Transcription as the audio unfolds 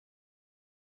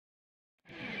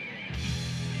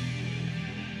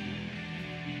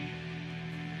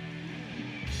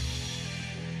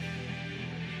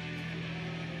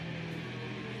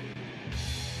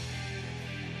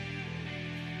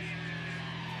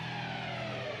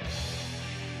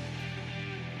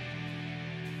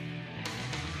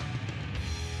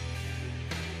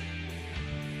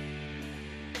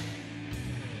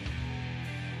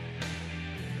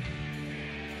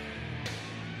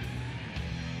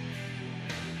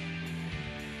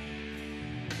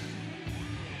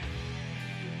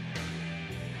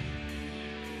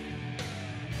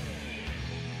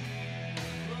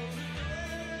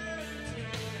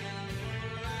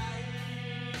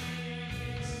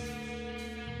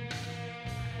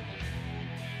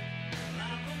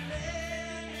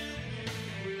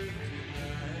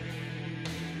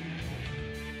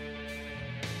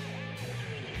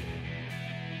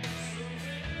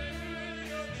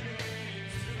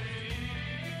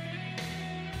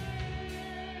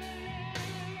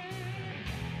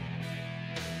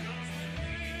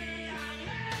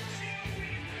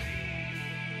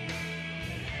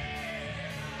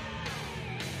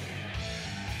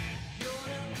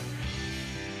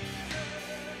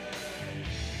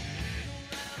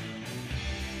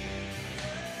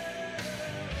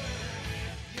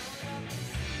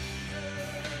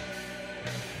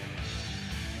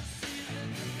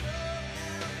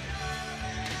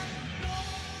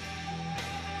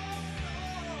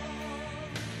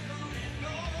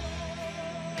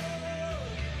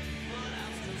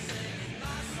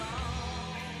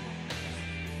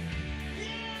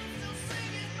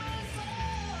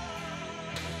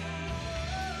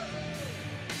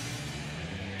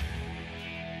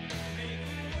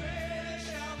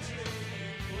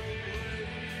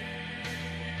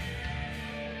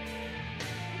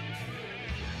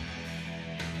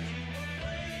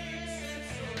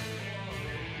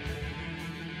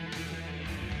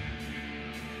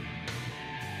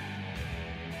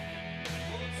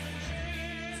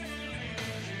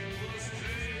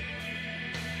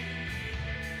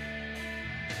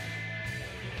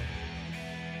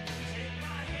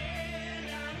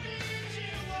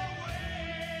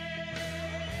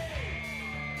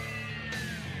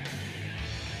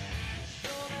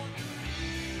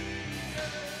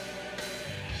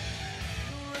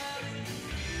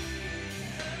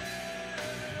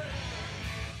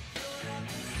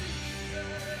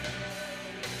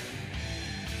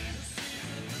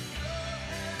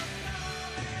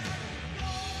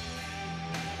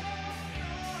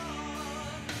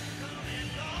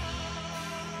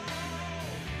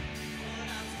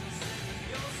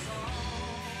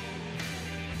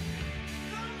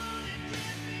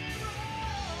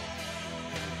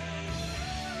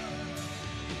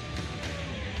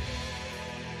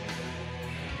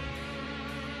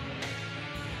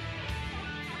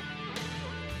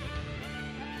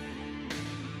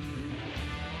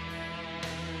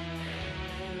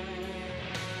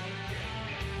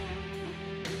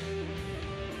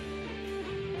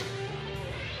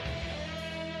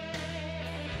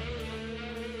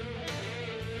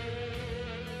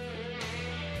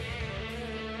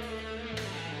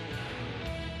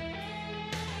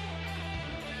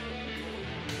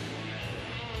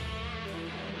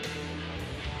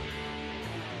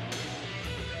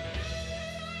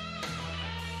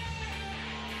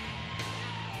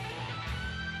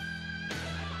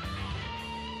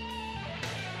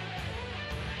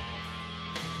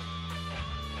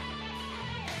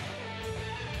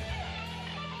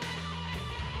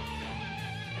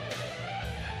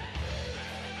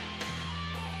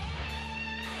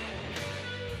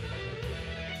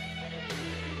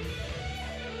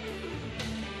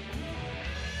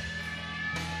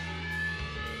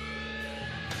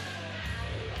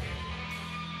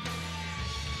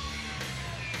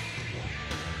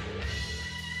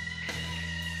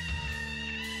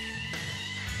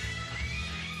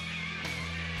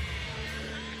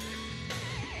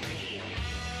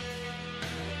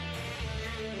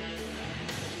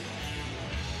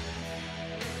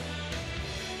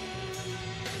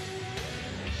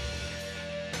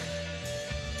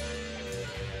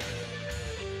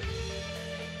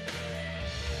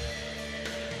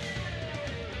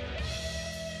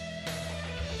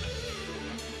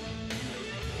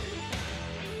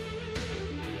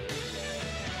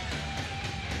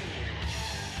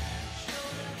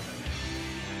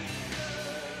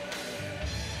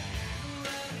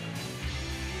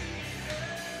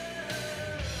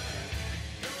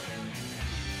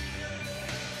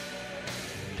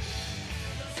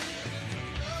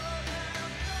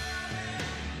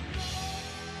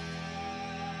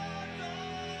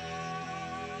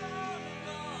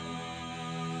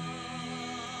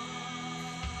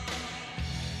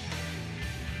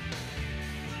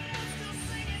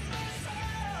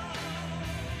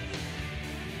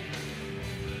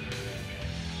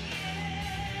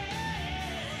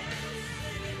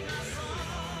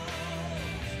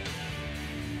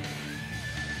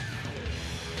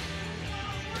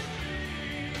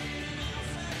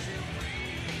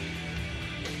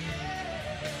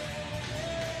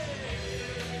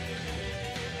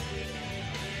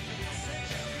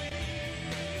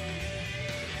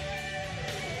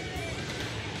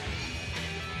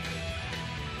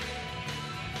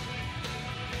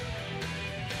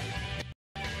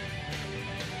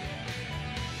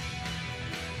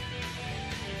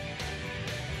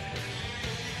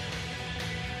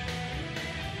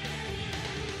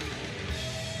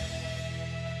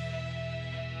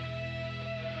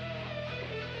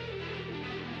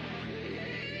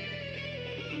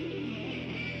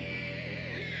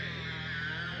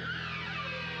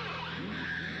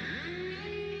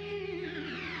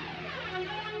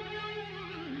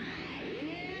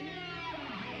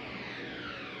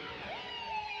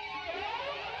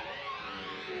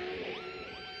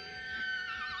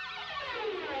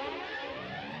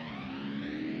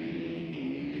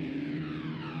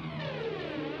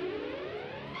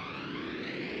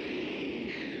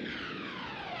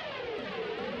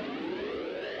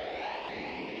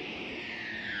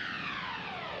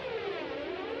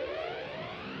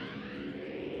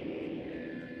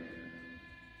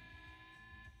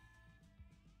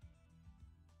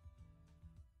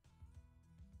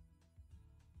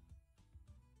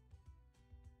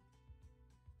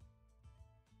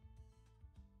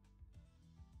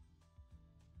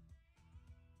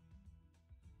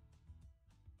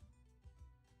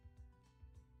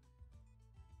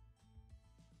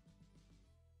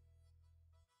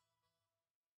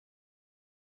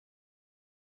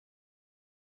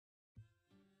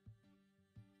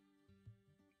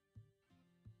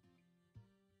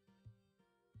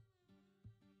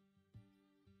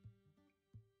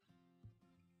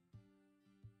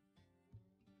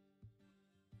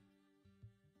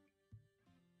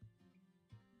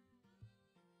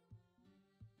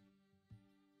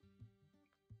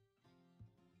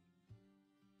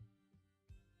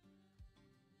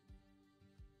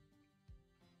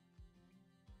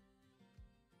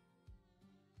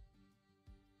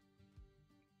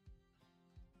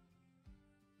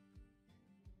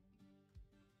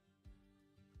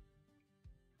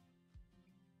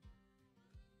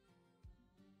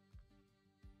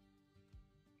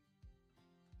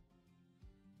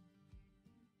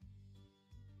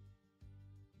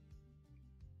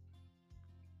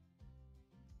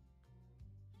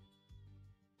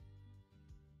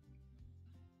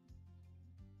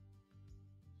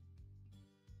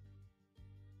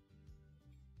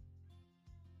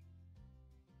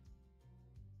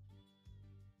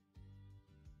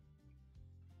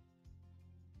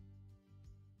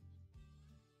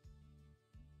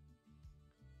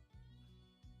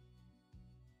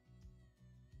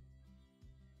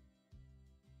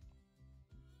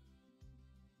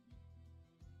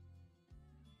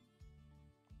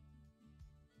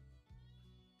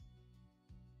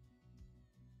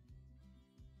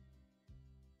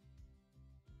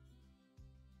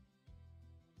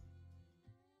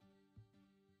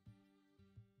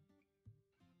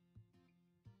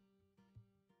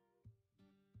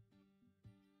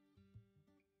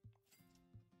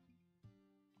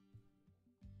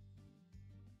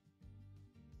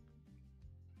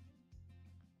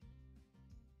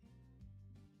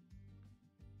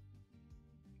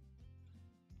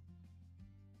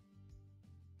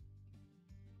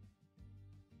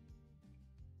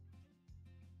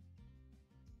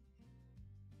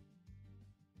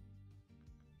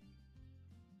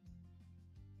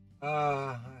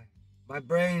Uh, my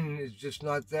brain is just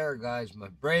not there, guys. My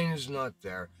brain is not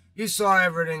there. You saw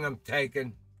everything I'm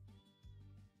taking.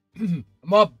 I'm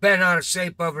all bent out of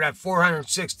shape over that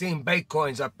 416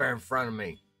 Bitcoins up there in front of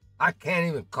me. I can't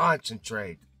even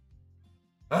concentrate.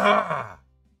 Ah!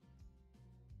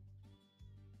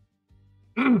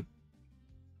 I'm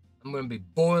going to be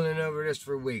boiling over this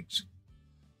for weeks.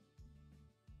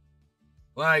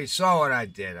 Well, you saw what I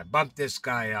did. I bumped this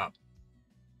guy up.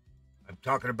 I'm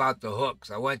talking about the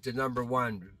hooks. I went to number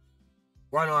one.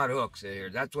 One odd hooks in here.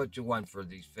 That's what you want for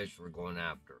these fish we're going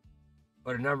after.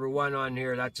 Put a number one on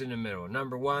here. That's in the middle.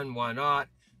 Number one aught.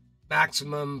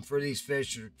 Maximum for these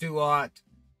fish are 2 aught.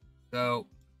 So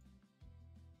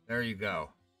there you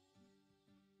go.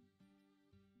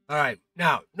 All right.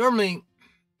 Now, normally,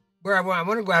 where I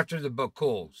want to go after the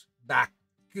Bakuls,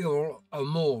 Baikal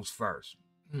Omuls first.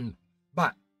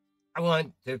 But I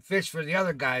want to fish for the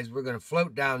other guys. We're going to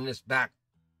float down this back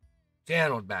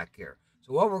channel back here.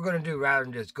 So what we're going to do, rather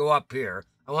than just go up here,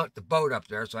 I want the boat up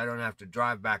there so I don't have to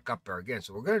drive back up there again.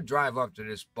 So we're going to drive up to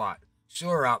this spot,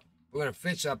 shore up. We're going to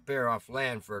fish up here off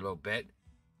land for a little bit,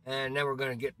 and then we're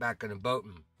going to get back in the boat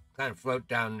and kind of float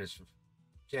down this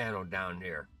channel down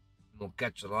here. We'll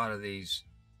catch a lot of these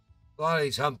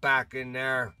humpback in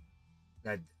there.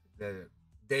 That the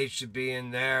Dace should be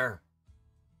in there.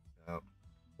 So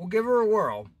we'll give her a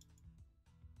whirl.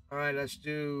 All right, let's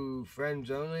do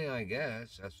friends only, I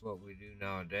guess. That's what we do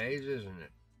nowadays, isn't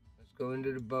it? Let's go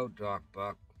into the boat talk,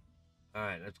 Buck. All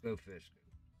right, let's go fishing.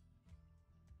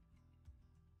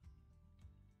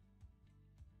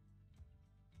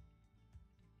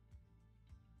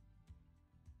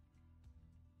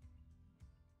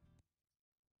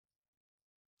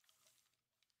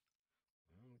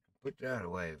 Put that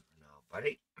away for now,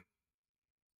 buddy.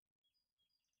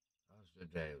 How's the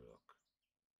day look?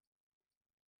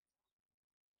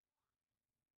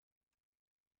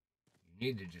 You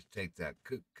need to just take that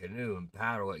canoe and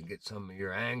paddle it and get some of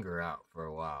your anger out for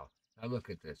a while. Now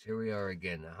look at this. Here we are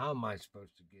again. Now, how am I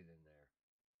supposed to get in there?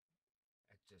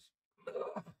 That's just.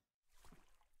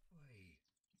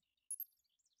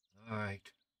 All right.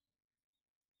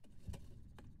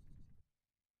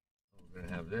 We're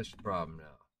gonna have this problem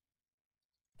now.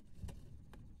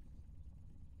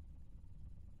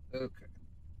 Okay.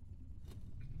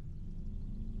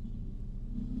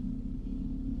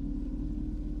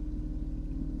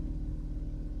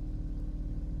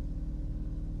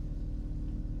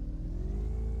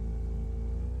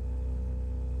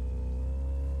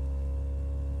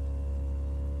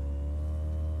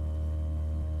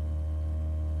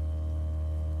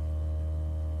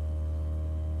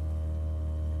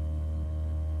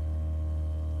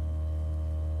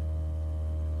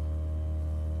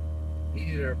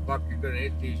 Easy there, Buck. You're gonna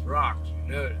hit these rocks.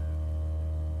 You know that.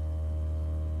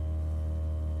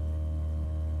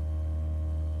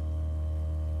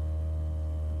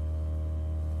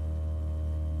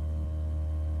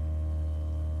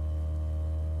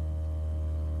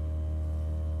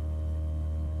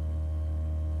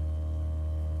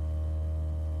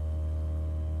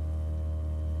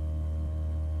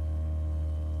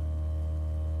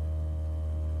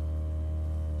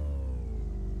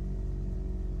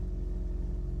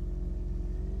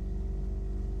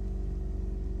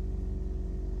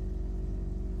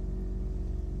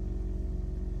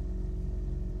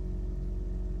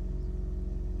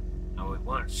 Now we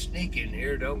want to sneak in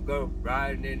here. Don't go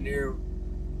riding in here,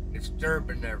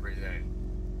 disturbing everything.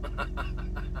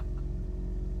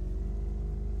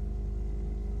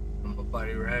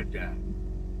 Nobody read that.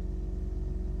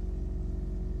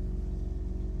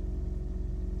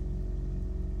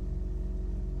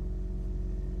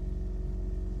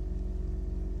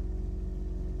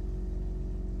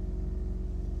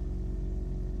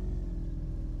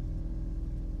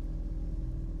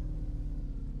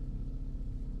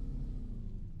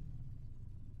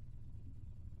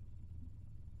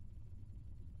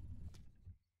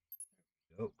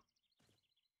 Nope.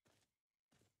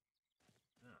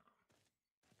 No.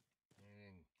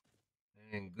 Anything,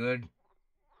 anything good?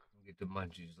 We'll get the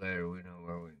munchies later. We know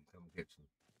where we can come get some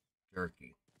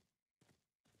jerky.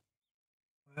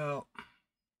 Well,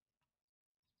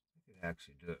 we could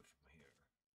actually do it from here.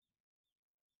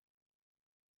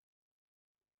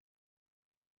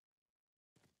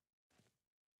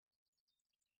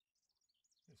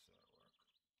 This ought to work.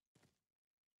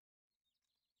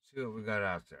 See what we got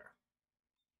out there.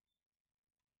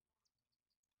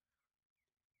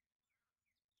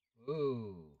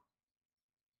 Ooh.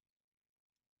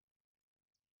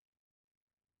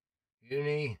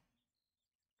 Uni,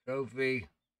 trophy,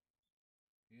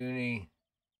 uni,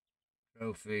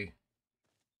 trophy,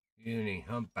 uni,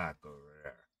 humpback over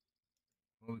there.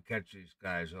 What we catch these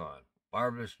guys on?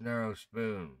 Barbless narrow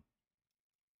spoon.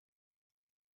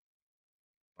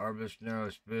 Barbless narrow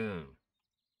spoon.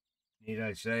 Need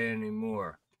I say any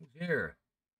more? Who's here?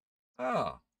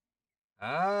 Oh.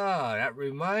 Ah, that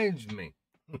reminds me.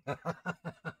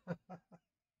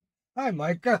 Hi,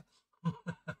 Micah.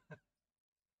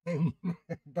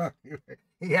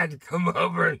 He had to come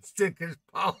over and stick his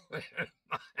paw in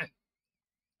mine.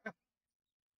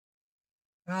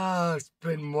 Oh, it's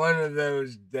been one of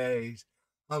those days.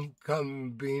 I'm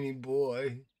coming, Beanie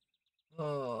Boy.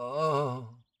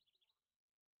 Oh.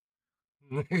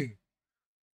 Okay,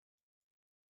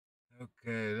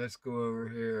 let's go over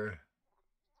here.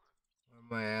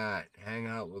 Where am I at? Hang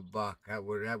out with Buck. That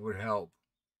would help.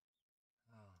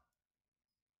 Oh.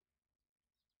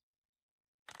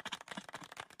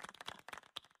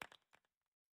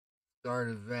 Start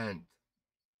event.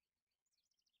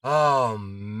 Oh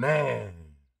man.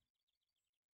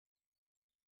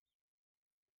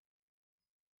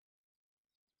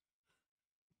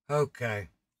 Okay.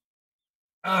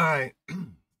 All right.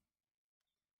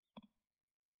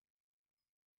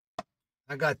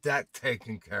 I got that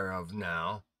taken care of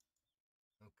now.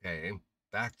 Okay,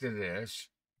 back to this.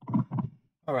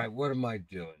 All right, what am I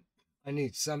doing? I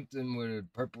need something with a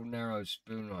purple narrow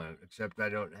spoon on it, except I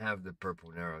don't have the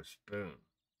purple narrow spoon.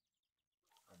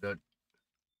 I don't,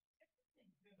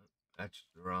 that's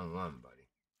the wrong one, buddy.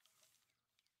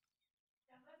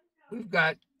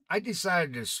 I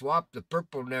decided to swap the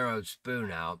purple narrow spoon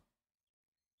out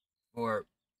for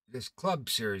this Club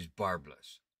Series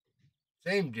barbless.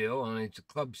 Same deal, only it's a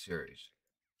Club Series.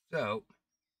 So,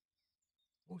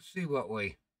 we'll see what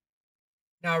we.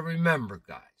 Now, remember,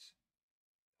 guys,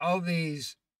 all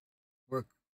these were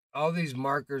all these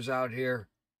markers out here,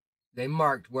 they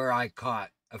marked where I caught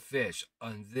a fish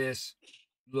on this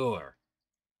lure.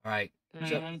 All right.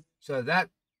 So that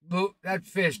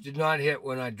fish did not hit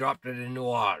when I dropped it in the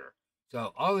water.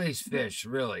 So all these fish,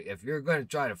 really, if you're going to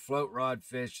try to float rod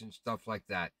fish and stuff like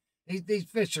that, these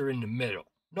fish are in the middle,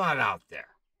 not out there.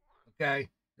 Okay.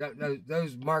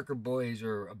 Those marker buoys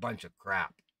are a bunch of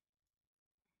crap.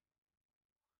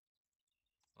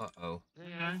 Uh-oh.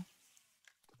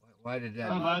 Why did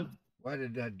that? Why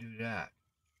did that do that?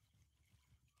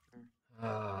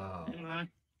 Oh.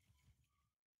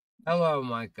 Hello,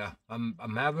 Micah. I'm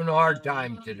having a hard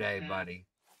time today, buddy.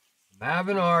 I'm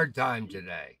having a hard time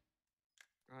today.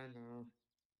 I know.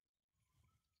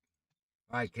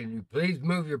 All right, can you please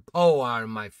move your pole out of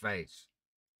my face?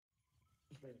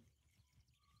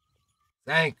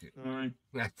 Thank you. Sorry.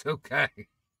 That's okay.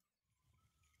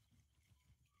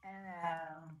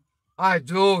 Hello. Hi,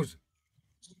 Jules.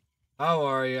 How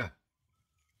are you?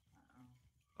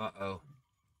 Uh-oh.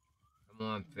 Come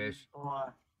on, fish.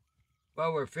 What?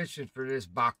 Well, we're fishing for this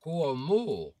Baikal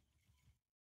Omul.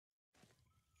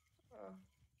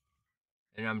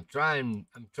 And I'm trying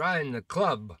the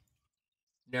club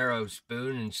narrow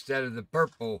spoon instead of the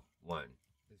purple one.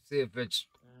 Let's see if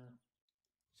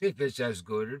it's as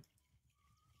good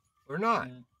or not.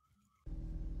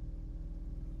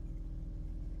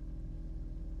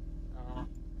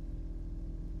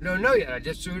 Don't know yet. I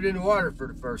just threw it in the water for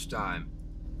the first time.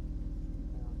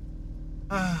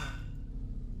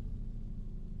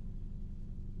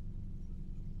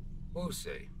 We'll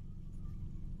see.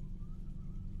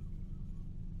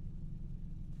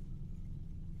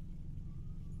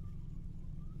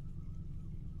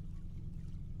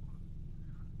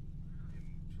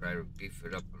 Try to beef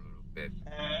it up a little bit.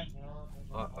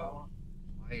 Uh-oh.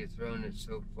 Why are you throwing it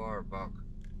so far, Buck?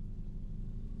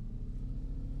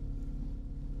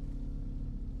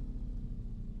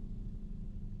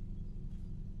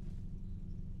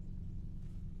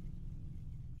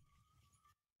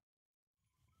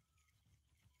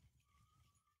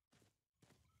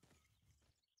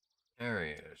 There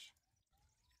he is.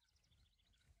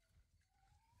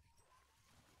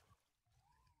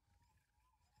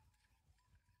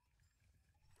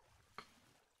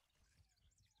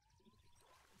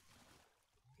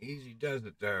 Easy does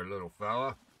it there, little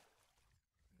fella.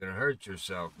 You're gonna hurt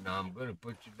yourself. Now I'm gonna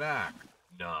put you back.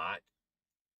 Not.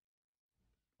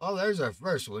 Oh, there's our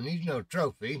first one. He's no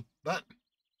trophy, but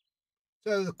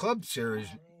so the Club Series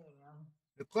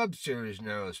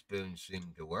narrow spoons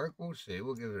seem to work. We'll see.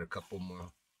 We'll give it a couple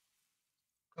more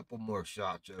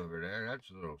shots over there.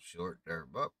 That's a little short there,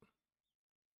 Buck.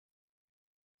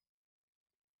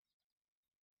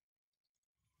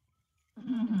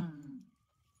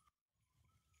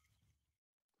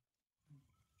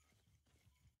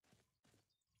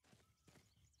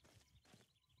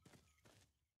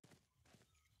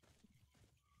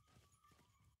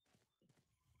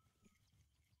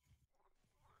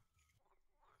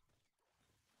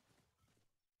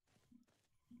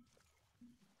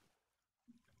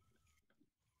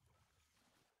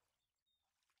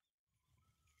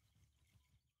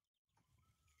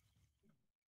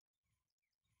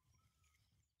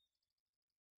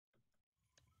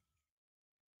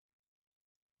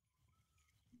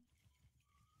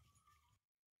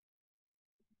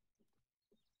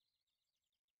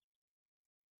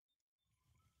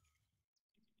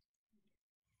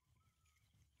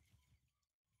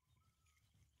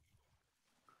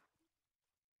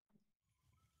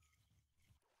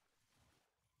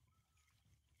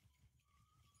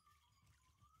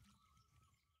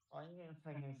 Are you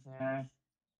freaking serious?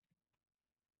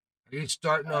 Are you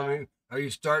starting on me? Are you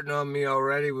starting on me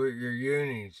already with your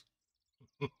unis?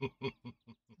 It's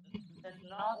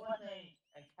not with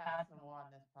a casting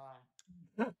one this time.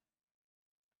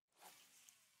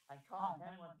 I caught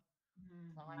him with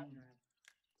Selegne.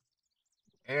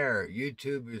 Error.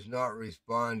 YouTube is not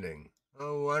responding.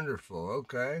 Oh, wonderful.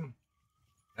 Okay.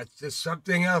 That's just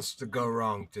something else to go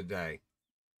wrong today.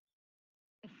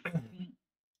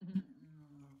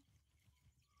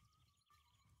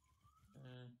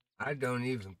 I don't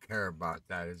even care about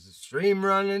that. Is the stream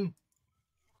running?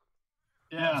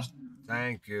 Yeah.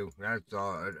 Thank you. That's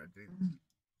all.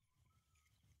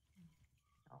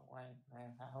 Oh, wait,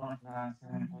 I hope not.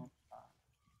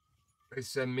 They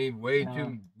send me way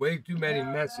too many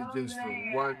messages for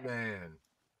one man.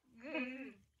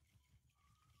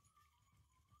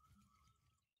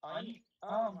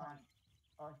 Oh my.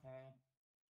 Okay.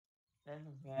 This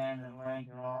is getting way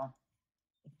too long.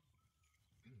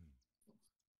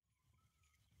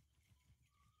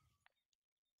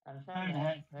 I'm trying to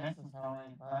hit Christmas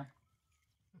already, but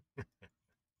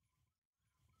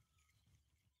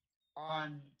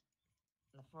on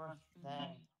the first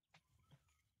day,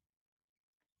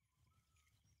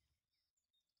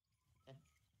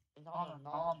 it's all the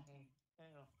novelty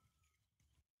too.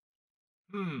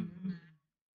 Hmm.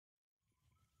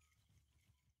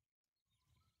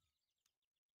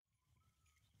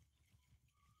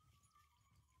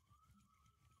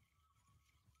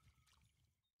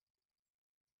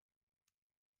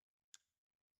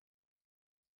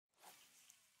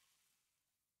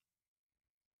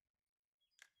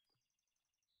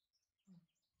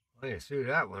 Well, you threw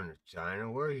that one to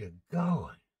China. Where are you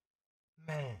going?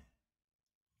 Man.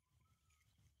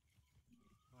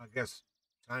 Well, I guess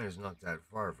China's not that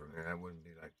far from here. That wouldn't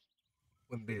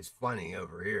be as funny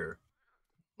over here.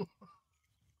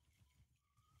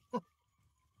 Oh,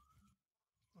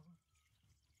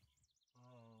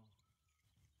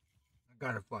 I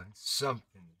gotta find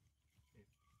something.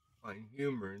 Find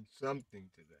humor in something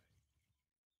today.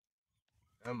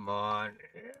 Come on.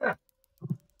 Yeah.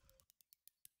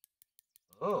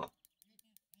 Oh,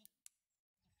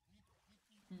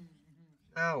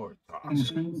 now we're And talking.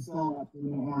 stream's still up, so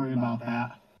don't worry about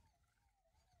that.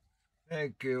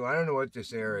 Thank you. I don't know what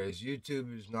this area is.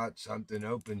 YouTube is not something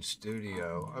open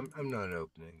studio. I'm not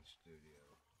opening studio.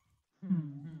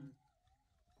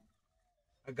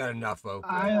 I got enough open.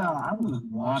 I was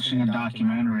watching a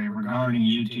documentary regarding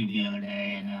YouTube the other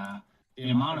day, and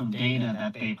the amount of data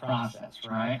that they process,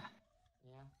 right?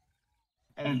 Yeah.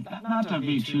 And not to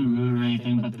be too rude or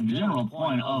anything, but the general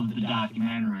point of the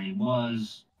documentary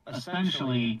was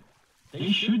essentially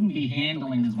they shouldn't be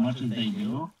handling as much as they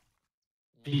do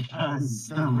because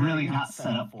they're really not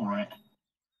set up for it.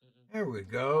 There we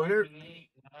go.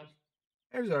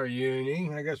 There's our uni.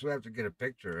 I guess we have to get a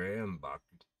picture of him, Buck.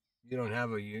 You don't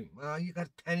have a uni. Well, you got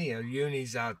plenty of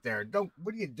unis out there. Don't.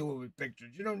 What are you doing with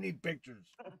pictures? You don't need pictures.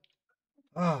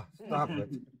 Oh, stop it.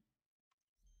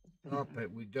 Stop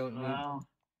it. We don't need.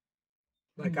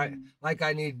 Like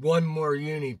I need one more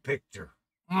uni picture.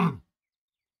 Mm.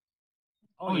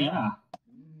 Oh yeah.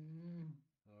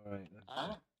 All right.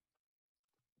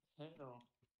 Kindle.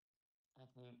 I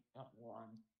think that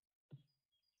one.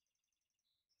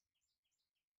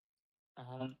 I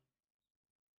haven't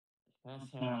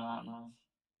finished here that much.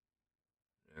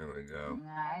 There we go.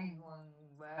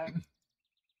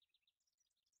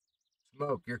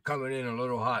 Smoke, you're coming in a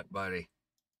little hot, buddy.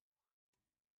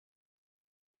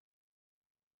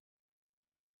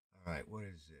 All right, what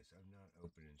is this? I'm not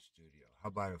opening studio. How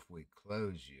about if we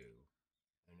close you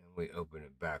and then we open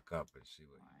it back up and see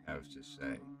what you have to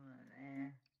say?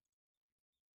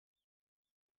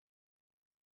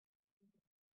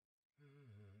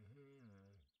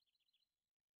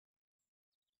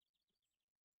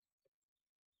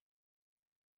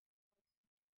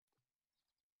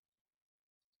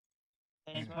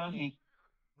 Hey, Smokey.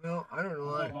 Well, I don't know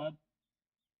why.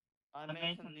 I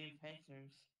made some new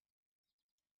pictures.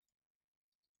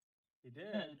 You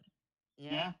did.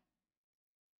 Yeah?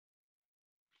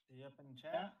 You up in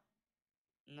chat?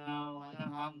 No, I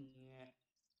don't have them yet.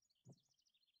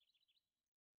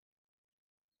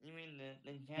 You mean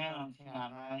the general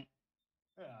chat, right?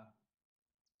 Yeah.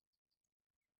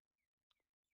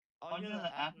 I'll do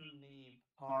that after the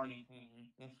party thing,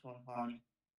 Discord party.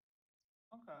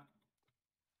 Okay.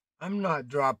 I'm not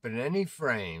dropping any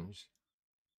frames.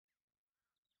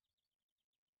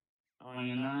 Oh,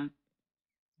 you're not?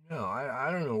 No,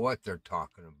 I don't know what they're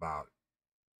talking about.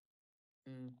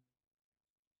 Mm.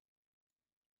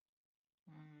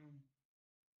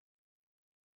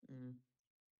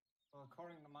 Well,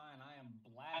 according to mine, I am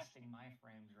blasting my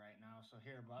frames right so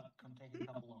here, Buck, come take a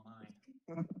couple of mine.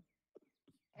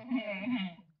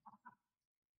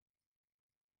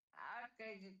 I'll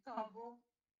take a couple.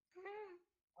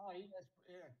 Oh, you guys,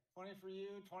 yeah, 20 for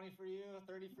you, 20 for you,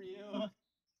 30 for you.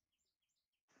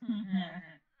 But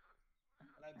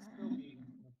I'd still be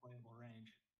in a playable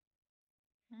range.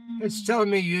 It's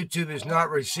telling me YouTube is not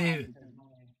receiving.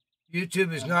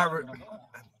 YouTube is not.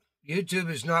 YouTube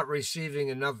is not receiving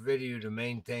enough video to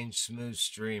maintain smooth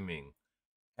streaming.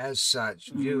 As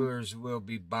such, viewers will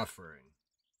be buffering.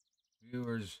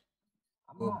 Viewers.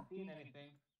 I'm not seeing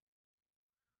anything.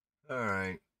 All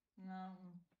right. No.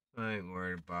 I ain't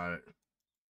worried about it.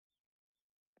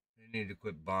 They need to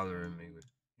quit bothering me.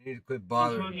 They need to quit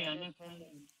bothering me.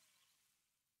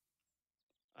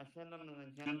 I sent them in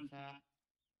the gym chat.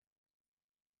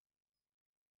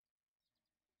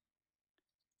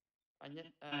 I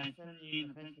just sent you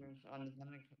the pictures on the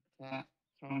gym chat,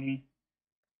 Tony.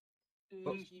 Give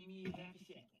me half a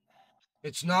second.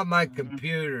 It's not my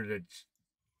computer that's.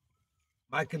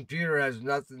 My computer has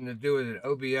nothing to do with it.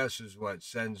 OBS is what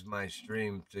sends my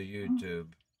stream to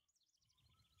YouTube.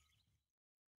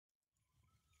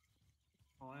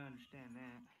 Oh, I understand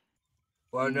that.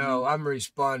 Well, no, I'm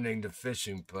responding to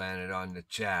Fishing Planet on the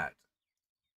chat.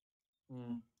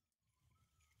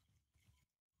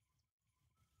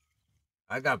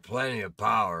 I got plenty of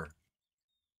power.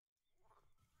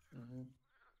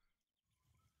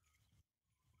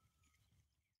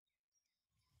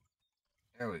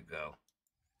 There we go.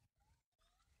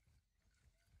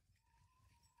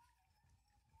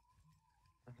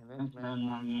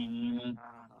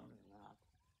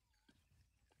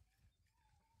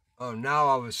 Oh, now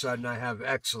all of a sudden I have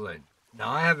excellent. Now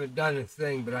I haven't done a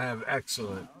thing, but I have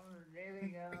excellent. Oh, there we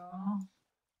go.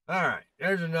 All right,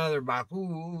 there's another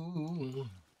Baku.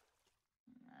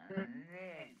 There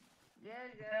you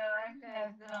go. I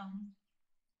got some.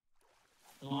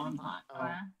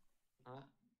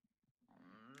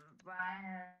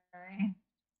 Finally.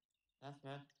 That's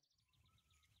good.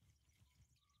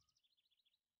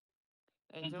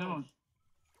 Hey, Jules.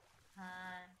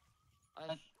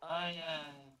 Hi. I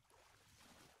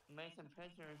made some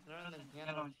pictures. They're in the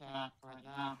ghetto chat right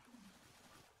now.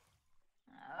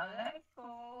 Oh, that's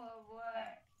cool.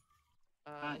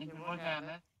 What? You can look at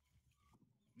it.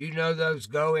 You know those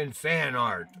go in fan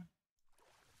art.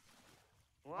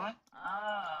 What?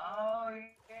 Oh,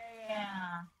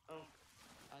 yeah. Oh,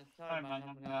 I'm sorry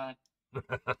about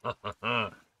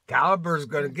that. Calibur's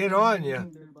gonna get on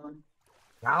you.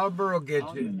 Caliber will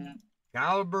get you.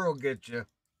 Caliber will get you.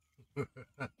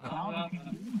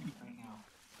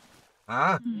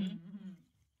 Huh?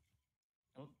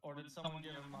 Or did someone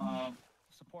give him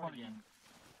support again?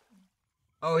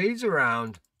 Oh, he's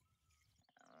around.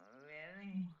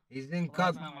 Really? He's in Well,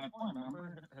 cup. that's not my point,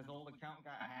 remember? His old account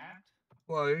got hacked?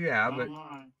 Well, yeah, but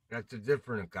that's a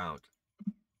different account.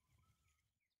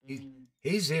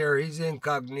 He's here. He's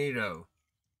incognito.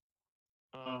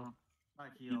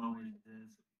 Like he always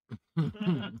is.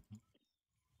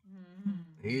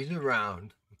 He's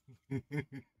around.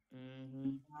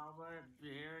 Albert, if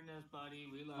you're hearing this, buddy,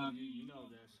 we love you. You know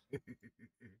this.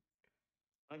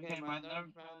 Okay, my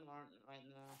third friend aren't right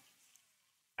now.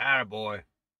 Attaboy.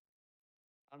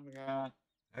 I forgot.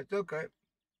 That's okay.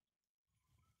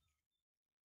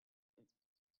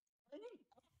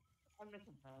 I missed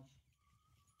a pass.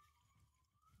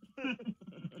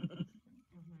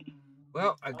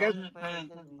 Well, I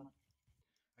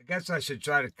guess I should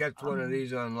try to catch one of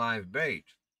these on live bait.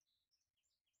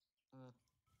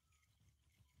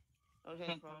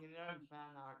 Okay, Froggy, they're in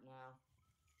fan art now.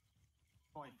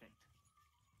 Perfect.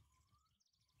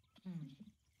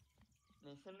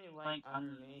 They should be like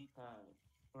underneath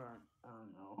or I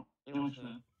don't know. You'll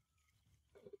see.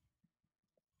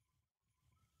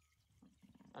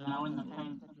 And I was the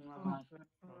same thing with my trip,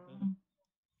 Froggy.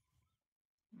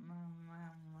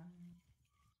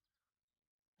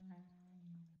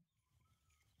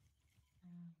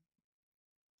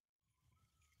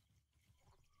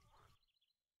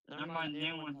 They're my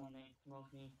new ones I made,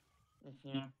 Smokey, this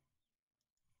year.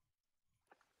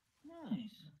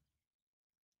 Nice.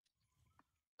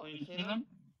 Oh, you see them?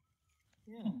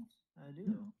 Yes, I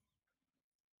do.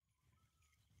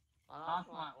 I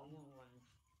also want old ones.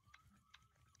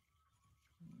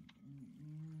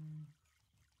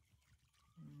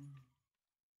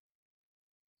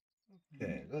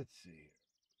 Okay, let's see.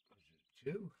 Was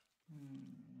it 2?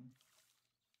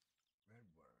 Red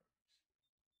worms.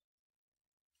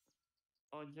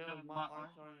 Oh, Joe, my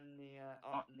art's on the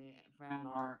fan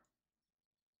art.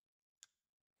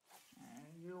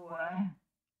 You what?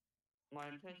 My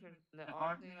pictures, the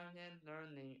art thing I did, they're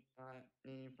in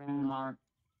the fan art.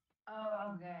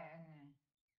 Oh, okay.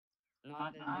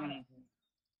 Not this Uh, many.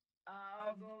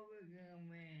 I'll go with you,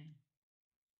 man.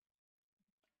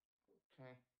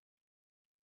 Okay.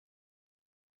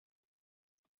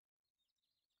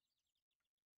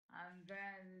 I'm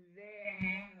trying to say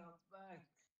hang a fuck.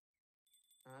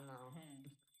 I know.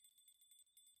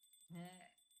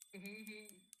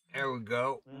 There we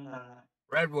go. Yeah.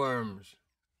 Redworms.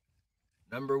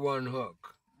 #1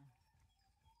 hook.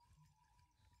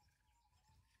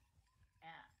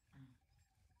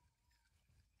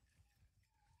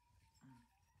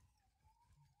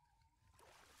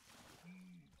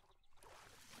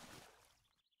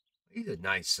 He's a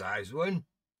nice size one.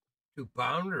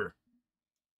 2-pounder.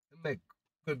 He'll make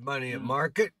good money at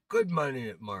market. Good money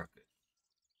at market.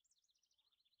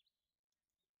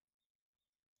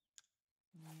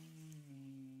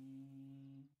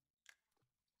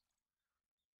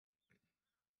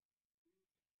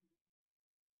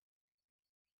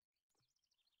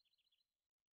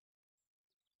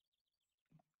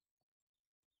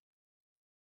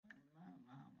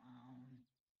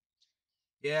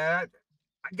 Yeah,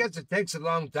 I guess it takes a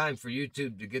long time for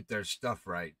YouTube to get their stuff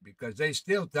right because they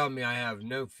still tell me I have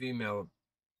no female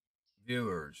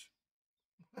viewers.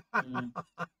 Mm.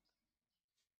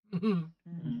 Mm.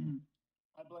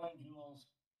 I blame Jules.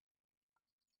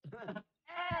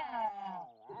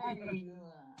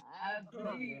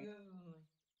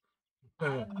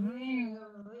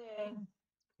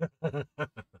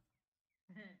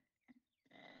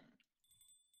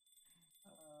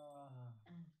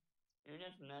 You're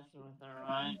just messing with her,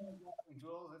 right?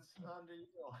 Jules, it's under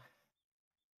you.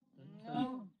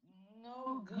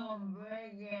 No come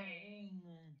breaking.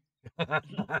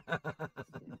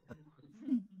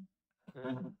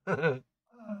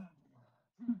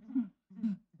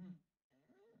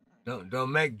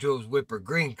 Don't make Jules whip her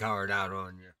green card out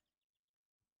on you.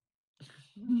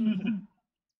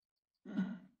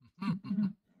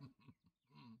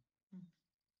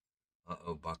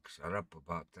 Uh-oh, Buck, shut up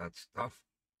about that stuff.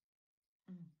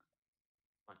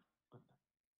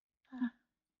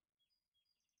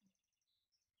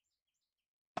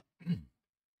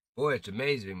 Boy, it's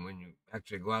amazing when you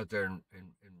actually go out there and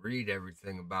read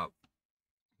everything about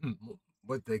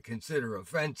what they consider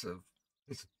offensive.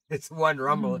 It's a wonder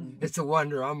it's a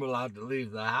wonder I'm allowed to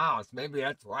leave the house. Maybe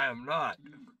that's why I'm not.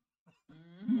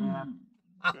 Yeah.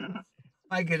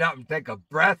 I get up and take a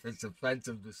breath, it's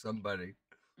offensive to somebody.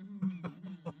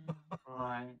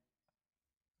 Right.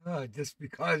 Just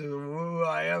because of who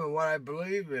I am and what I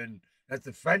believe in. That's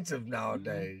offensive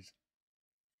nowadays.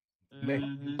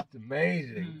 It's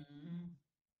amazing.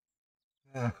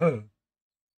 Oh,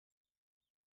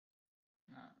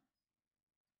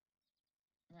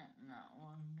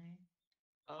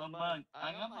 but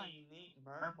I got my unique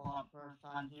bird block first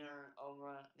time here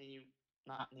over at the,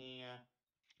 not the,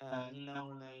 you know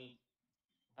where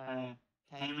the,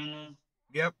 Cayman is?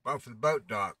 Yep, off the boat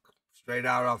dock. Straight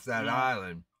out off that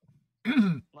island.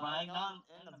 Well, I got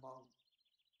in the boat.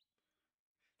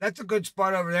 That's a good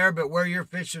spot over there, but where you're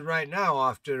fishing right now,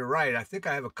 off to the right, I think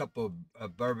I have a couple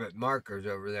of burbot markers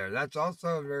over there. That's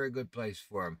also a very good place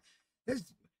for them.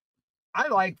 I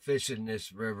like fishing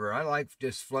this river. I like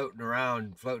just floating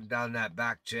around, floating down that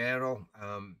back channel.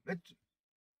 It's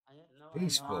I didn't know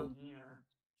peaceful. I got here.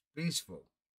 Peaceful.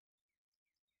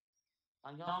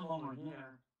 I got over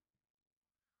here.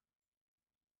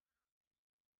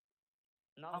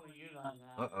 Not where you guys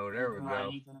at. Uh-oh, there we go.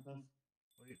 Right.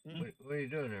 What are you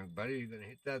doing there, buddy? You gonna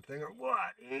hit that thing or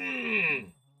what? Yeah.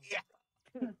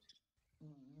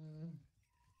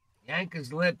 Yank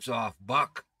his lips off,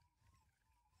 Buck.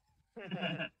 Rip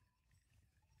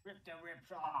the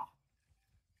rips off.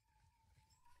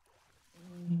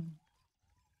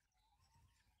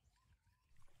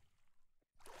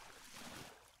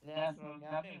 Yeah, so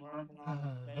I've been working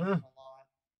on the fish a lot.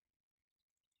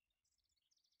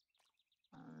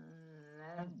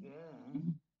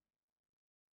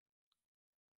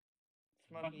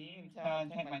 Smokey, you can tell I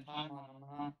take my time on them,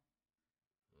 huh?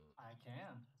 I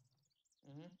can.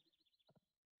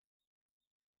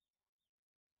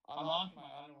 I lost my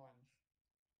other ones.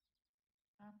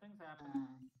 Things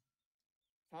happen.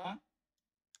 Huh?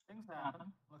 Things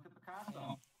happen. Look at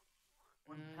Picasso.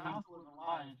 When Picasso was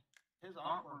alive, his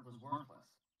artwork was worthless.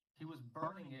 He was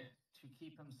burning it to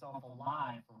keep himself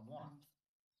alive for warmth.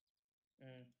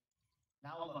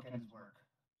 Now look at his work.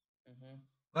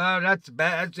 Well, that's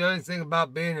bad. That's the only thing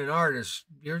about being an artist.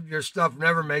 Your stuff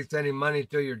never makes any money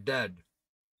till you're dead.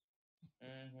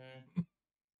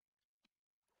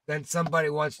 Then somebody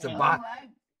wants to buy.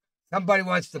 Somebody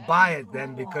wants to buy it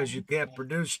then because you can't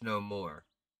produce no more.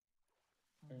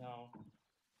 No.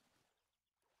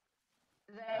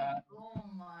 That's gold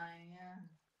mine, yeah.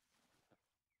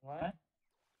 What?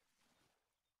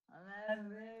 Oh, that's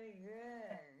really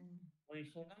good. Will you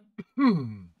see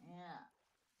them? Yeah.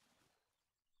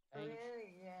 Thanks.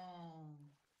 Really good.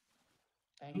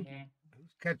 Thank you.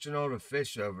 Who's catching all the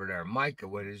fish over there? Micah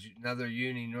with his another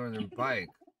uni northern pike.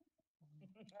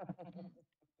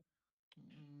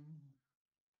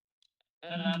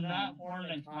 And I'm not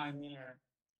hoarding time either.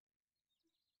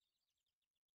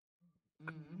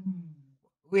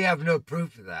 We have no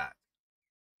proof of that.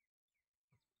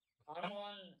 I'm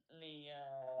on the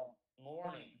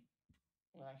morning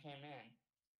when I came in.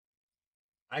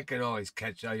 I can always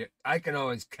catch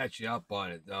you up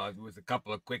on it though with a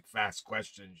couple of quick, fast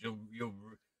questions.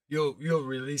 You'll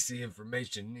release the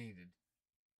information needed.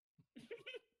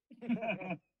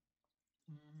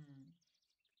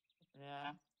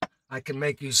 Yeah. I can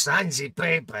make you sign the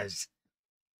papers.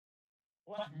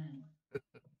 What?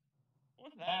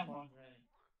 What's that one really?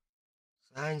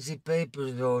 Sign the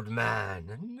papers, old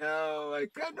man. No, I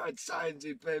cannot sign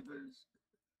the papers.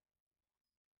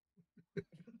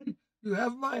 You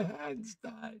have my hands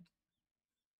tied.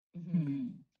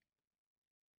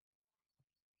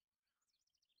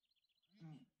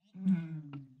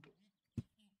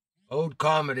 Old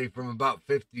comedy from about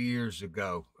 50 years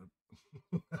ago.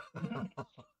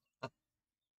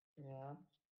 Yeah.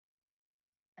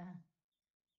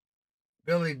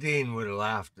 Billy Dean would have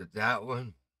laughed at that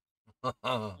one.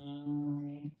 Oh,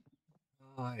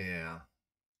 yeah.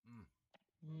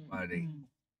 Buddy.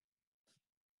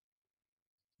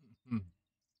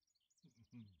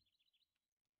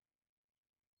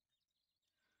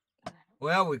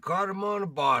 Well, we caught him on a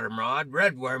bottom rod.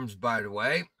 Red worms, by the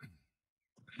way.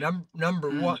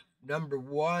 Number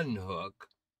one hook.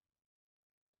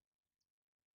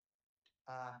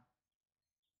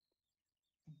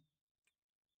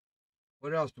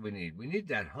 What else do we need? We need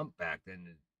that humpback.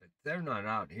 Then, but they're not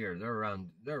out here. They're around.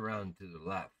 They're around to the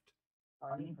left.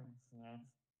 We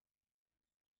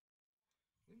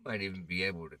might even be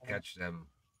able to catch them.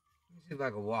 Let me see if I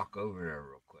can walk over there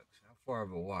real quick. How far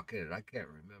of a walk is it? I can't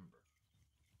remember.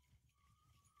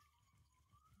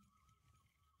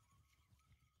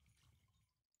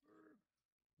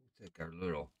 We'll take our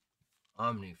little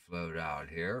Omni float out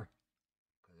here.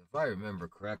 Because if I remember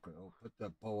correctly, I'll put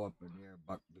that pole up in the air,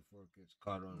 Buck, before it gets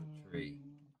caught on a tree.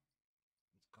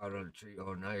 It's caught on a tree.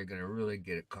 Oh, now you're going to really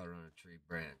get it caught on a tree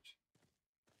branch.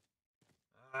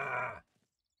 Ah.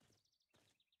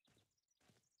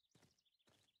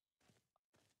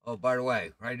 Oh, by the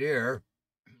way, right here,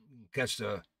 catch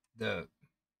the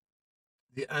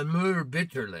Amur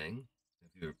bitterling,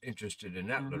 if you're interested in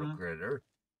that little critter.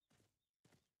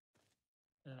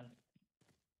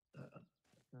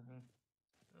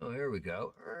 Oh, here we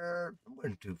go.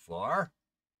 Went too far.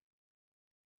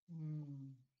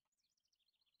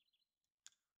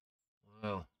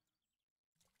 Well,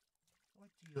 what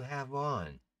do you have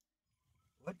on?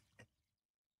 What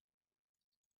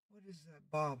is that,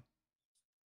 Bob?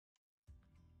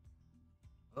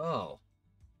 Oh,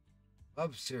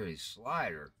 Love Series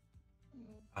slider.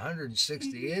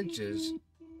 160 inches.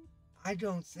 I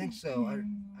don't think so.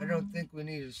 I don't think we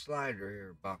need a slider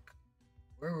here, Buck.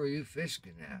 Where were you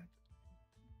fishing at?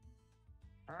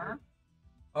 Huh?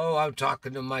 Oh, I'm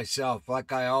talking to myself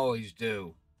like I always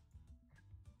do.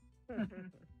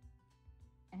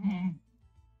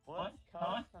 What's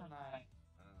caught tonight?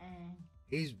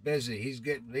 He's busy.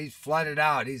 He's flooded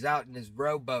out. He's out in his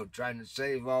rowboat trying to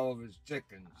save all of his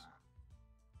chickens.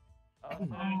 Oh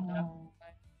no.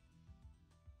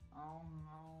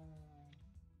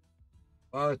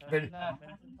 Well,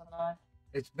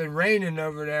 it's been raining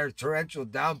over there, torrential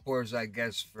downpours, I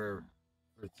guess, for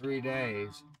 3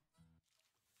 days.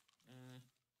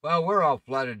 Well, we're all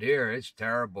flooded here. It's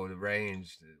terrible, the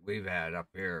rains that we've had up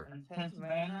here. In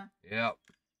Pennsylvania? Yep.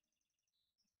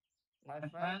 My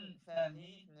friend said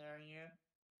he's near you.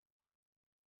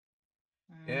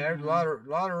 Yeah, there's a lot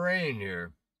of rain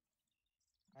here.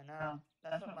 I know.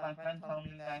 That's what my friend told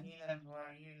me, that he lives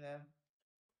where you live.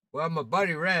 Well, my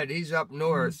buddy Red, he's up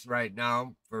north right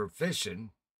now for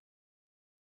fishing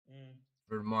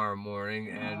for tomorrow morning,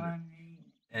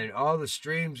 and all the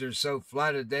streams are so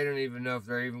flooded they don't even know if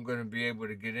they're even going to be able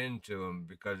to get into them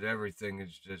because everything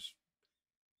is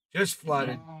just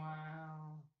flooded.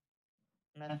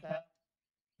 Messed up.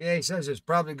 Yeah, he says it's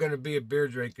probably going to be a beer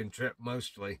drinking trip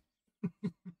mostly.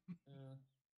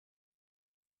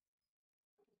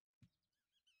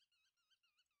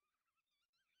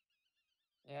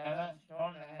 Yeah, that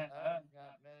storm that hit us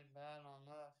got really bad on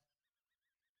us.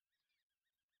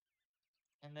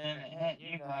 And then it hit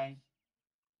you guys.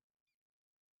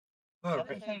 Oh, That's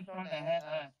the same storm that hit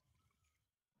us.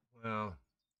 well,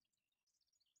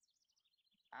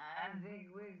 I think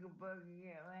we could book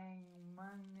it like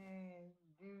Monday,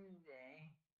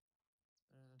 Tuesday.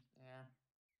 Yeah.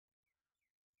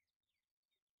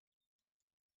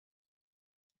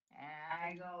 And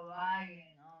I go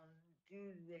logging on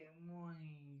Tuesday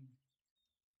morning.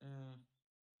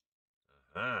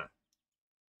 Huh.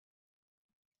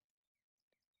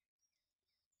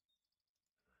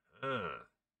 Huh.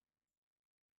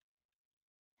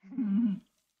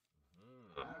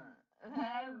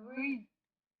 That week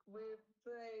we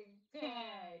played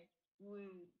tag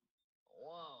with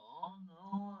on the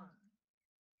horn.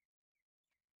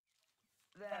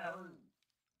 That was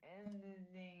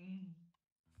interesting.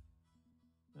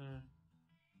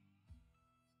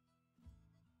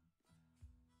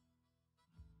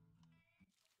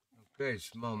 Okay,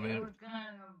 small It minnows. was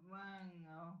kind of fun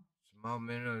though. Small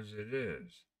minnows it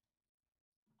is.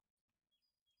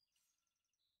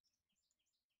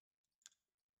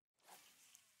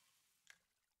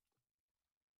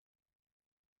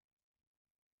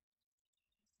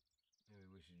 Maybe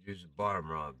we should use the bottom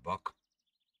rod, Buck.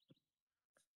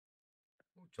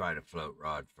 We'll try the float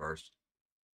rod first.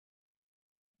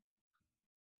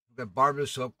 We've got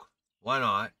barbless hook. Why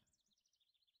not?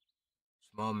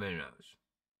 Small minnows.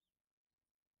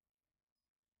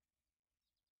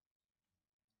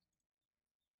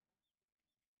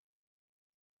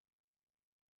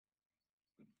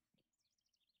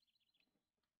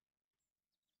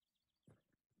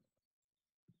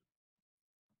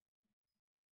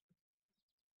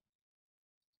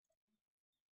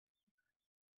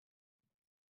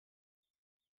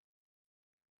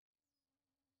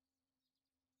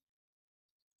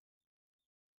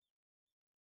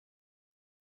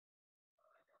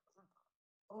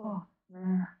 Oh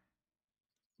man.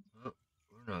 Oh,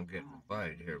 we're not getting a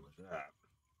bite here with that.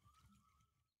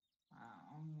 I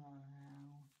don't know how.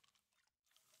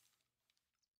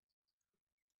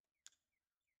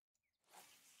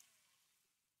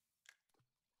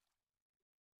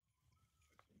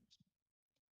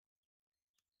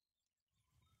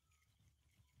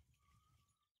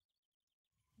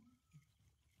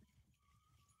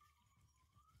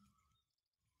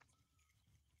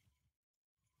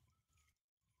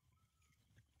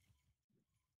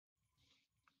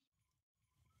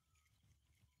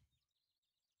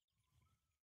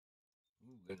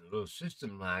 Ooh, getting a little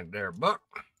system lag there, Buck.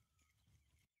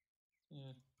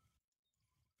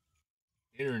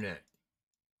 Internet.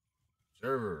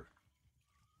 Server.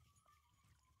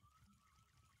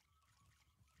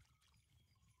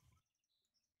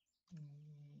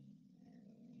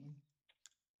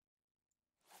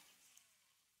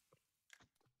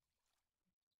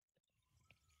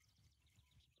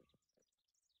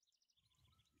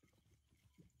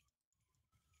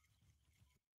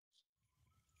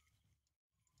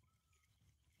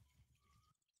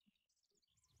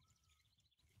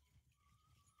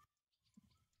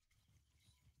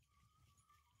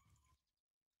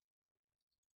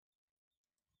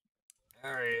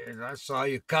 There he is. I saw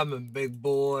you coming, big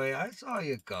boy. I saw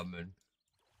you coming.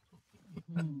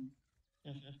 We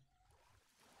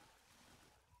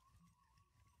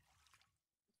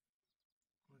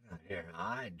got here an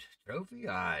Ide. Trophy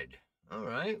Ide. All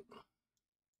right.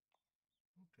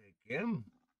 We'll take him.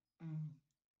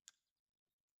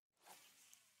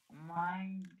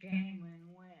 Mine came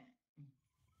and went.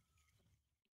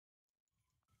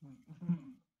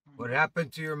 What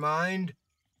happened to your mind?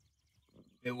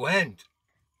 It went.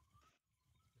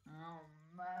 Oh,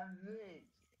 my bitch.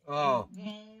 Oh. It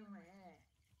came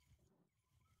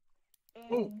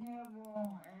and Oh.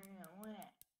 nibbled and it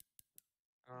went.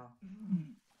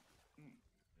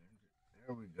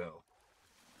 There we go.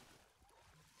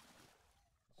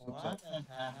 What has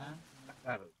happened?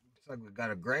 Looks like we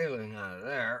got a grayling out of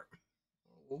there.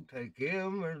 We'll take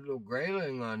him. There's a little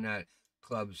grayling on that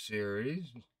club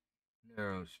series.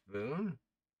 Narrow spoon.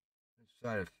 Let's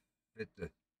try to fit the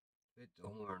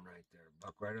horn right there.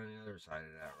 Buck right on the other side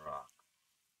of that rock.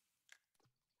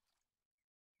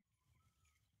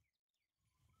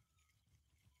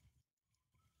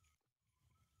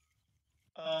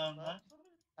 That's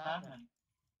what happened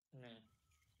to me.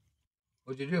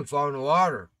 What'd you do? Fall in the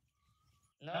water?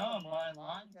 No, my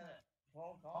line got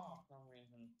pulled off for some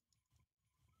reason.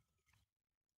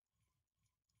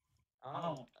 I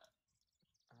don't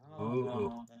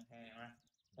know.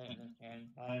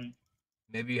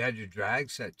 Maybe you had your drag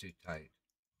set too tight.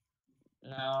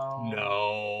 No.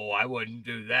 No, I wouldn't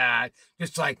do that.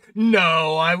 Just like,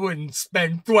 no, I wouldn't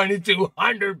spend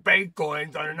 2,200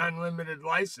 Bitcoins on an unlimited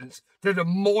license to the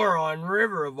Moron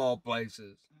River of all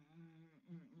places.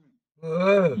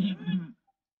 Ugh.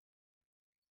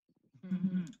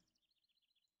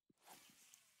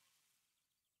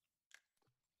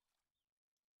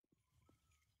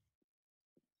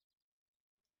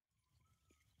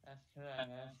 That's true, I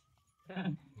guess.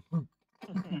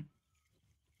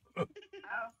 Oh,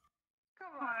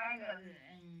 come on, I got it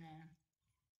in there.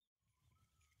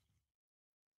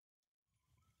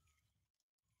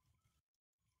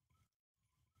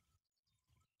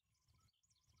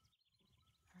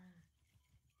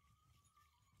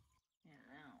 Yeah,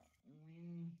 now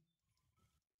we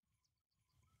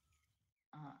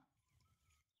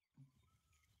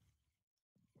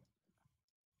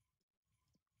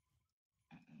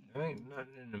There ain't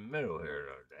nothing in the middle here,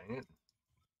 though, dang it.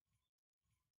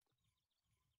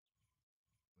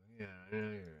 Yeah, I know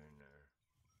you're in there.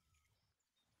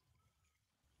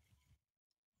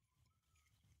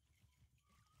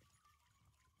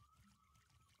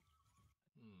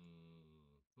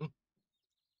 Hmm.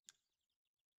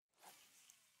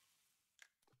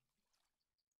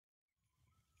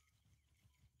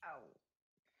 oh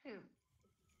shoot.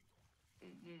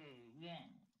 It did it again.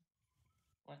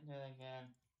 What did it again?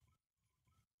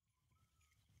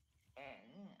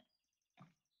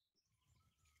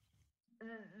 The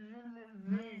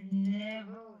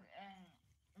nibble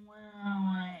and went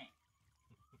away.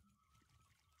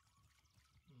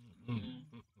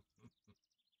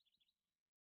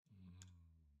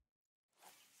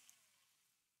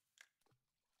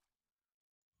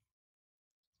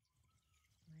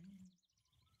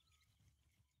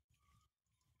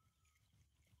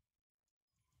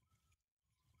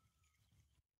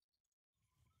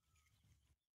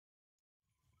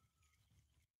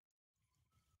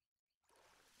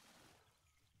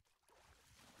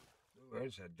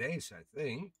 There's a Dace, I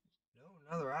think. No,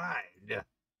 another Ide.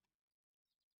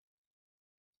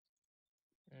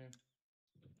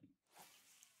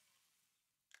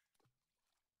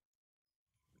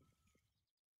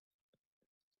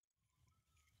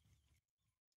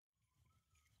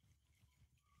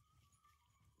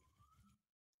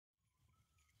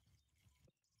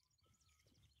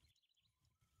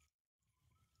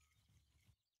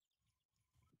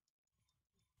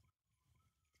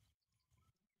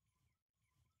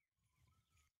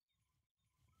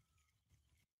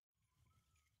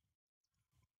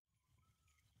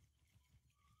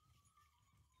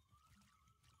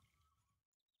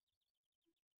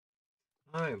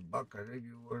 All right, Buck, I think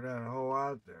you were that hole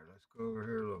out there. Let's go over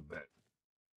here a little bit.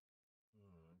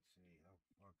 Let's see, how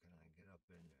far can I get up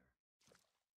in there?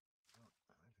 Oh,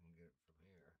 I can get it from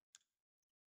here.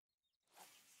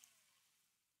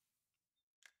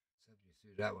 Except you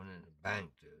threw that one in the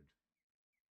bank, dude.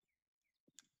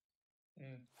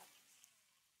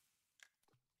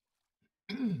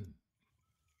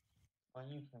 What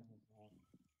are you fucking saying?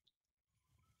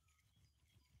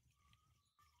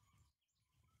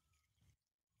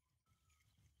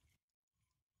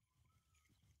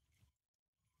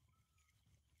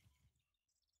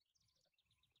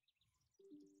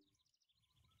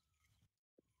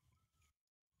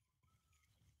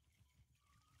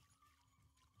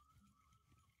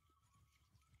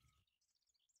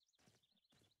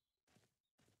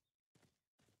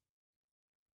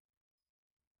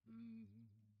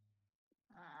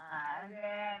 I'm gonna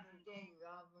have to take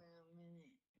off in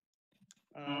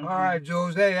a minute. All right,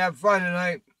 Jules. Hey, have fun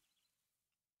tonight.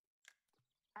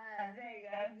 I think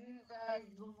I do guys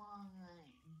come on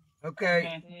night.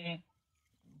 Okay.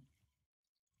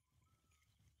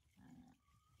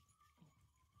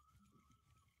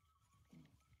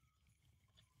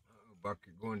 Oh, Buck,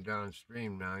 you're going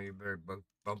downstream now. You better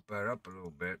bump that up a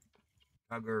little bit.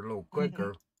 Tug her a little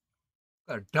quicker.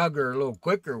 Gotta tug her a little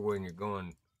quicker when you're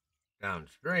going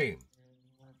downstream.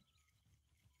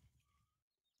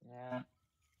 Yeah.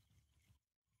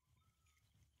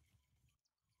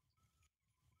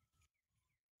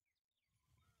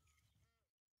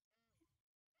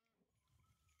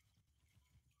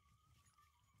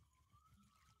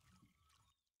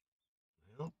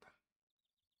 Yep.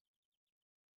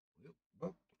 Yep,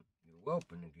 Buck. You're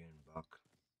whelping again, Buck.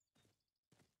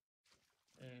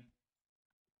 See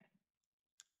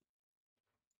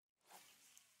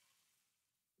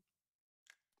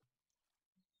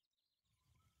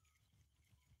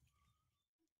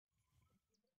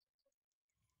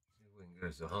if we can get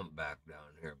us a humpback down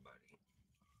here, buddy.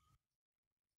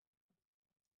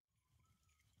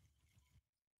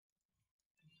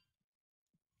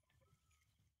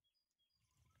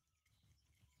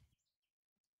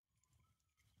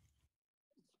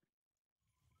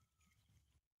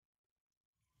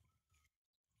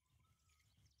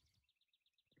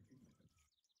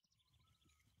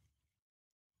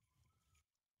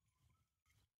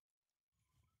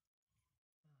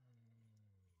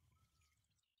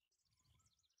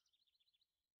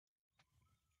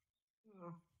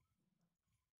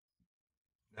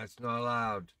 That's not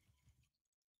allowed.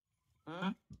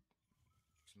 Huh?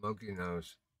 Smoky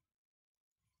nose.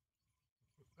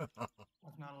 That's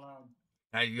not allowed.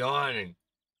 That yawning.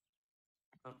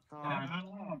 I'm Yeah, sorry. not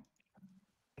allowed.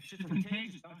 It's just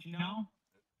contagious, don't you know?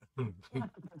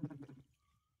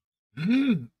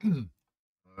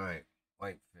 All right,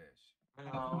 whitefish.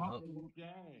 That's No. not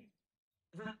okay.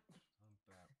 Humpback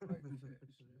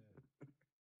whitefish.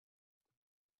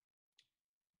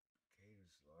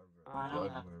 Cadus larva, I know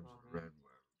that bloodworms, one. and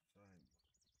redworms.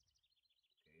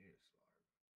 Cadus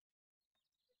larva.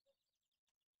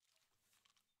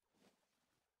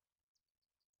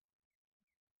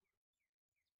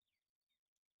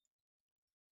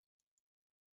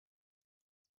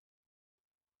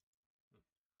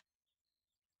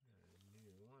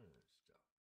 Neither one of this stuff.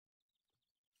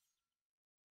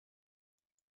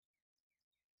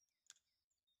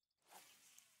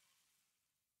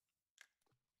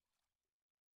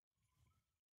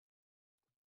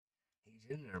 He's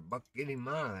in there, Buck. Get him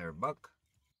out of there, Buck.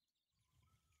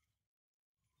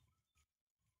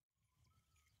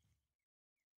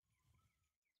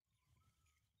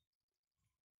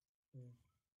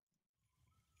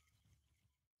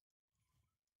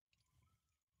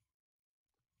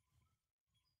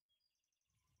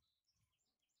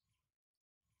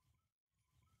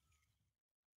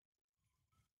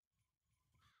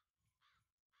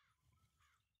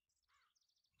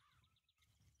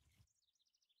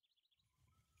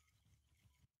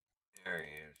 There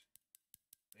he is.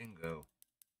 Bingo.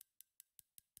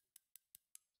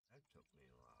 That took me a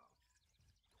while.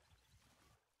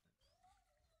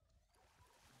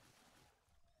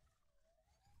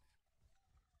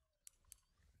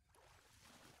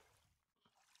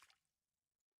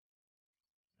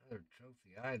 Another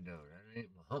trophy Ide. That ain't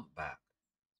my humpback.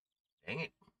 Dang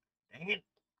it. Dang it.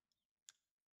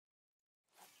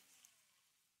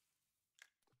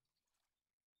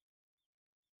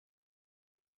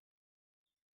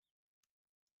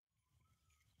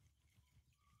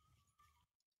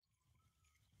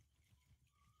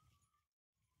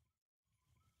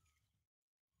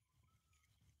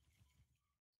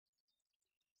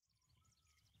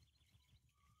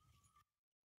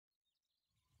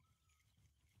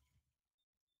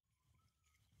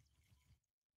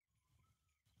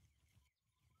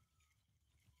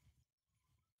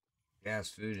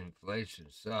 Gas food inflation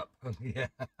sup. Yeah.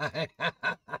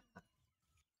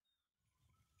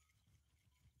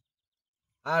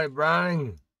 Howdy,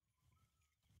 Browning.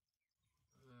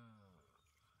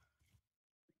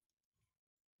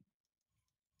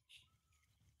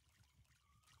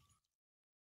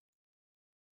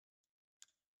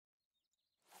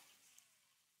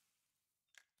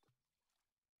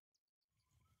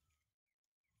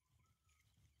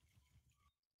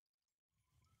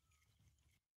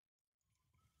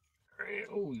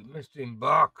 Oh, you missed him,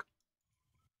 Buck.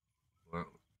 Well,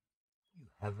 you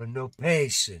have no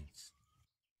patience.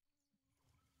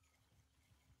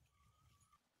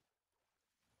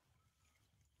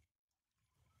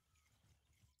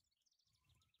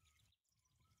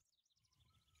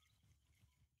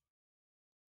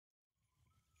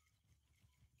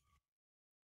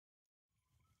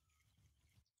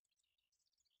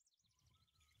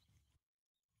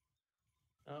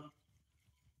 Oh.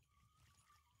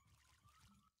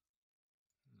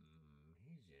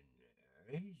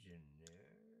 He's in there. He's in there.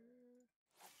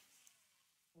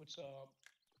 What's up?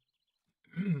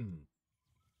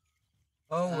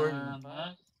 Oh,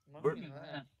 Look at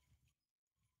that.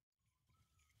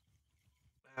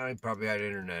 he probably had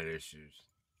internet issues.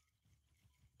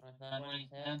 Is that what he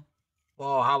said?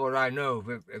 Well, how would I know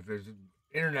if his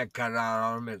internet cut out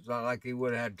on him? It's not like he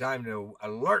would have had time to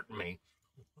alert me.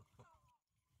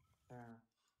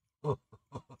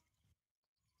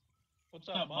 What's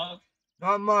up, Buck?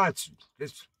 Not much.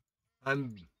 Just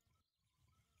I'm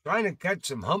trying to catch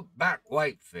some humpback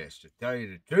whitefish. To tell you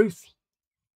the truth,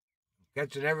 I'm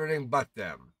catching everything but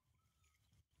them.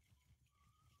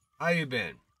 How you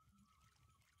been?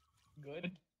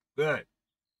 Good. Good.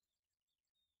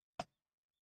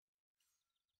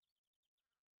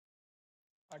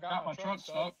 I got my truck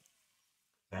stuck.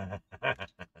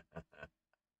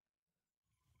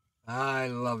 I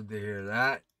love to hear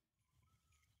that.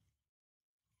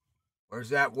 Where's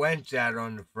that wench at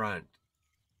on the front?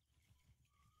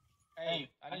 Hey,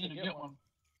 I need to get one.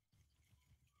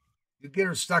 You get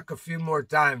her stuck a few more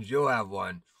times, you'll have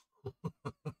one.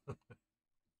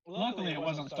 Luckily, it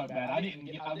wasn't stuck bad. I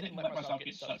didn't let myself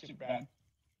get stuck super bad.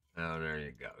 Oh, there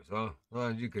you go. So as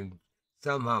long as you can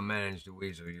somehow manage to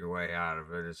weasel your way out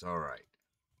of it, it's all right.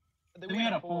 We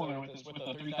had a puller with us with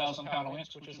a 3,000-pound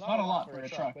winch, which is not a lot for a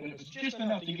truck, but it was just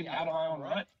enough to get me out of my own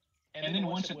rut. And then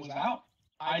once it was out,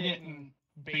 I didn't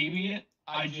baby it.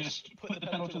 I just put the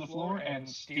pedal to the floor and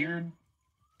steered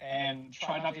and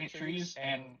tried not to hit trees,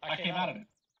 and I came out of it.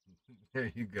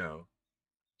 There you go.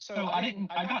 So I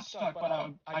got stuck, but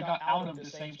I got out of the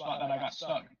same spot that I got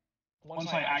stuck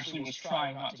once I actually was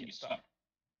trying not to get stuck.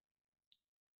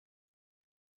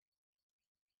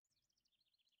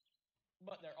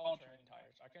 But they're all-terrain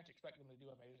tires. I can't expect them to do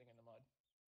amazing in the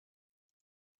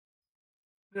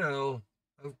mud. No,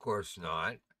 of course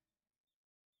not.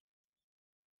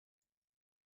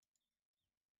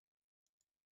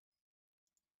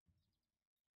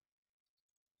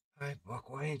 All right, Buck,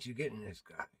 why ain't you getting this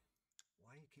guy?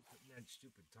 Why you keep putting that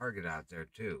stupid target out there,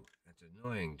 too? That's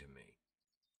annoying to me.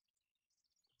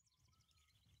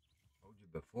 Told you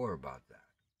before about that.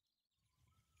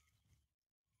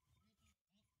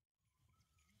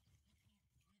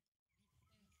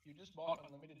 You just bought an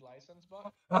unlimited license,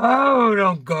 Buck? Oh,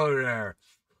 don't go there.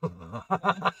 May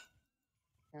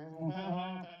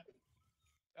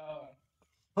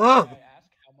I ask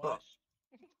how much?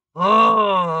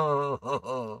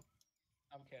 Oh.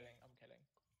 I'm kidding.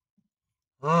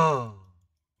 Oh.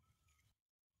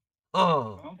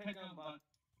 Oh. Don't pick up a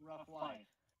rough life.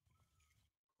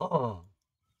 Oh.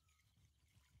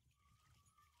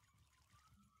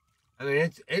 I mean,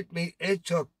 it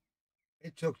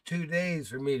took 2 days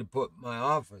for me to put my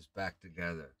office back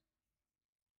together.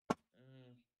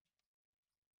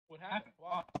 What happened?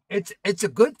 Wow. It's a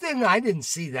good thing I didn't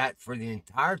see that for the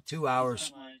entire 2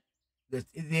 hours.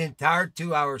 The entire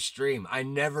 2-hour stream. I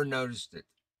never noticed it.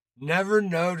 Never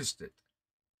noticed it.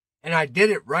 And I did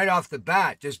it right off the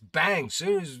bat, just bang.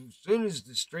 Soon as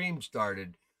the stream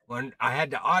started, when I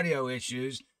had the audio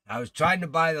issues, I was trying to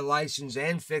buy the license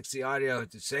and fix the audio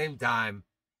at the same time.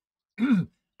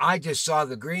 I just saw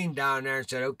the green down there and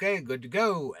said, "Okay, good to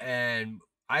go." And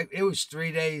it was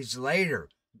 3 days later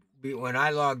when I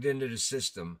logged into the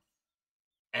system,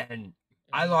 and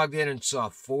I logged in and saw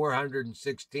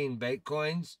 416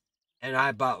 Bitcoins, and I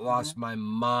about lost my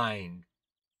mind.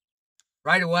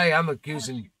 Right away, I'm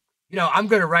accusing. I'm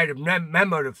going to write a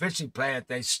memo to Fishing Planet.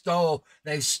 They stole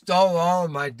all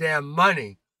of my damn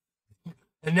money.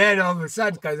 And then all of a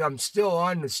sudden, because I'm still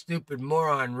on the stupid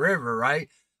moron river, right?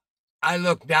 I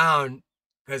look down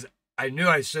because I knew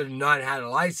I should have not had a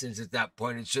license at that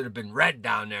point. It should have been red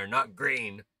down there, not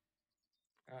green.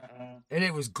 And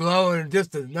it was glowing,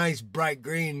 just a nice bright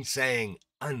green saying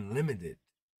unlimited.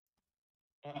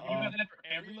 You have that for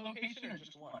every location or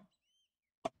just one?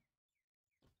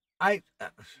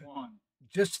 One.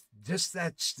 Just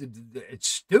it's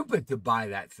stupid to buy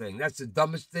that thing. That's the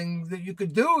dumbest thing that you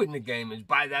could do in the game is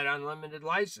buy that unlimited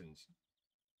license.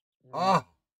 Oh.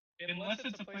 Unless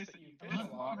it's a place that you fish a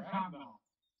lot, right?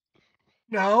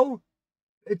 No,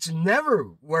 it's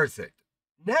never worth it.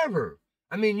 Never.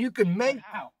 I mean, you can make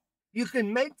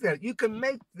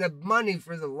the money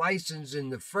for the license in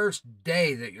the first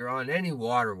day that you're on any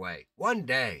waterway. 1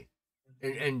 day.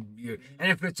 And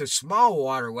if it's a small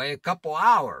waterway, a couple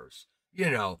hours.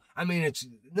 I mean, it's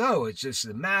just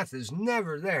the math is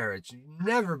never there. It's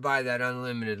never buy that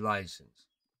unlimited license.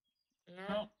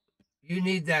 No. You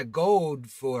need that gold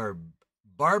for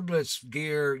barbless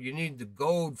gear. You need the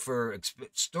gold for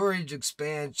storage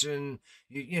expansion.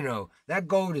 That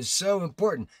gold is so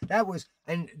important.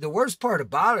 And the worst part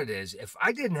about it is, if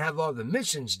I didn't have all the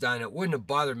missions done, it wouldn't have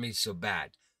bothered me so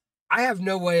bad. I have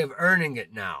no way of earning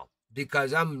it now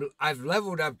because I've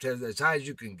leveled up to as high as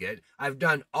you can get. I've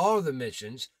done all the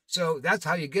missions. So that's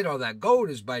how you get all that gold,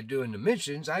 is by doing the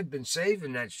missions. I've been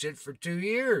saving that shit for 2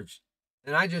 years,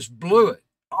 and I just blew it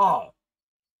all.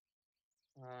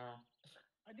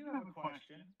 I do have a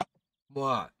question.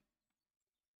 What?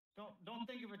 Don't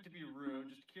think of it to be rude,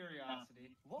 just curiosity.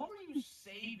 What were you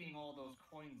saving all those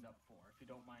coins up for, if you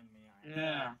don't mind me asking?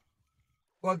 Yeah.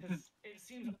 Well, Because it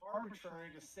seems arbitrary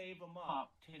to save them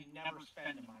up to never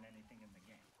spend them on anything in the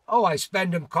game. Oh, I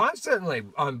spend them constantly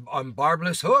on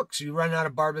barbless hooks. You run out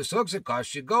of barbless hooks, it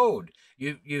costs you gold.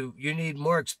 You need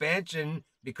more expansion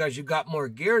because you got more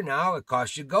gear now. It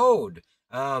costs you gold.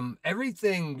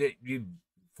 Everything that you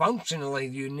functionally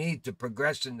you need to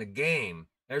progress in the game.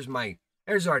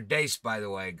 There's our Dace, by the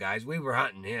way, guys. We were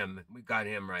hunting him. We got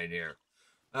him right here.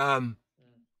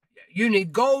 You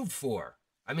need gold for.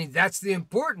 I mean, that's the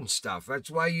important stuff.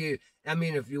 That's why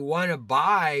if you want to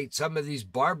buy some of these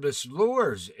barbless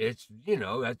lures, it's,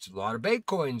 that's a lot of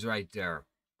Bitcoins right there.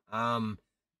 Some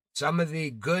of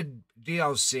the good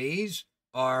DLCs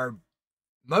are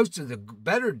most of the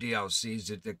better DLCs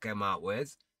that they come out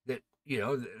with that,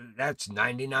 that's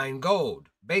 99 gold,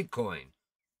 Bitcoin,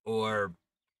 or,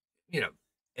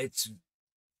 it's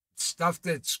stuff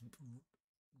that's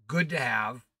good to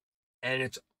have, and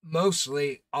it's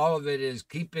mostly all of it is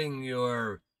keeping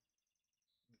your,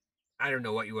 I don't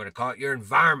know what you want to call it, your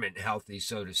environment healthy,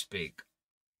 so to speak.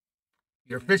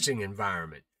 Your fishing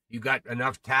environment. You got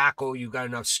enough tackle, you got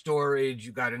enough storage,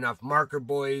 you got enough marker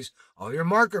buoys. All your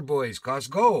marker buoys cost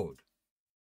gold.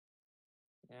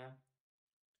 Yeah.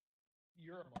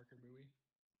 You're a marker buoy.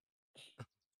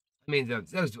 I mean,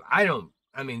 those I don't.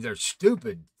 I mean, they're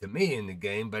stupid to me in the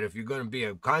game. But if you're going to be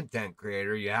a content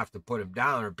creator, you have to put them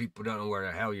down, or people don't know where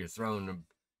the hell you're throwing them.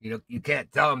 You know, you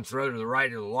can't tell them throw to the right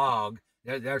of the log.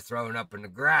 They're throwing up in the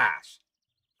grass.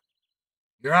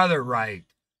 Your other right.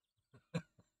 Yeah.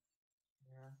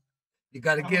 You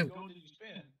got to How give much gold did you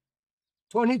spend?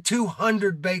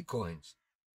 2,200 Baitcoins.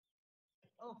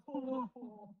 Oh.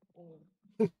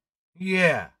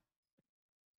 Yeah.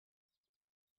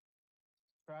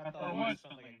 I For thought what? you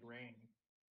spent like a grain.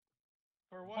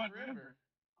 For what river?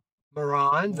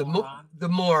 Moron, Moron. the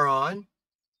moron,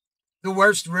 the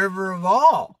worst river of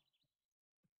all.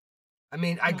 I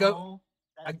mean, I go. No,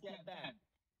 I- that's get bent.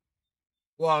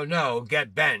 Well, no,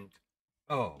 get bent.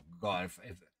 Oh God!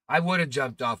 If I would have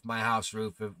jumped off my house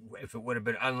roof if it would have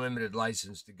been unlimited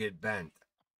license to get bent.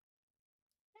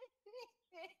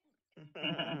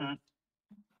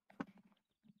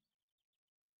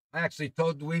 I actually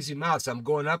told the Wheezy Mouse I'm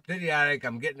going up to the attic.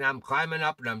 I'm climbing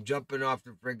up, and I'm jumping off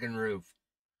the friggin' roof.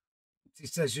 She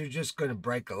says you're just going to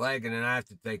break a leg, and then I have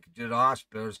to take you to the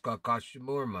hospital. It's going to cost you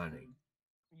more money.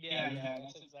 Yeah,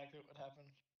 that's exactly what happened.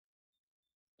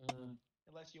 Mm.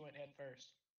 Unless you went head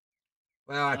first.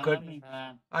 Well,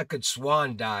 I could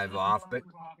swan dive off, but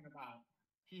What we're talking about.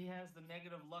 He has the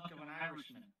negative luck of an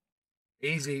Irishman.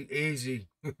 easy, easy,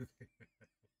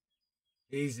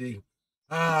 easy.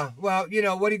 Well, you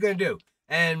know, what are you going to do?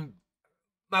 And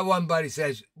my one buddy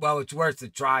says, well, it's worth a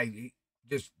try.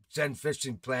 Just send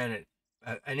Fishing Planet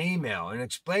an email and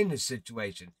explain the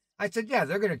situation. I said, yeah,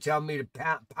 they're going to tell me to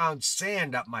pound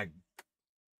sand up my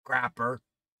crapper.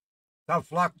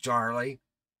 Tough luck, Charlie.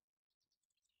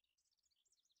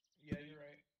 Yeah, you're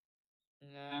right.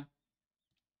 Yeah.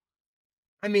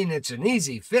 I mean, it's an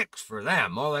easy fix for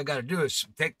them. All I got to do is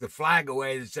take the flag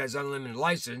away that says unlimited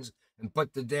license and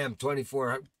put the damn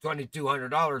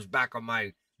 $2,200 back on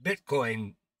my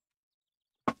Bitcoin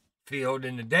field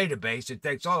in the database. It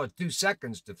takes all of 2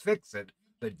 seconds to fix it,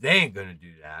 but they ain't going to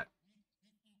do that.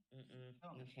 No,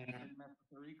 You they can't. didn't mess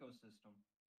with their ecosystem.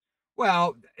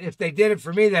 Well, if they did it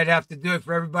for me, they'd have to do it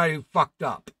for everybody who fucked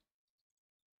up.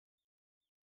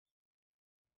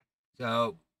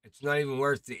 So it's not even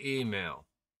worth the email.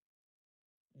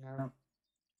 No.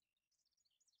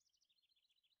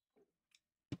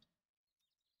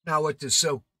 Now, what is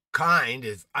so kind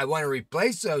is I want to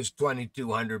replace those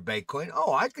 2,200 Bitcoin.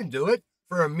 Oh, I can do it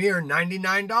for a mere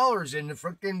 $99 in the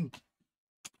freaking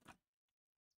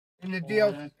in the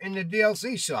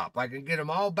DLC shop. I can get them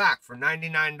all back for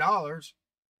 $99. Mm.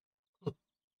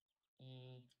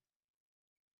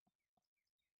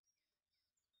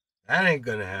 That ain't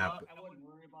gonna happen. I wouldn't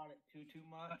worry about it too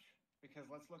much because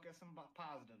let's look at some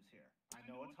positives here. I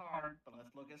know it's hard, but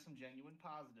let's look at some genuine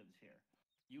positives here.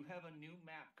 You have a new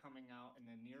map coming out in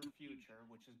the near future,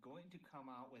 which is going to come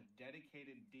out with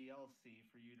dedicated DLC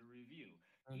for you to review.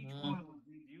 Each one of those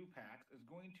review packs is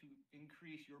going to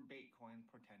increase your Bitcoin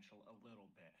potential a little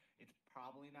bit. It's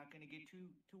probably not going to get you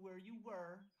to where you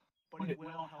were, but it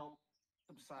will help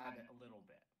subside it a little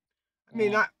bit. I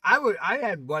mean, I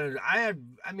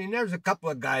mean, there's a couple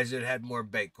of guys that had more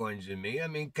Bitcoins than me. I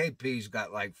mean, KP's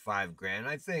got like $5,000.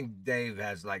 I think Dave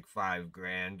has like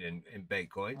 $5,000 in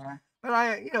Bitcoins. But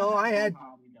I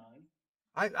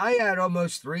had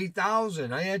almost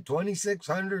 3,000. I had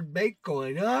 2,600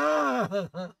 Bitcoin. Ah.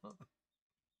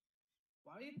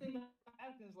 Why do you think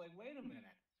Athens like, wait a minute?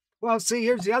 Well, see,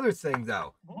 here's the other thing,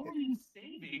 though. What were you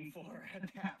saving for at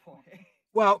that point?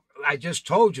 Well, I just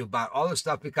told you about all the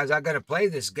stuff because I got to play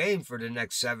this game for the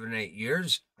next 7, 8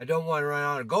 years. I don't want to run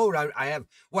out of gold. I have.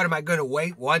 What am I going to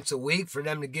wait once a week for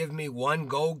them to give me 1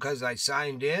 gold because I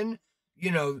signed in?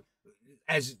 You know,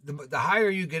 as the higher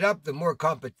you get up, the more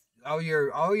all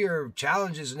your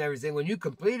challenges and everything. When you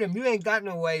complete them, you ain't got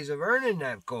no ways of earning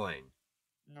that coin.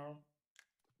 No.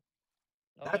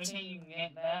 The That's- only thing you can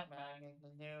get that back is to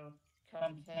do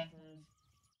competitions.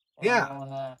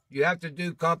 Yeah. You have to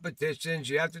do competitions.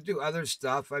 You have to do other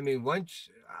stuff. I mean, like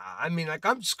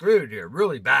I'm screwed here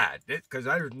really bad because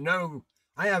I have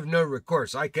no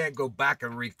recourse. I can't go back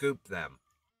and recoup them.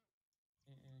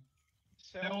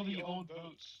 Sell the old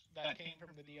boats that came from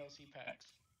the DLC packs.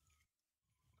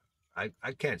 I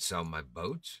can't sell my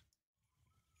boats.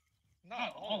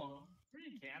 Not all of them. Sure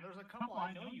you can. There's a couple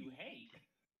I know you hate.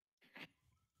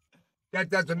 That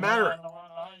doesn't matter.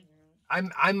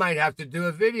 I might have to do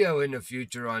a video in the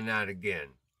future on that again.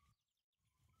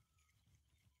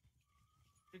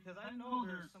 Because I know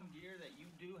there's some gear that you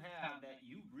do have that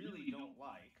you really don't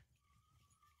like.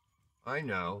 I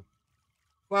know.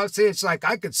 Well, see, it's like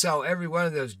I could sell every one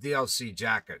of those DLC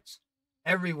jackets,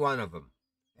 every one of them,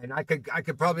 and I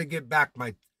could probably get back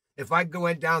my, if I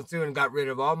went down through and got rid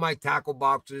of all my tackle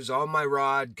boxes, all my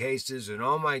rod cases, and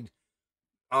all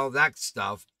that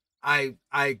stuff, I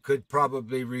could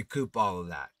probably recoup all of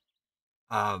that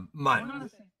money. I'm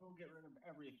not saying go get rid of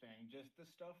everything, just the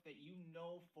stuff that you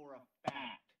know for a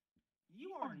fact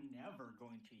you are never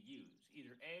going to use.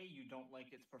 Either A, you don't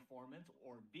like its performance,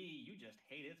 or B, you just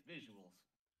hate its visuals.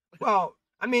 Well,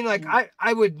 I mean, like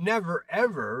I would never,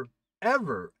 ever,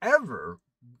 ever, ever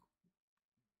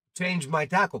change my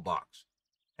tackle box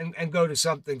and go to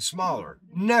something smaller.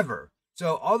 Never.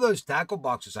 So all those tackle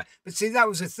boxes, but see, that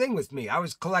was the thing with me. I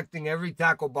was collecting every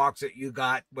tackle box that you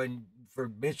got when for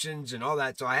missions and all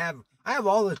that. So I have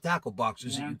all the tackle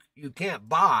boxes that you can't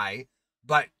buy,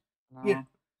 but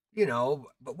you know,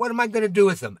 but what am I going to do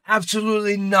with them?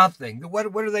 Absolutely nothing. What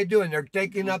are they doing? They're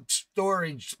taking up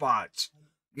storage spots,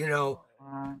 you know.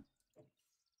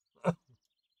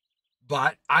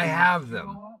 But I have them.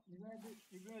 You know what?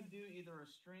 You're gonna do either a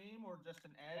stream or just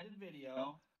an edited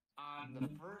video on the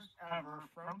first ever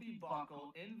Frumpy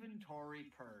Buckle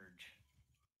inventory purge.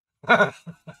 I'm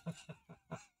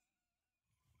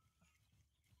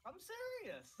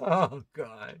serious. Oh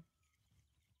God.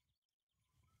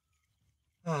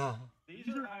 Oh. These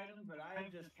are items that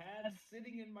I've just had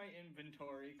sitting in my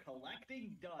inventory,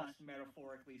 collecting dust,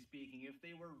 metaphorically speaking, if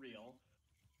they were real.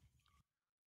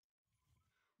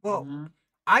 Well,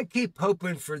 I keep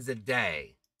hoping for the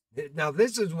day. Now,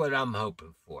 this is what I'm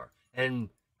hoping for. And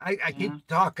I keep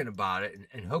talking about it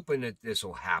and hoping that this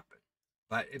will happen.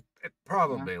 But it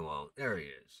probably won't. There he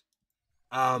is.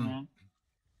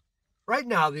 Right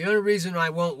now, the only reason I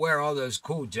won't wear all those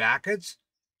cool jackets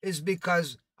is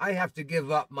because I have to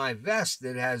give up my vest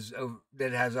that has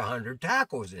 100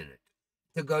 tackles in it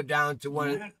to go down to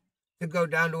one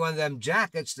of them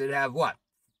jackets that have what,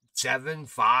 7,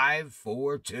 5,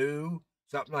 4, 2,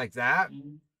 something like that.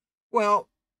 Well,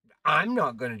 I'm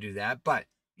not going to do that, but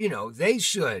you know they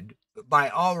should, by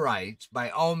all rights, by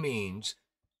all means,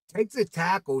 take the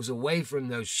tackles away from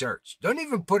those shirts. Don't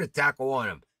even put a tackle on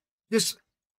them. Just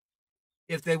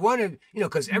if they wanted, you know,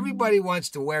 because everybody wants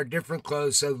to wear different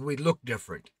clothes so we look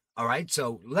different. All right,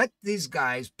 so let these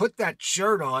guys put that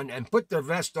shirt on and put their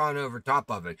vest on over top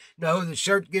of it. No, the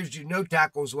shirt gives you no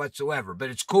tackles whatsoever, but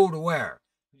it's cool to wear,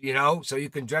 you know, so you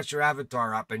can dress your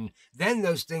avatar up. And then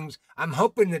those things, I'm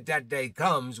hoping that day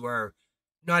comes where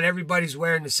not everybody's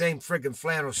wearing the same friggin'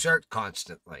 flannel shirt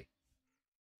constantly.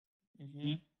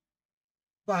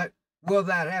 But will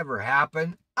that ever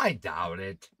happen? I doubt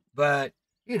it. But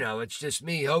you know, it's just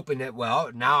me hoping that,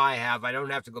 well, now I don't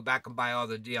have to go back and buy all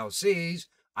the DLCs.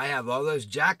 I have all those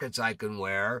jackets I can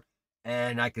wear,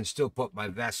 and I can still put my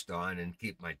vest on and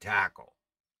keep my tackle.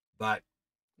 But,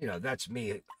 you know, that's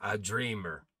me, a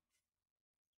dreamer.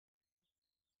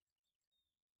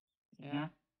 Yeah.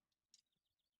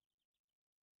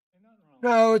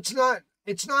 No, it's not.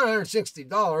 It's not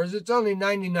 $160. It's only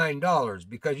 $99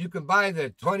 because you can buy the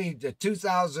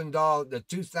 $2,000, the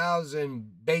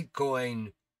 2,000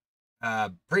 Baitcoin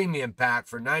premium pack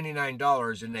for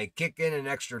 $99, and they kick in an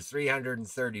extra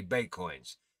 330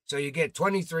 Baitcoins. So you get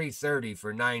 $23.30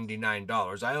 for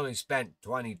 $99. I only spent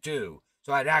 22,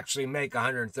 so I'd actually make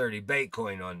 130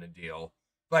 Baitcoin on the deal,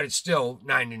 but it's still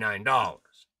 $99.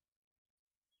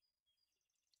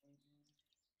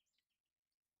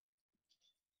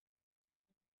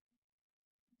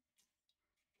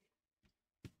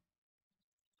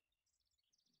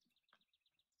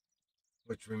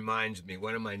 Which reminds me,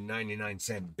 one of my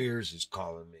 99-cent beers is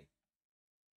calling me.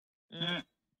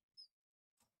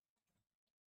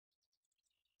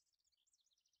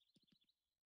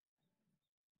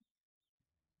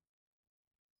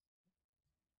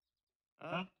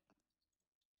 I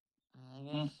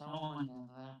guess someone did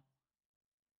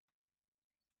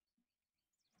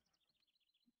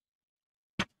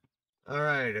that. All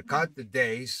right, I caught the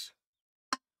Dace.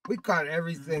 We caught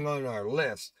everything on our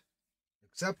list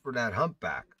except for that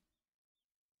humpback.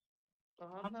 The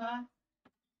humpback?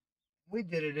 We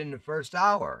did it in the first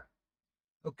hour.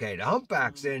 Okay, the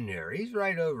humpback's in there. He's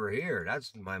right over here.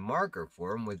 That's my marker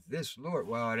for him with this lure.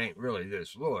 Well, it ain't really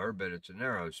this lure, but it's an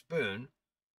arrow spoon.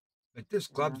 But this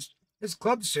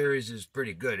club series is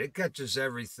pretty good. It catches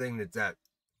everything that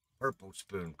purple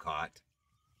spoon caught.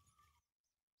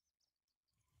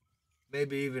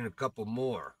 Maybe even a couple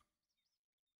more.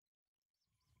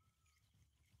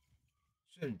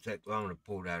 Shouldn't take long to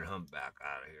pull that humpback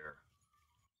out of here.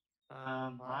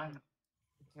 But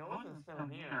Joseph's still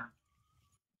here.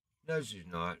 No, she's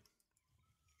not.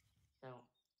 So,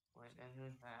 wait, then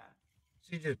who's that?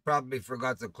 She just probably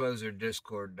forgot to close her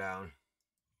Discord down.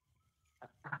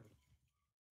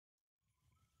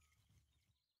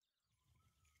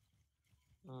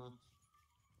 Hmm.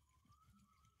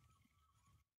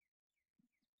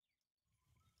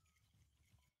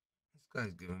 This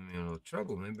guy's giving me a little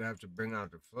trouble. Maybe I have to bring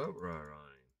out the float rod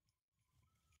on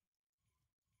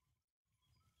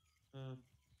him.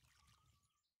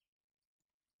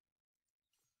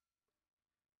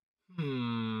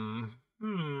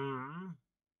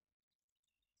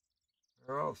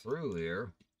 They're all through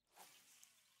here.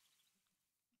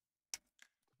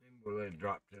 Maybe we'll let it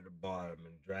drop to the bottom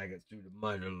and drag it through the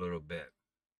mud a little bit.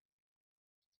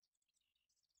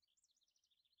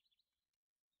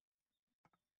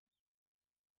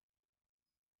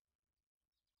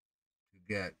 To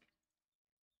get.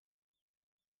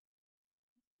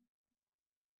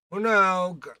 Well,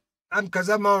 no, because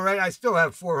I'm already, I still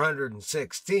have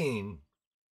 416.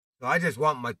 So I just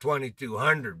want my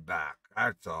 2200 back.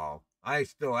 That's all. I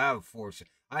still have four.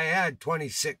 I had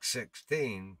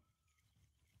 2616.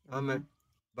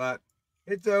 But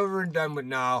it's over and done with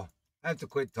now. I have to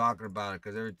quit talking about it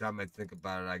because every time I think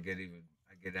about it, I get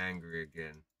angry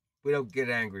again. We don't get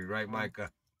angry, right,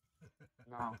 Micah?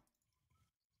 No.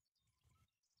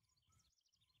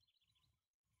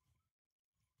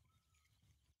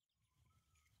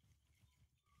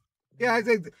 Yeah, I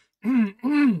think.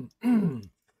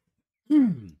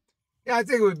 Yeah, I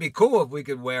think it would be cool if we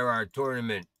could wear our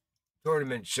tournament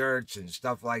shirts and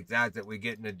stuff like that we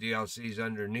get in the DLCs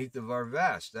underneath of our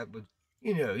vest. That would,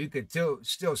 you could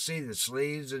still see the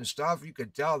sleeves and stuff. You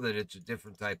could tell that it's a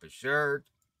different type of shirt.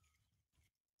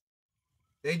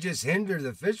 They just hinder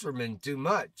the fishermen too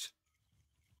much.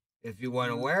 If you want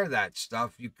to wear that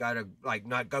stuff, you gotta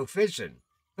not go fishing.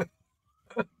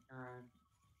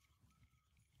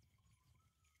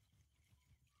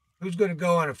 Who's going to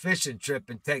go on a fishing trip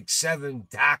and take 7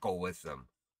 tackle with them?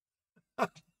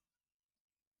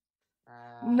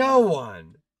 No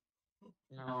one.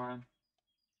 No one.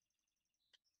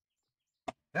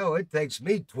 Hell, it takes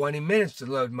me 20 minutes to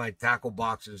load my tackle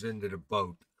boxes into the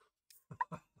boat.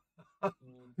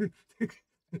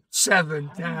 7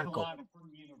 tackle. I have a lot of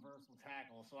universal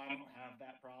tackle, so I don't have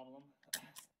that problem.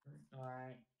 All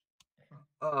right.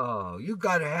 Oh, you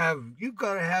gotta have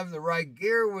the right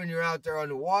gear when you're out there on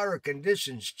the water.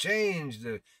 Conditions change.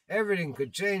 Everything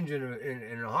could change in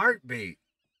a heartbeat.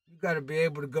 You got to be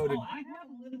able to go to. I have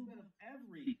a little bit of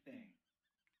everything.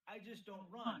 I just don't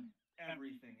run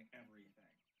everything.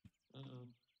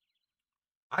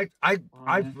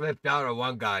 I flipped out on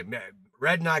one guy.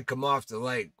 Red and I come off the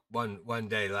lake one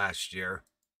day last year,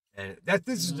 and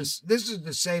this is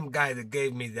the same guy that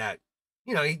gave me that.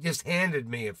 He just handed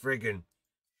me a friggin'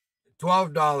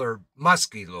 $12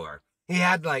 musky lure. He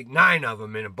had like 9 of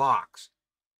them in a box.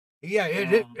 Yeah,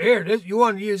 here, you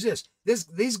want to use this.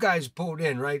 These guys pulled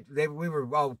in, right? We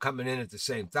were all coming in at the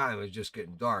same time. It was just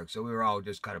getting dark, so we were all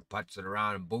just kind of putzing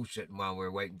around and bullshitting while we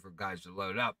were waiting for guys to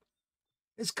load up.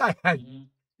 This guy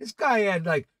had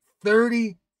like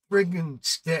 30 friggin'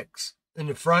 sticks in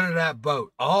the front of that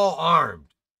boat, all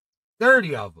armed.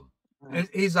 30 of them. And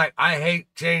he's like, I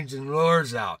hate changing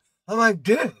lures out. I'm like,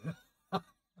 dude.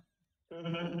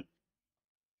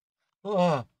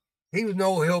 Oh, he was an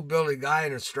old hillbilly guy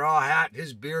in a straw hat.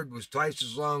 His beard was twice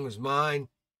as long as mine.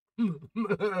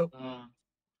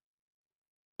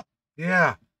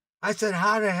 Yeah. I said,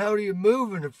 how the hell do you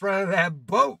move in the front of that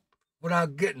boat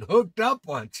without getting hooked up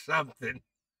on something?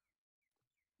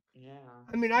 Yeah.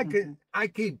 I mean, I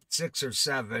keep 6 or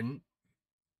 7,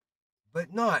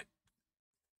 but not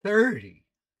 30.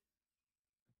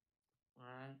 All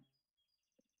right.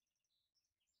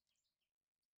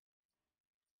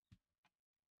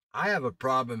 I have a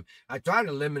problem. I try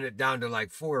to limit it down to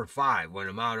like 4 or 5 when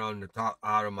I'm out on the top,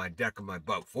 out on my deck of my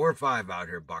boat. 4 or 5 out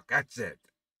here, Buck. That's it.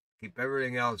 Keep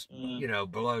everything else,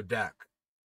 below deck.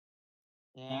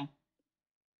 Yeah.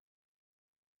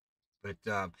 But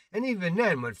and even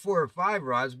then, with 4 or 5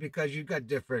 rods, because you got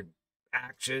different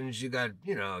actions, you got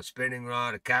a spinning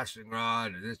rod, a casting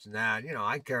rod, this and that.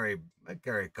 I carry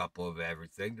a couple of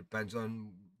everything. Depends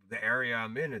on the area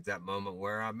I'm in at that moment,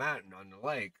 where I'm at on the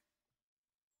lake.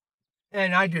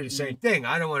 And I do the same thing.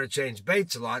 I don't want to change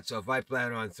baits a lot, so if I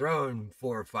plan on throwing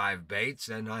 4 or 5 baits,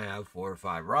 then I have 4 or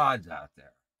 5 rods out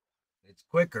there. It's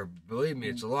quicker, believe me,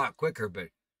 it's a lot quicker. But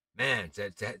man,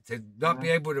 to not be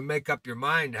able to make up your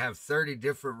mind to have 30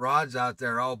 different rods out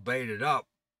there all baited up.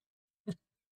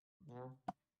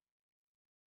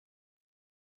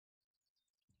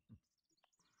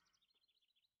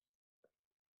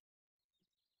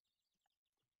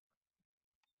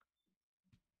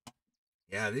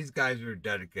 Yeah, these guys are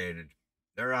dedicated.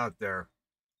 They're out there.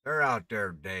 They're out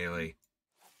there daily.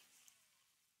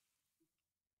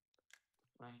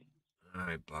 Right. All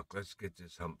right, Buck, let's get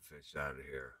this humpfish out of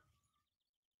here.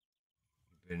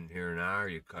 You've been here an hour,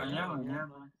 you I cut know, him. yeah.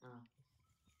 Oh.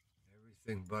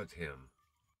 Everything but him.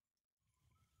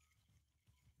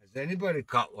 Has anybody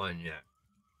caught one yet?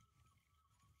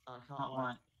 Caught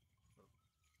what?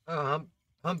 Oh,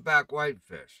 humpback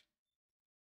whitefish.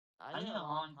 I did a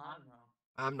long time ago.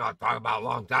 I'm not talking about a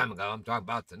long time ago. I'm talking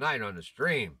about tonight on the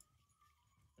stream.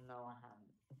 No, I haven't.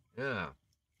 Yeah.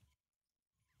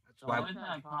 That's The why. only time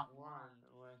I caught one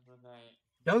was with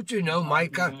a. Don't you know,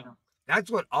 Micah?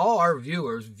 That's what all our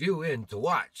viewers view in to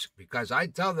watch because I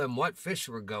tell them what fish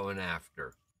we're going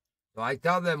after. So I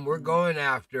tell them we're going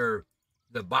after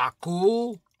the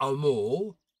Baikal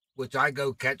Omul, which I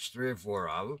go catch 3 or 4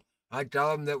 of. I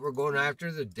tell them that we're going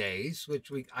after the Dace,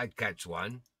 which I catch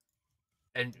one.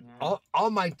 And all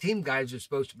my team guys are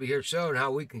supposed to be here showing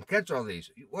how we can catch all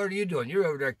these. What are you doing? You're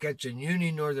over there catching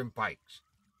uni northern pikes.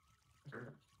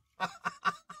 I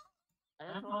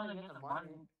just want to get the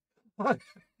money. What?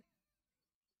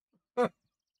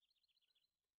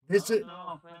 This is.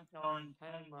 No, French don't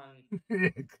pay money.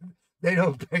 They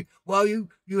don't pay. Well, you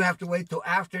have to wait till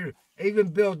after. Even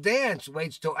Bill Dance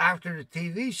waits till after the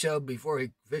TV show before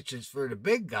he fishes for the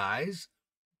big guys.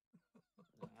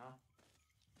 Yeah.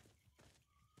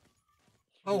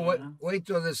 Oh, wait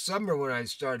till this summer when I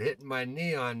start hitting my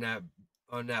knee on that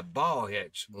ball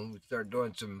hitch. When we start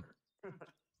doing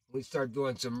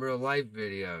some real life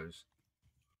videos.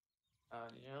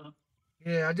 Yeah.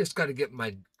 Yeah, I just got to get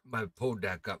my pull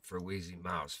deck up for Wheezy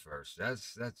Mouse first.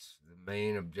 That's the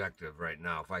main objective right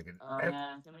now. If I could. Oh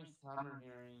yeah, it's gonna be summer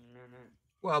here in a minute.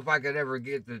 Well, if I could ever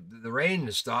get the rain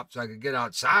to stop so I could get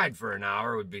outside for an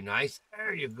hour, would be nice.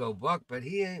 There you go, Buck. But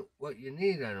he ain't what you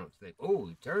need, I don't think. Oh,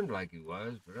 he turned like he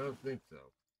was, but I don't think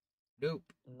so.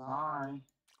 Nope. No.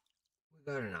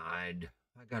 We got an Ide.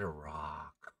 I got a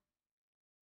rock.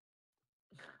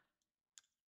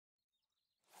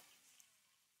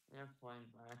 You're playing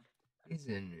back. He's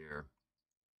in there.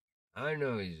 I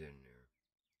know he's in there.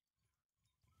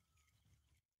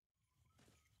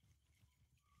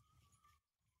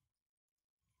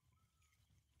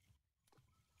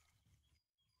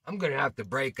 I'm going to have to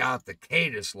break out the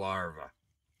Cadus larva.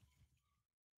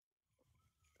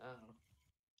 Oh.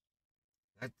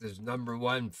 That's his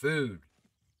 #1 food.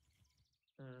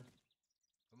 Mm.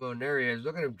 Come on, there he is.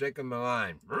 Look at him taking my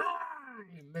line.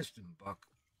 You missed him, Buck.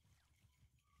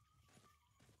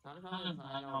 Sometimes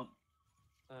I don't.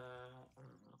 I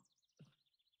don't know.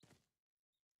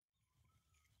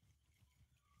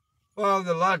 Well,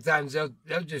 a lot of times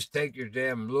they'll just take your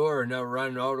damn lure and they'll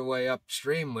run all the way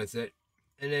upstream with it,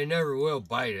 and they never will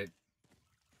bite it.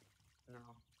 No.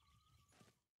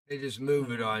 They just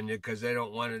move it on you because they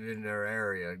don't want it in their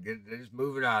area. They just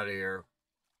move it out of here.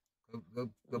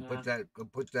 Go Yeah.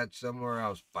 put that somewhere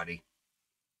else, buddy.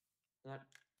 Yep.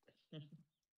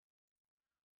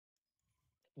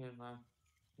 Here, bud.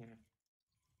 Here.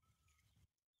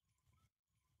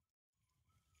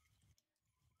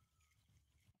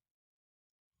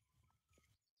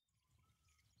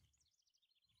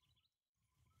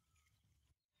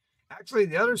 Actually,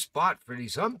 the other spot for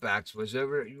these humpbacks was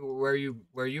over where you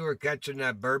were catching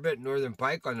that burbot northern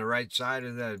pike on the right side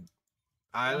of the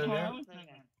island there.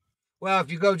 Well,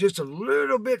 if you go just a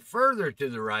little bit further to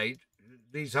the right,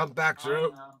 these humpbacks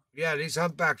are. Yeah, these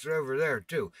humpbacks are over there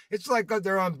too. It's like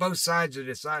they're on both sides of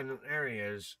this island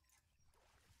areas.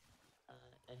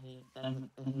 You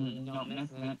don't miss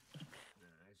it. Nice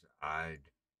Ide.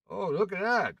 Oh, look at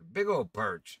that. Big old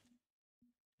perch.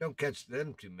 Don't catch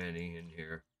them too many in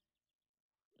here.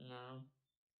 No.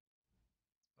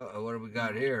 Uh-oh, what do we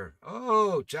got here?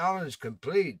 Oh, challenge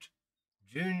complete.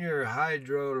 Junior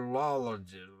hydrologist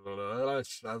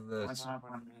of the. What's up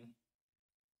with me?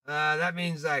 That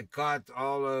means I caught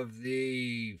all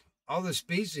the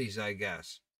species, I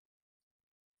guess.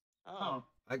 Oh.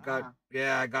 I got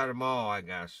them all, I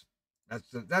guess.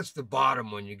 That's the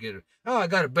bottom when you get it. Oh, I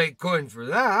got a bait coin for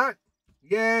that.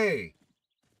 Yay.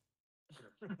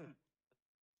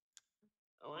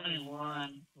 Only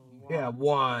one. Yeah,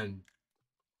 one.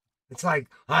 It's like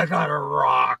I got a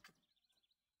rock.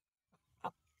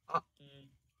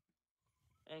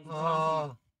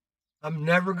 Oh, I'm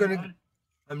never gonna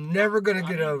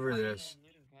get over this.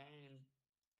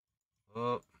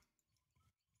 Oh.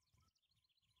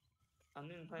 I'm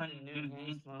gonna play a new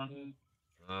game, Smokey.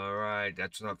 All right,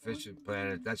 that's not Fishing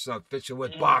Planet. That's not Fishing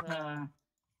with Buck.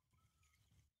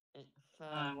 It's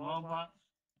Roblox.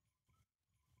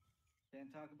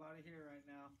 Can't talk about it here right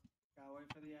now. Gotta wait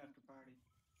for the after party.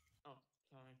 Oh,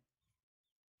 sorry.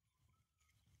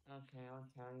 Okay, I'll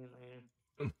tell you later.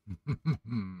 I'm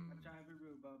trying to be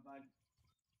rude, bud.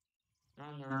 I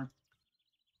know.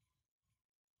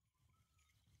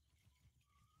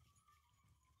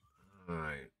 All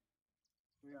right.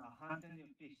 We are hunting your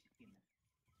fishkin.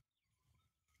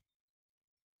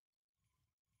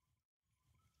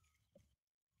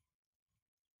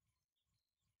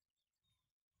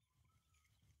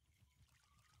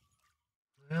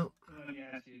 Well, Let me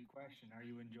ask you a question. Are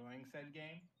you enjoying said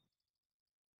game?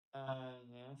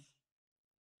 Yes.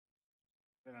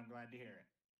 Then I'm glad to hear it.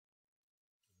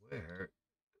 where?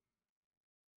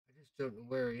 I just don't know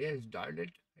where he is, darn it.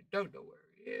 I don't know where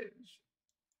he is.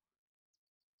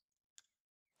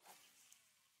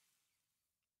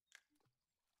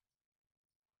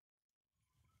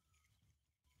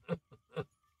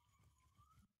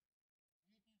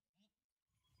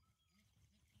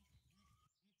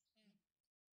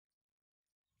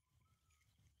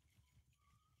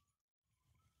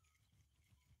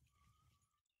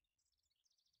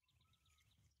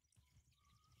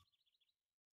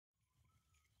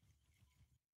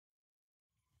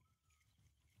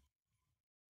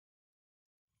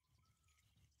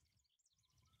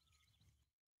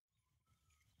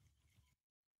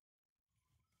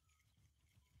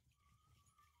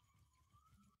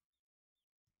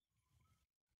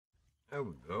 There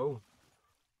we go.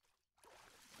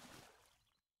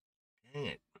 Dang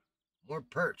it. More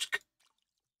perch.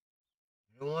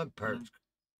 I don't want perch.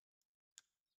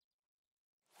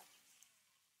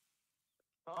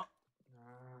 Oh.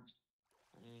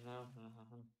 You know.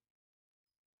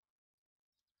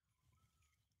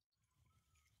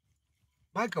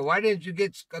 Michael, why didn't you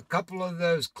get a couple of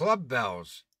those club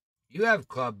bells? You have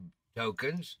club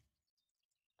tokens.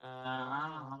 I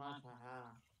don't know how much I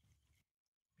have.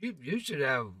 You should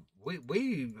have. We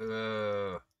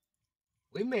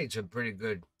made some pretty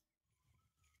good.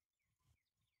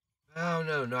 Oh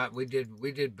no, not we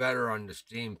did better on the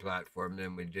Steam platform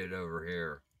than we did over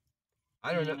here.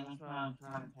 I don't know. That's what I'm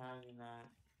trying to tell you that.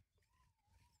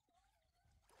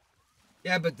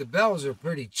 Yeah, but the bells are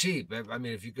pretty cheap. I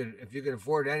mean, if you can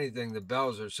afford anything, the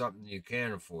bells are something you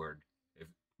can afford.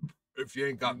 If you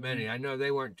ain't got many, I know they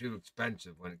weren't too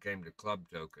expensive when it came to club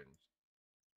tokens.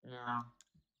 No.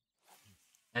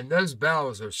 And those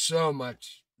bells are so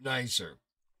much nicer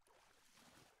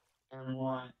And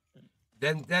what?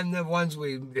 than the ones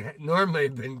we normally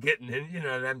have been getting. And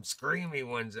them screamy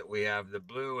ones that we have, the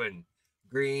blue and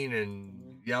green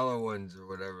and yellow ones or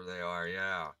whatever they are.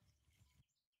 Yeah.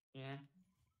 Yeah.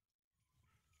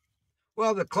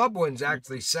 Well, the club ones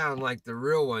actually sound like the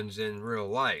real ones in real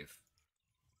life.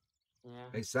 Yeah.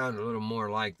 They sound a little more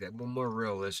like that, more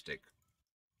realistic.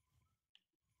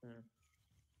 Mm.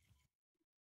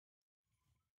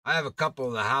 I have a couple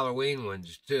of the Halloween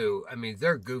ones too. I mean,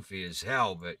 they're goofy as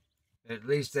hell, but at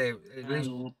least they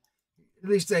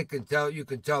can tell you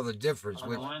can tell the difference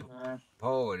which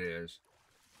pole it is.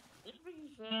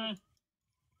 Okay.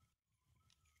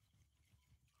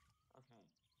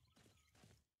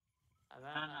 And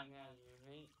then I got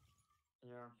you meet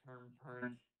your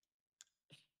turn.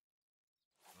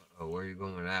 Oh, where are you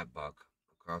going with that, Buck?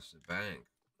 Across the bank.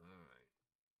 All right.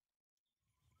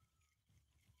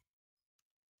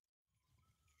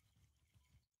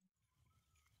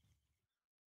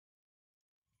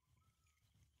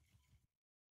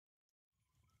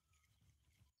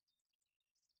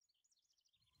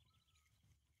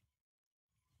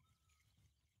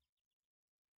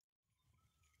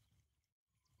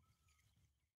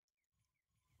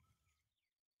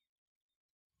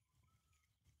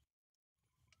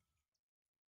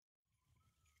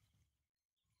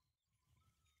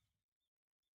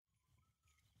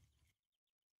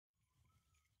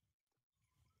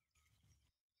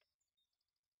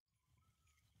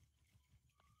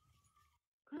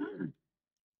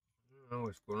 I don't know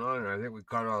what's going on. I think we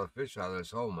caught all the fish out of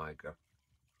this hole, Micah.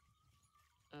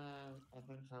 I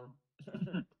think so.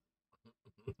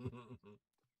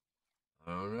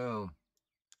 I don't know.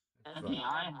 I think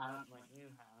I have what you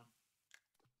have.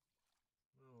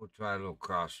 We'll try a little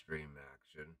cross stream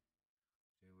action.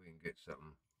 See if we can get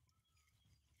something.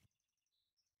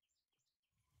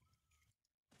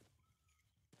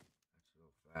 That's a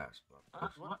little fast, Buck.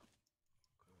 What?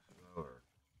 Go slower.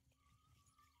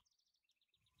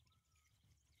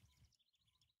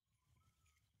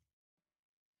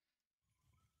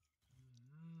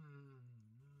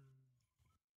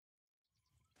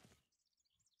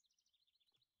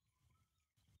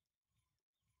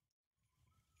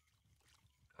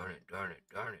 Darn it.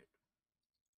 All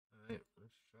right,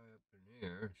 let's try up in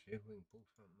here. See if we can pull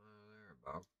something out of there,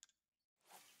 Buck.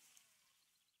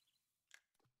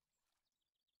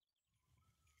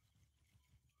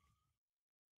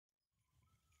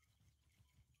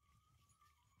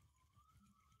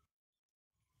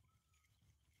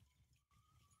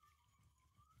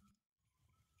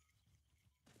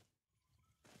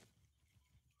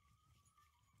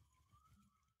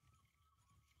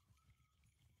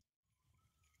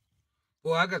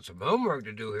 Well, I got some homework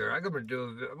to do here. I'm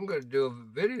gonna do a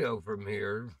video from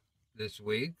here this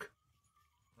week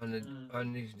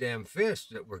on these damn fish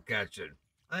that we're catching.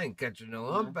 I ain't catching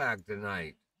no humpback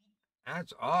tonight.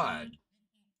 That's odd.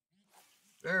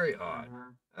 Very odd.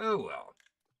 Oh well.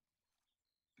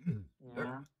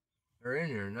 They're in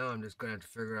here now. I'm just gonna have to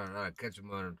figure out how to catch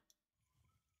them on a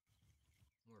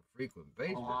more frequent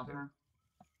basis.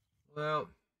 Well,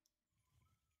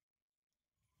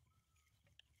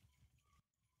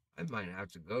 I might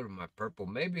have to go to my purple.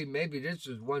 Maybe this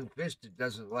is one fish that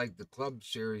doesn't like the Club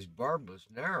Series barbless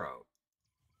narrow.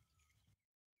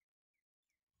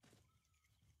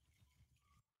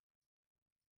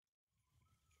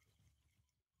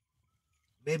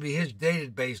 Maybe his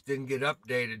database didn't get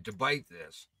updated to bite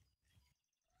this.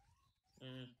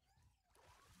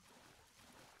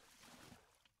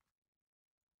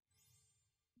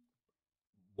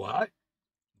 What?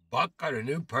 Buck got a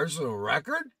new personal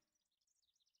record?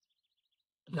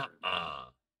 Nuh-uh.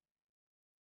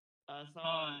 I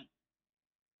saw it.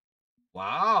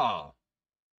 Wow.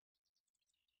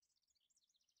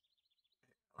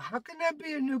 How can that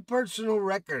be a new personal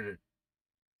record?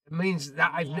 It means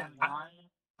that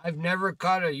I've never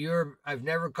caught a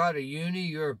uni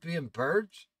European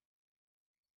perch.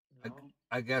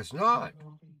 I guess not.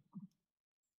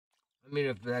 I mean,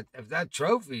 if that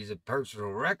trophy is a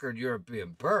personal record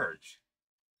European perch,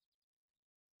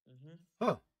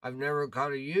 huh? I've never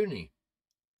caught a uni.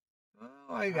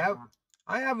 Oh, I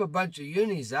have a bunch of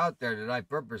unis out there that I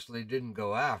purposely didn't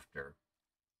go after.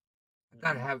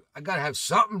 I gotta have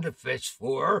something to fish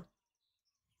for.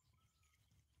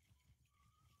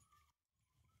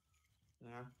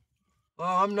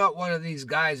 Well, I'm not one of these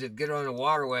guys that get on a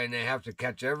waterway and they have to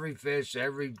catch every fish,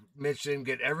 every mission,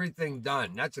 get everything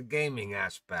done. That's a gaming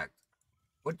aspect.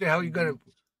 What the hell are you gonna?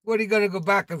 What are you gonna go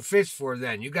back and fish for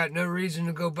then? You got no reason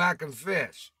to go back and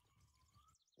fish.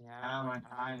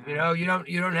 You know, you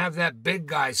don't have that big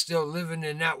guy still living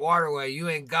in that waterway you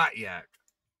ain't got yet.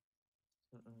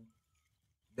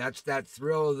 That's that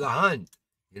thrill of the hunt.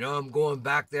 You know, I'm going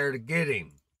back there to get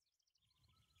him.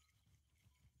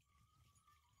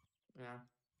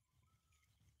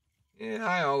 Yeah,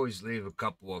 I always leave a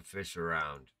couple of fish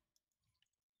around.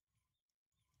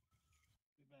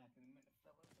 Be back in a minute,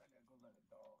 fellas. I gotta go let a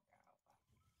dog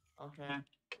out. Okay.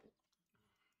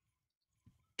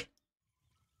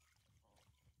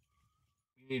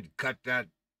 You need to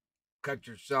cut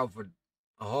yourself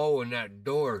a hole in that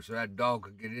door so that dog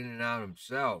could get in and out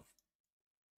himself.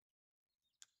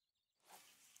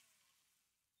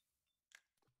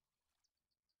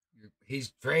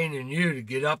 He's training you to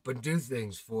get up and do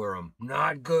things for him.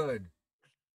 Not good.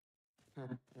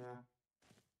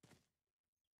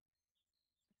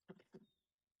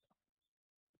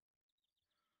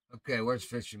 Okay, where's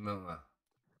Fishing Mama?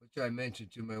 Which I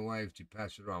mentioned to my wife to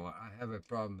pass it on. I have a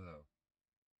problem though.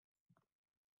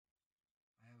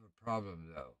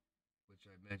 Which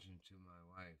I mentioned to my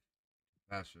wife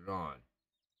to pass it on.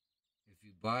 If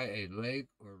you buy a lake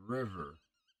or river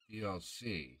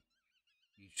DLC,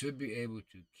 you should be able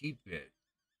to keep it.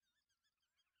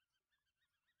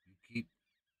 You keep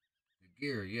the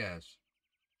gear, yes,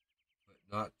 but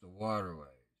not the waterways.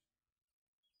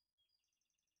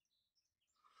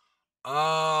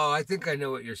 Oh, I think I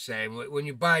know what you're saying. When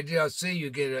you buy DLC,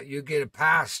 you get a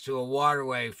pass to a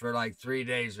waterway for like 3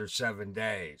 days or 7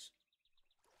 days.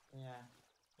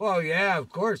 Well, yeah, of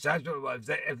course. That's what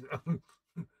if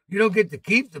you don't get to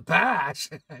keep the pass.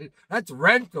 That's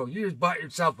rental. You just bought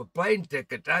yourself a plane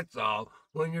ticket. That's all.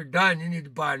 When you're done, you need to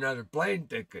buy another plane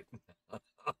ticket.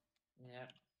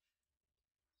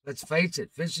 Let's face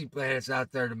it, fishing planet's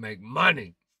out there to make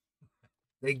money.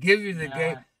 They give you the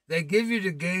game. They give you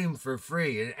the game for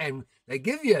free, and they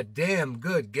give you a damn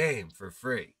good game for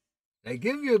free. They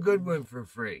give you a good one for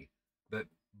free. But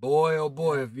boy, oh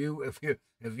boy, if you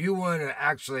want to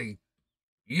actually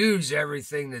use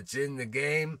everything that's in the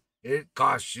game, it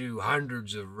costs you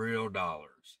hundreds of real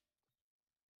dollars.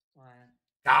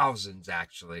 Thousands,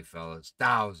 actually, fellas,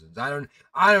 thousands. I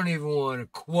don't even want to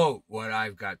quote what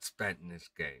I've got spent in this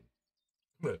game.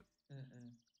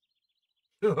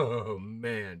 Oh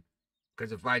man.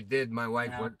 Because if I did, my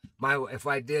wife would. If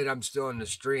I did, I'm still in the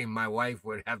stream. My wife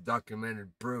would have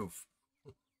documented proof.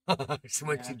 So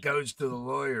when she goes to the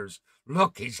lawyers,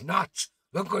 look, he's nuts.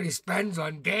 Look what he spends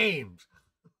on games.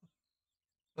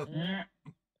 Uh-oh,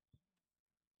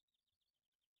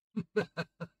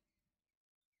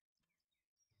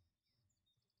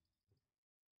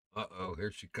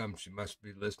 here she comes. She must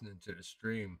be listening to the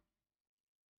stream.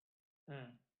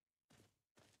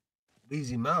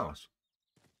 Easy mouse.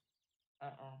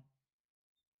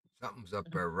 Something's up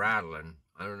there rattling.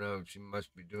 I don't know. She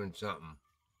must be doing something.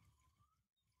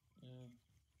 Mm.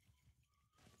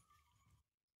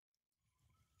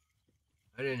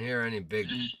 I didn't hear any big.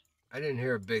 I didn't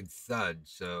hear a big thud,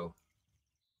 so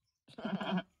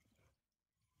I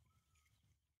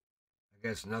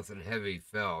guess nothing heavy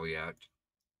fell yet.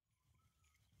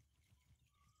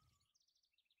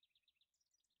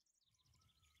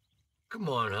 Come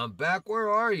on, Humpback, where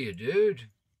are you, dude?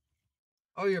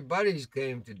 Oh, your buddies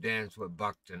came to dance with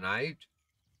Buck tonight.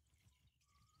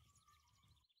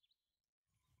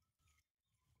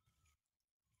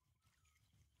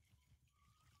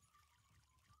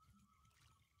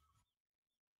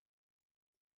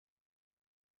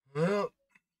 Well,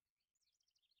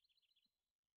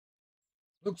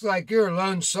 looks like you're a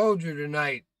lone soldier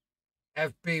tonight,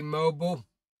 FB Mobile.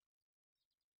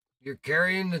 You're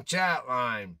carrying the chat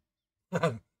line.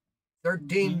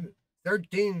 13,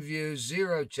 13 views,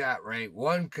 0 chat rate,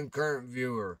 1 concurrent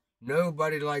viewer.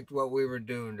 Nobody liked what we were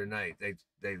doing tonight.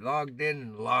 They logged in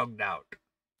and logged out.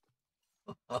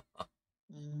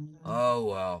 Oh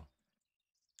well,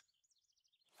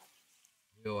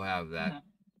 you'll have that.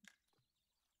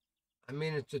 I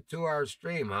mean, it's a 2-hour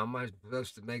stream. How am I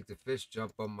supposed to make the fish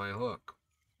jump on my hook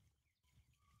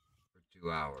for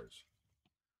 2 hours?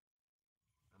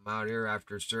 I'm out here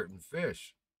after certain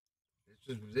fish.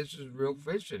 This is real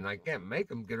fishing. I can't make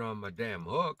them get on my damn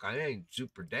hook. I ain't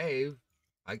Super Dave.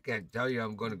 I can't tell you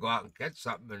I'm going to go out and catch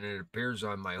something and it appears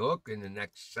on my hook in the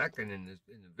next second in the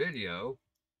video.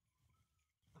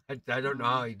 I don't know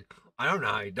how I don't know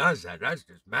how he does that. That's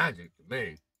just magic to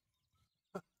me.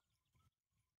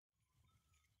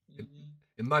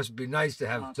 It must be nice to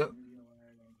have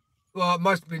well, it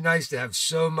must be nice to have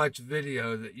so much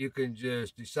video that you can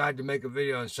just decide to make a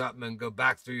video on something and go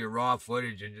back through your raw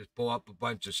footage and just pull up a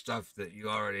bunch of stuff that you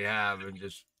already have and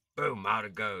just boom, out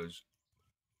it goes.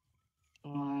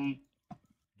 Do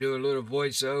a little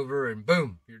voiceover and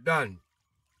boom, you're done.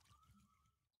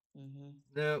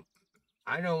 No,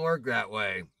 I don't work that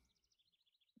way.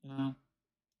 No.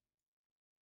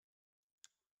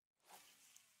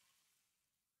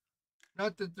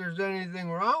 Not that there's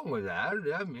anything wrong with that.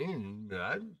 I mean,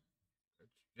 that's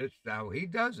just how he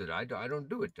does it. I don't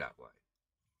do it that way.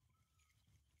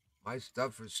 My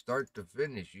stuff is start to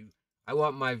finish. I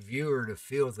want my viewer to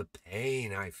feel the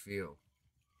pain I feel,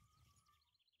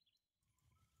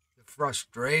 the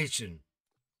frustration.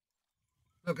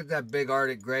 Look at that big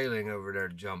Arctic Greyling over there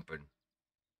jumping.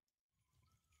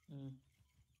 Mm.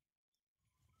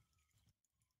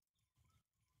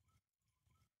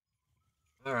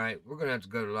 All right, we're gonna have to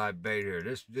go to live bait here.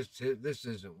 This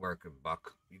isn't working,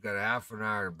 Buck. You got a half an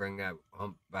hour to bring that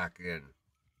hump back in. And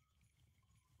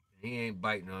he ain't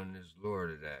biting on this lure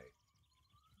today.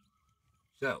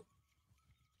 So,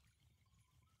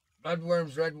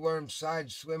 bloodworms, redworms,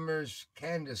 side swimmers,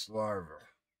 Candace larvae.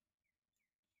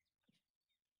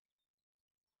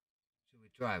 Should we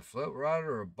try a float rod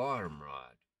or a bottom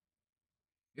rod?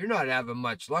 You're not having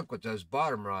much luck with those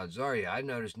bottom rods, are you? I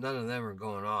noticed none of them are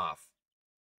going off.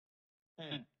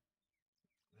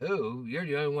 Who? You're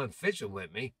the only one fishing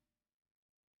with me.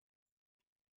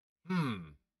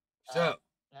 So.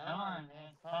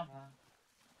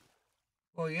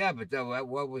 Well, yeah, but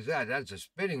what was that? That's a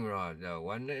spinning rod, though,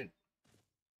 wasn't it?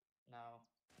 No.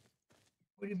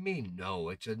 What do you mean, no?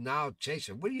 It's a now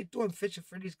chaser. What are you doing fishing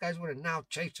for these guys with a now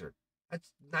chaser?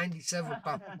 That's 97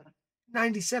 pound,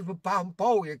 97-pound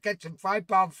pole. You're catching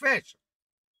 5-pound fish.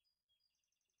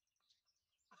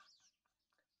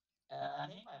 I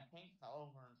think my pink's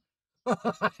over.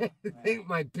 I think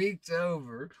my peak's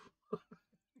over.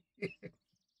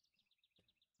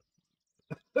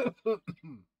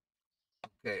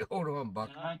 Okay, hold on,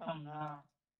 Buck. Can I come now?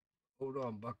 Hold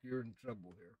on, Buck. You're in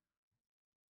trouble here.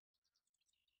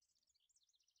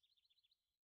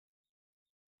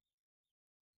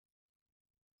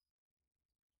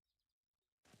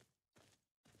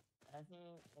 I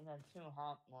think it's a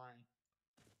 2-hop one.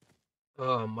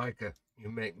 Oh, Micah, you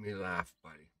make me laugh,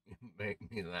 buddy. You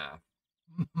make me laugh.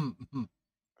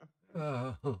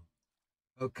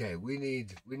 Okay, we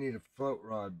need a float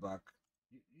rod, Buck.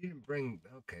 You didn't bring.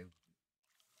 Okay,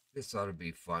 this ought to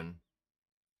be fun.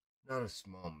 Not a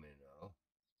small minnow.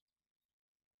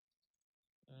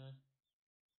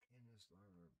 Candace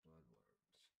larvae bloodworms.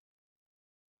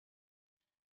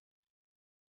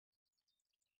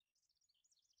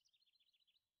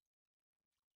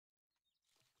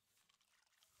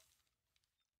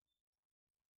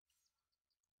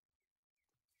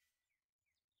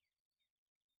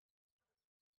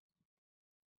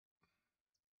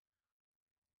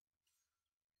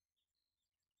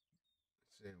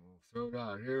 Let's see, we'll throw it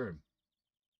out here and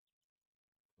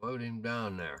float him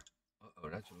down there. Uh-oh,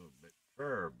 that's a little bit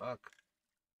fur, Buck.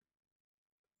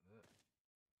 There we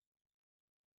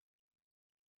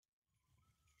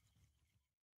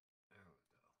go.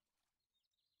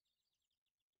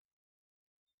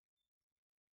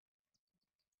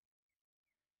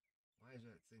 Why is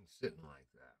that thing sitting like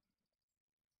that?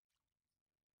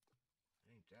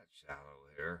 Ain't that shallow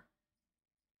here.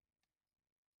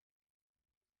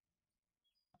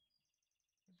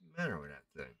 What's the matter with that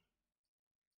thing?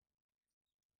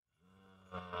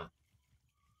 Uh,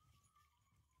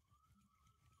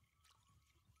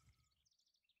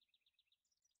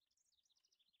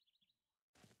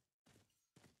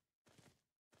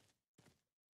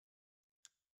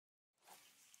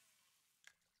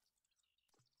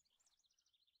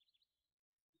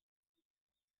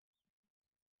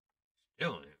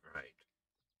 Still ain't right.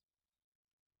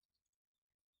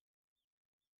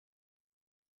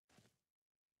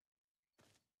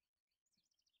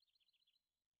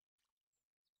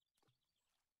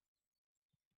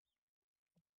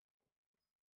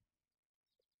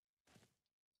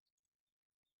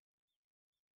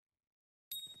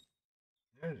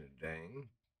 There's a dang.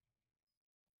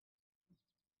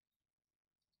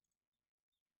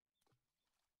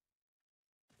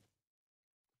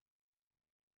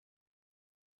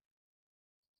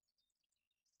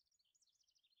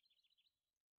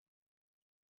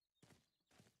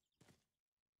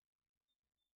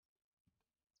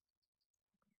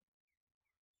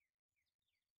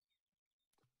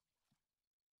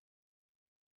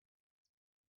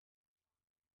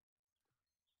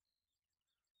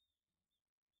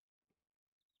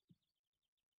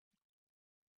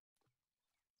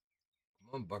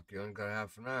 Come on, Buck, you only got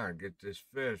half an hour to get this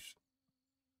fish.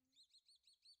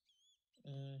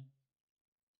 Mm.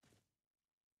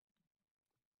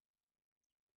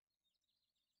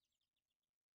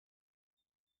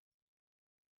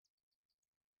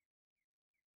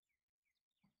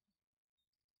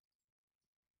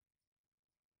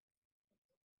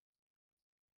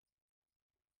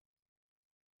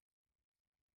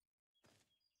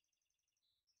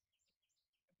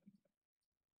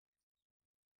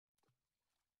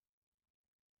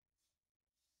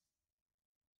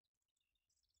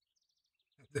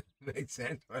 Makes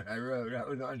sense what I wrote. I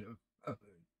was on the phone.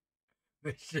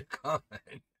 Mr.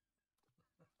 Comment.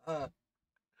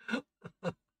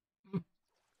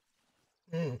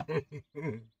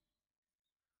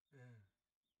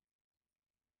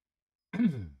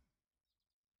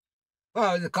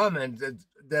 Well, the comment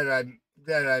that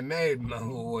I made,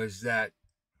 Mo, was that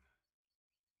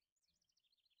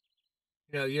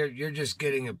you're just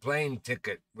getting a plane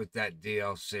ticket with that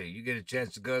DLC. You get a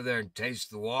chance to go there and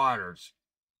taste the waters.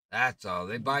 That's all.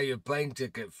 They buy you a plane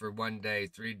ticket for 1 day,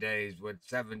 3 days,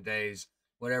 7 days,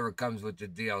 whatever comes with the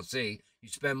DLC. You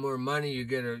spend more money, you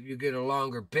get a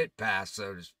longer pit pass,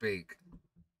 so to speak.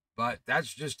 But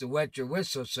that's just to wet your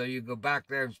whistle, so you go back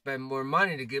there and spend more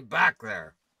money to get back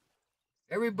there.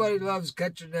 Everybody loves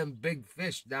catching them big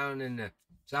fish down in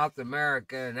South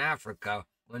America and Africa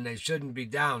when they shouldn't be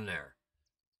down there.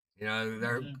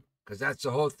 They're because that's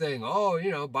the whole thing. Oh,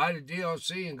 buy the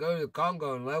DLC and go to the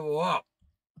Congo and level up.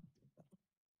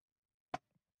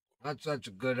 Not such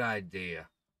a good idea.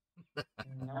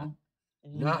 No.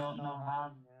 You Not, don't know how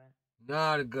to do it.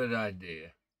 not a good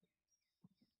idea.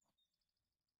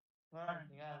 Learn.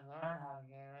 You gotta learn how to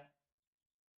get it.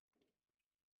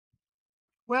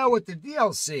 Well, with the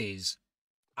DLCs,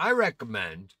 I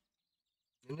recommend,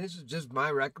 and this is just my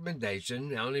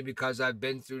recommendation, only because I've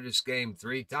been through this game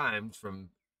 3 times from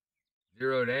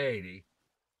 0 to 80.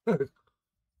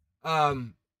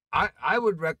 I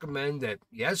would recommend that,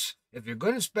 yes, if you're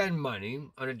going to spend money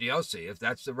on a DLC, if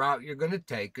that's the route you're going to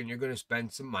take and you're going to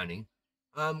spend some money,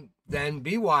 then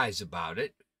be wise about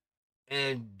it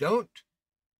and don't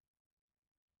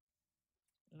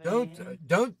get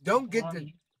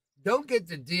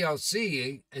the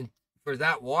DLC and for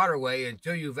that waterway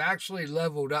until you've actually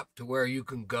leveled up to where you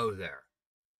can go there.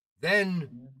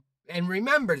 Then, and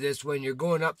remember this when you're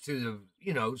going up to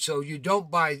so you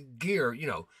don't buy gear,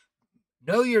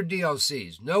 know your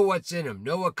DLCs, know what's in them,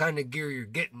 know what kind of gear you're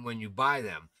getting when you buy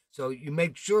them. So you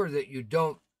make sure that you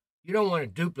don't want to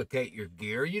duplicate your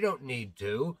gear. You don't need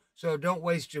to. So don't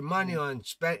waste your money on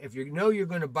if you know you're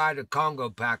going to buy the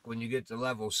Congo pack when you get to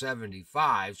level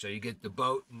 75, so you get the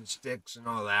boat and the sticks and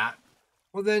all that.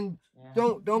 Well, then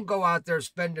don't go out there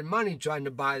spending money trying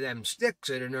to buy them sticks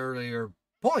at an earlier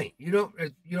point. You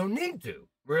don't need to,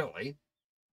 really.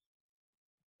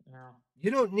 No. You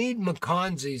don't need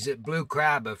McConzies at Blue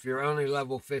Crab if you're only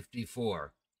level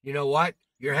 54. You know what?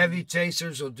 Your heavy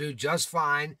chasers will do just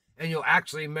fine, and you'll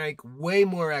actually make way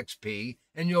more XP,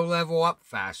 and you'll level up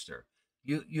faster.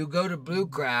 You go to blue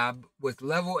crab with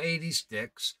level 80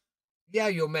 sticks. Yeah,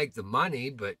 you'll make the money,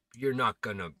 but you're not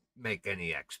gonna make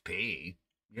any XP.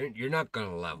 You're not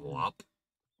gonna level up.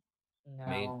 I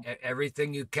mean, No.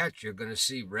 everything you catch, you're gonna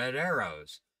see red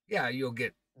arrows. Yeah, you'll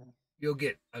get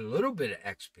a little bit of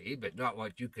XP, but not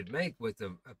what you could make with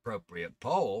the appropriate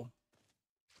pole.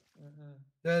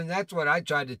 Then that's what I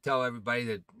tried to tell everybody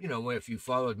that, if you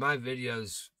followed my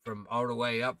videos from all the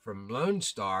way up from Lone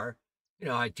Star,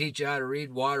 I teach you how to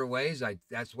read waterways.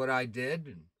 That's what I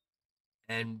did,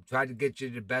 and try to get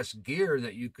you the best gear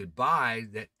that you could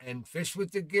buy and fish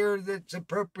with the gear that's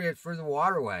appropriate for the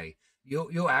waterway.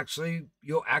 You'll actually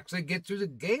get through the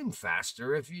game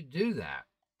faster if you do that,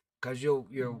 because your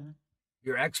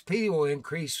XP will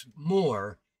increase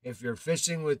more if you're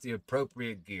fishing with the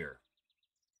appropriate gear.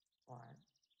 Right.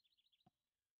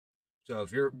 So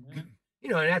if you're, and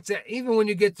that's it. Even when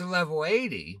you get to level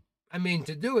 80, I mean,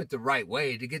 to do it the right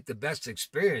way, to get the best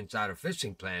experience out of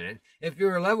Fishing Planet, if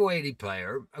you're a level 80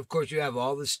 player, of course you have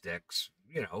all the sticks,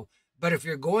 but if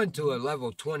you're going to a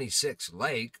level 26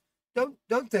 lake, don't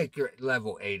take your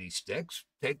level 80 sticks,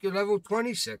 take your level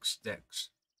 26 sticks,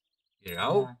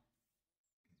 Yeah.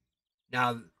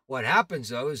 Now, what happens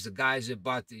though is the guys that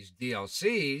bought these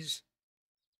DLCs,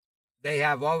 they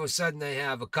have all of a sudden they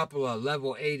have a couple of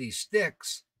level 80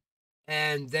 sticks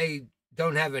and they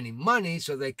don't have any money,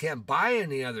 so they can't buy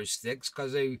any other sticks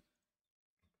because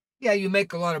you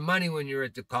make a lot of money when you're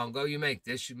at the Congo. You make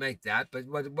this, you make that, but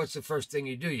what's the first thing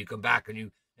you do? You come back and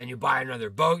you buy another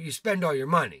boat. You spend all your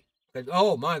money because,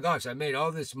 oh my gosh, I made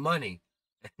all this money,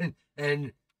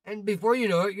 and and before you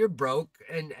know it, you're broke,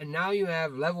 and now you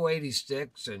have level 80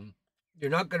 sticks, and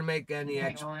you're not going to make any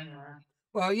extra.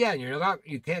 Well, yeah,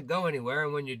 you can't go anywhere,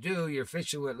 and when you do, you're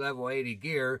fishing with level 80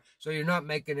 gear, so you're not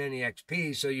making any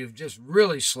XP, so you've just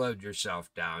really slowed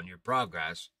yourself down, your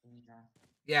progress.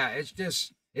 Yeah, it's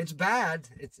bad.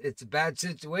 It's a bad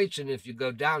situation if you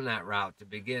go down that route to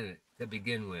begin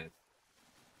with.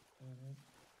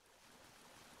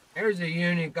 There's a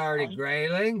unique Arctic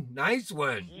Greyling. Nice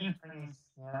one.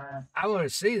 I want to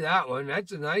see that one.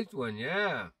 That's a nice one,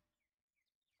 yeah.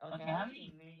 Okay, how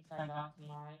many meats I got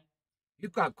tonight? You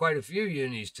caught quite a few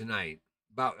unis tonight.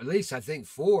 About at least I think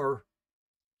 4.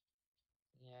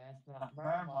 Yeah, it's not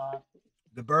burbot.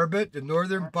 The burbot, the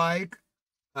northern pike,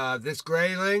 this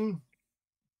grayling.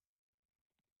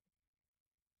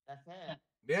 That's it.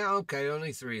 Yeah, okay,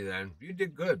 only 3 then. You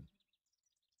did good.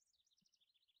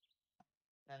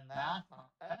 And that's not.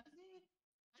 I did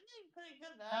pretty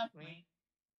good that week.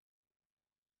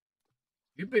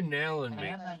 You've been nailing I me.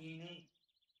 had that unique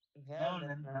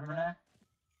golden, remember that?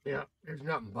 Yeah, there's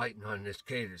nothing biting on this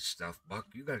Cadence stuff, Buck.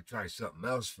 You got to try something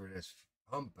else for this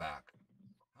humpback.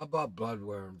 How about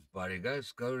bloodworms, buddy?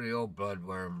 Let's go to the old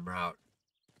bloodworm route.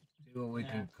 See what we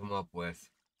can come up with.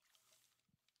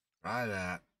 Try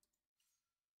that.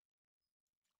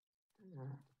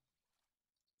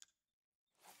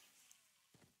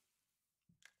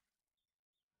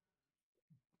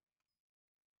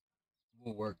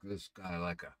 We'll work this guy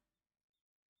like a.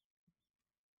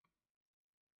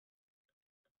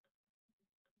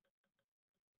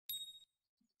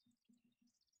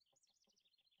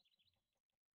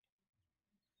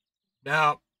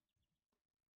 Now,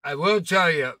 I will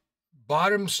tell you,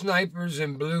 bottom snipers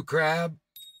and blue crab,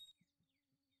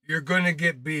 you're going to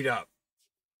get beat up.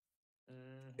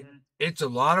 It's a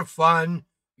lot of fun.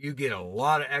 You get a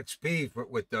lot of XP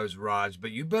with those rods,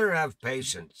 but you better have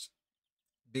patience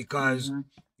because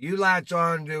you latch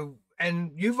on to,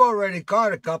 and you've already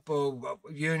caught a couple of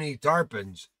uni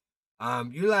tarpons.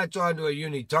 You latch onto a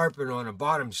uni tarpon on a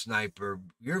bottom sniper,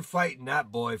 you're fighting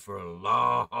that boy for a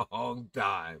long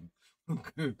time.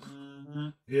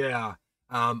 Yeah.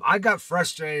 I got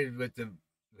frustrated with the.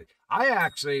 I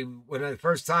actually, when the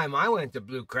first time I went to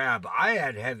blue crab, I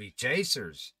had heavy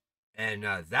chasers, and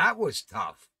that was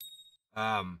tough.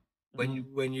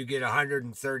 When you get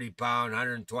 130-pound,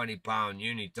 120-pound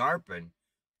uni tarpon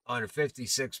on a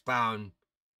 56-pound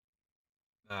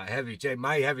heavy chase,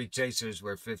 my heavy chasers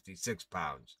were 56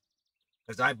 pounds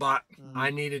because I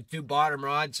needed 2 bottom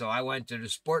rods, so I went to the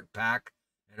sport pack,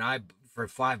 and for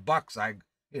 $5 $5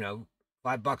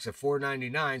 at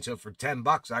 $4.99. So for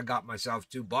 $10, I got myself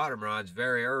 2 bottom rods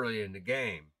very early in the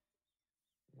game.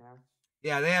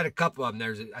 Yeah, they had a couple of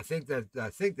them. I think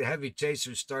the heavy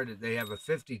chasers started. They have a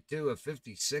 52, a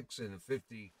 56, and a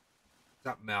 50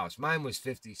 something else. Mine was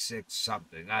 56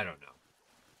 something. I don't know,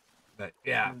 but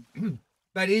yeah.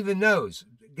 But even those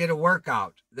get a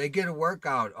workout. They get a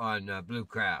workout on blue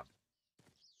crab.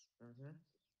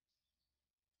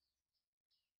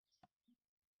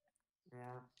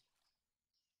 Yeah.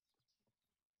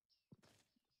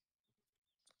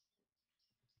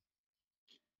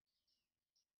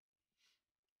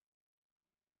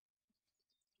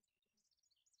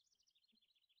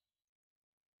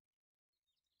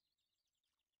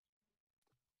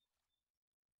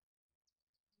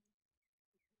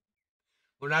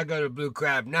 when I go to Blue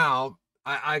Crab now,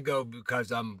 I go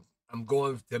because I'm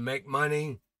going to make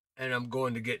money and I'm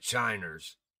going to get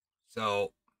shiners.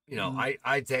 So,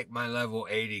 I take my level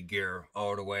 80 gear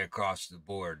all the way across the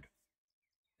board.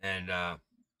 And I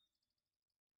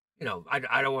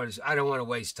don't want to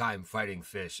waste time fighting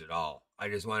fish at all. I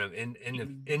just want them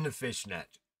in the fish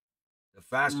net. The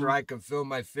faster I can fill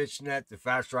my fish net, the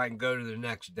faster I can go to the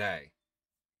next day.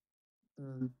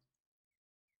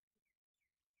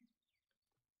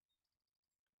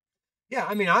 Yeah,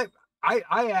 I mean, I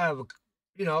have,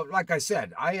 like I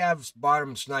said, I have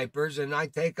bottom snipers, and I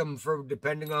take them for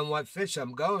depending on what fish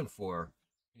I'm going for,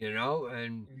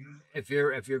 and if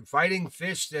you're fighting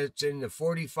fish that's in the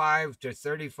 45 to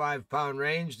 35 pound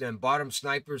range, then bottom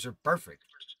snipers are perfect,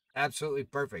 absolutely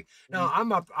perfect. Now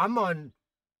I'm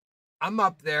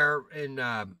up there in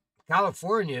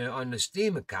California on the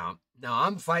Steam account. Now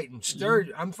I'm fighting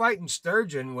sturgeon. I'm fighting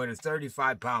sturgeon with a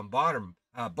 35-pound bottom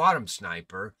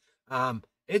sniper.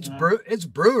 It's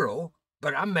brutal,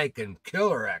 but I'm making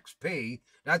killer XP.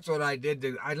 That's what I did.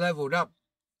 I leveled up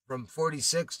from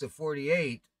 46 to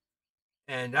 48,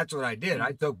 and that's what I did.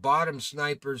 I took bottom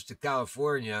snipers to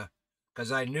California because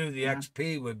I knew the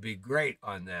XP would be great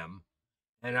on them,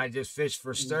 and I just fished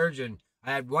for sturgeon.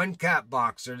 I had one cat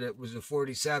boxer that was a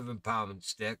 47-pound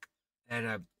stick and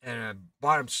a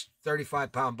bottom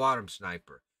 35-pound bottom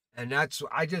sniper. And I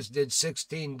just did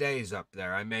 16 days up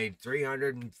there. I made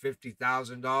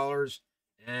 $350,000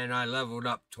 and I leveled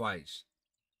up twice.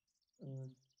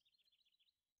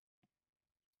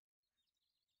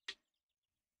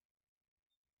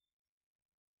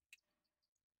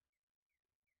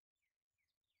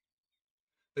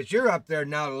 But you're up there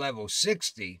now to level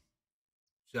 60.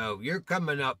 So you're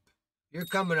coming up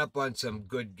on some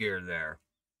good gear there.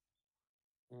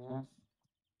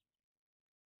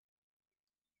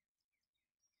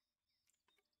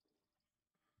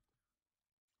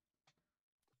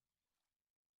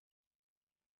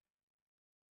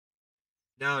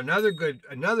 Now another good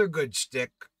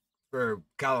stick for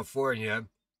California,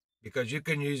 because you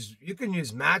can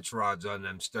use match rods on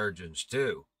them sturgeons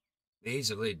too.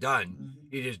 Easily done.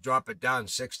 You just drop it down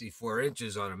 64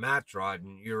 inches on a match rod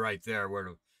and you're right there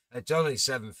where it's only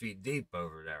 7 feet deep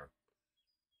over there.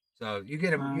 So you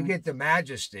get the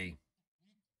Majesty.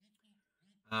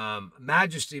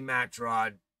 Majesty match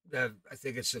rod. I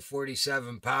think it's a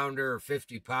 47-pounder or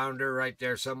 50-pounder right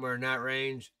there, somewhere in that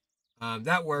range.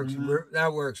 That works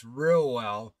real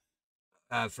well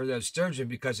for those sturgeon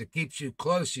because it keeps you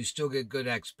close. You still get good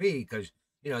XP because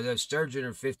those sturgeon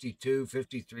are 52,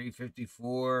 53,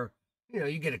 54.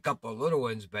 You get a couple of little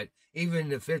ones, but even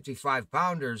the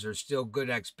 55-pounders are still good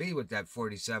XP with that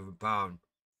 47-pound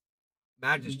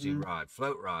Majesty rod,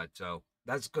 float rod. So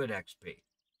that's good XP.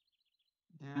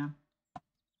 Yeah.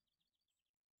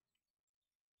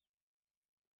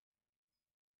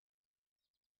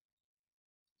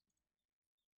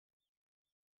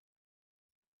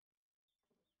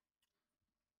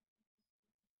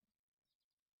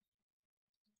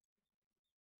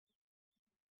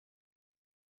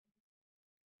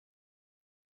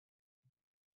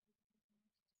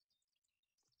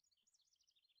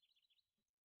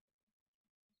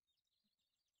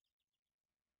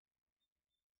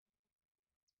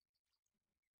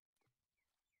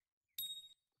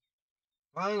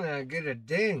 Finally, I get a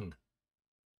ding.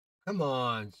 Come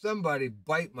on, somebody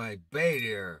bite my bait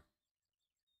here.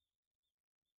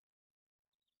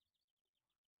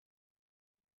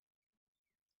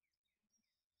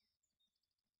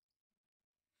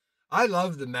 I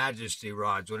love the Majesty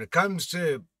rods. When it comes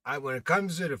to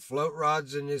the float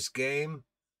rods in this game,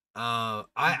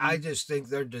 I just think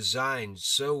they're designed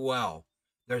so well.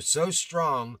 They're so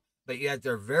strong, but yet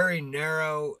they're very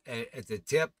narrow at the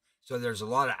tip, so there's a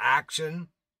lot of action.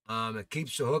 It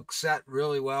keeps the hook set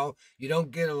really well. You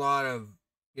don't get a lot of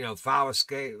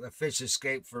fish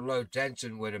escape for low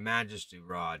tension with a Majesty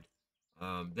rod.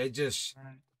 They're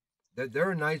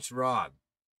a nice rod.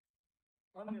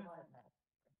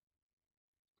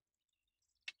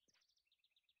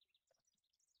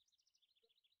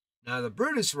 Now the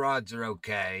Brutus rods are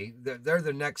okay. They're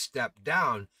the next step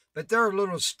down, but they're a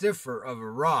little stiffer of a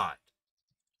rod.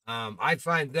 I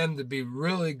find them to be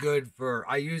really good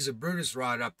I use a Brutus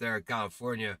rod up there in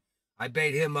California. I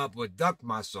bait him up with duck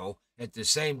muscle at the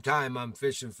same time I'm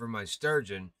fishing for my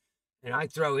sturgeon. And I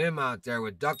throw him out there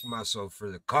with duck muscle for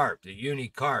the carp, the uni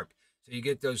carp. So you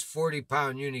get those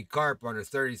 40-pound uni carp on a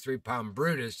 33-pound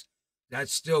Brutus.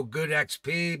 That's still good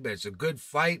XP, but it's a good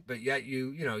fight, but yet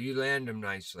you land them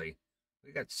nicely.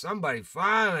 We got somebody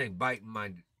finally biting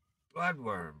my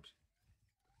bloodworms.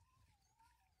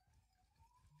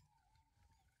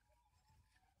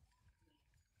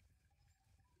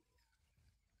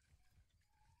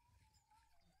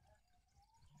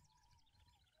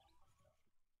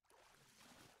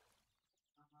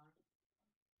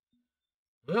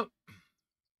 Well,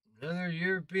 another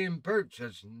European perch.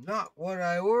 That's not what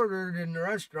I ordered in the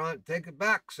restaurant. Take it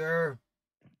back, sir.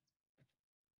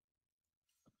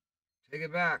 Take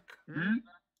it back. Hmm?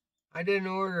 I didn't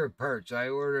order a perch. I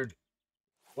ordered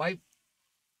white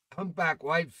humpback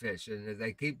whitefish, and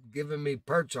they keep giving me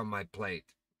perch on my plate.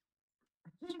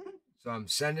 So I'm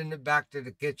sending it back to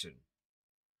the kitchen.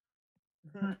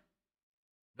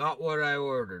 Not what I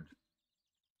ordered.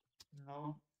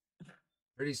 No.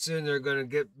 Pretty soon they're going to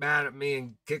get mad at me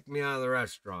and kick me out of the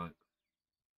restaurant.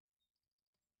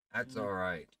 That's all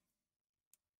right.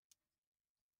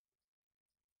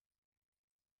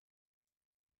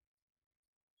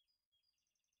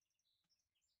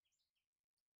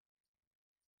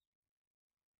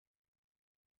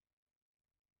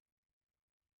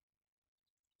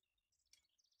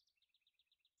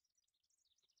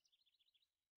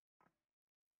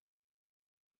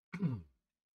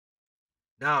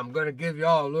 Now I'm going to give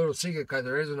y'all a little secret because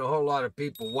there isn't a whole lot of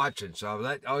people watching. So I'll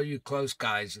let all you close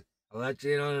guys, I'll let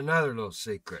you in on another little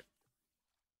secret.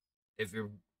 If you're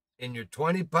in your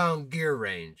 20-pound gear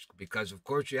range, because of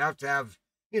course you have to have,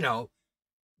 you got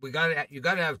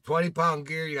to have 20-pound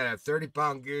gear, you got to have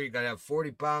 30-pound gear, you got to have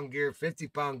 40-pound gear,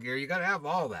 50-pound gear, you got to have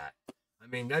all that. I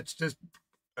mean, that's just,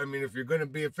 if you're going to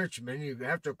be a fisherman, you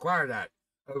have to acquire that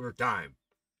over time.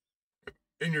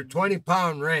 In your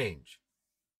 20-pound range,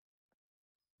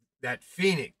 that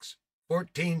Phoenix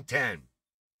 1410,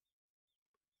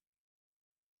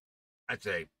 I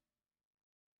think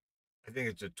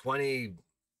it's a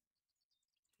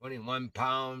 21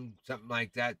 pound, something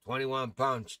like that,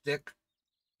 21-pound stick.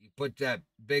 You put that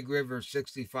Big River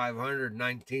 6500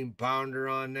 19-pounder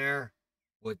on there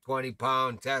with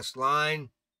 20-pound test line,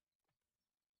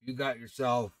 you got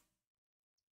yourself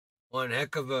one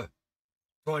heck of a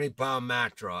 20-pound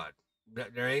match rod.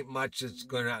 There ain't much that's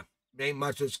gonna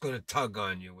tug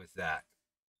on you with that.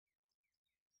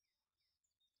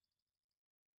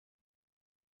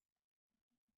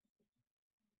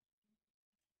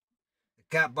 The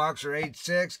Cat Boxer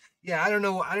 8.6. Yeah, I don't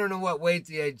know what weight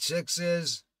the 8.6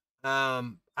 is. I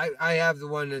have the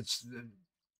one that's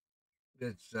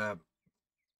I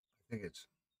think it's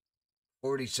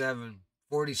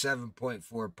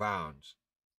 47.4 pounds.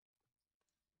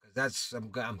 Because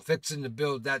I'm fixing to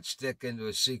build that stick into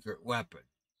a secret weapon.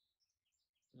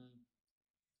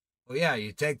 Well, yeah,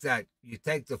 you take the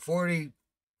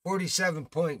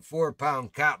 47.4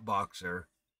 pound cat boxer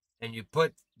and you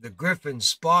put the Griffin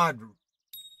Spod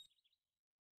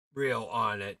reel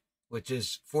on it, which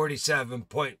is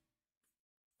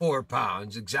 47.4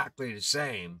 pounds, exactly the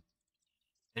same.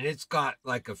 And it's got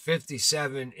like a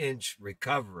 57-inch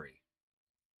recovery.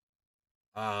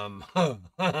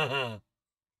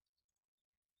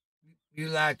 You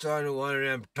latch onto one of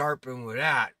them tarpon with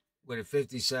that, with a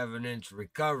 57-inch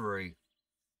recovery,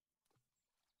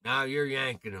 now you're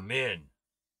yanking them in.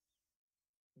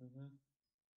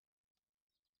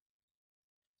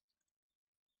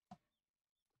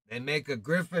 They make a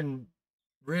Griffin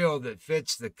reel that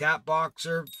fits the Cat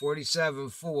Boxer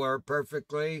 47.4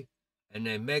 perfectly, and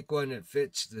they make one that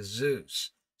fits the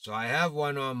Zeus. So I have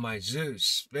one on my Zeus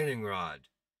spinning rod.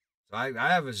 So I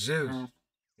have a Zeus.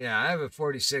 Yeah, I have a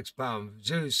 46-pound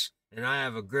Zeus, and I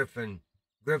have a Griffin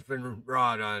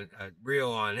rod on a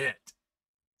reel on it.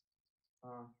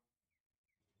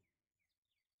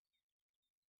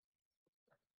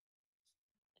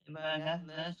 But I guess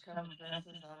this is I'm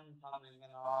probably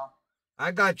gonna.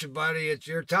 I got you, buddy. It's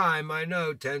your time. I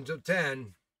know. 10 to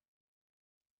 10.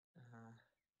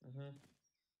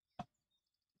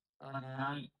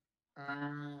 Okay,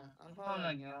 I'm probably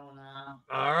gonna go now.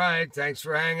 All right. Thanks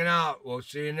for hanging out. We'll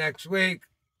see you next week.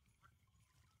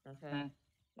 Okay.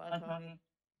 Bye, Tony.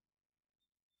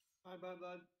 Bye,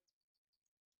 bud.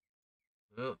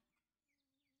 Well,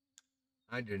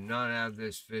 I do not have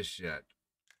this fish yet.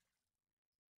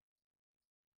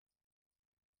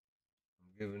 I'm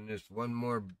giving this one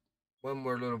more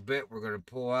little bit. We're going to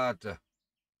pull out the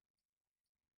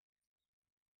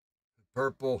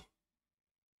purple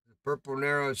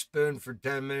narrow spoon for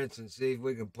 10 minutes and see if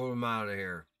we can pull them out of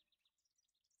here.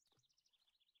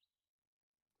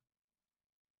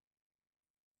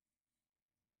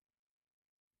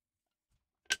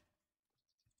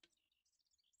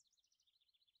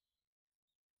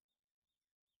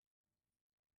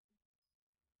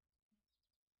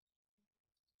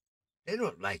 They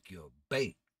don't like your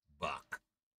bait, Buck.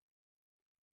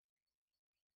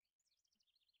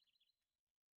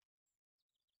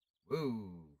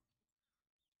 Woo.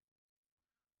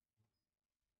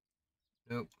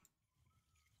 Nope.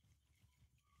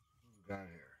 What we got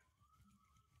here?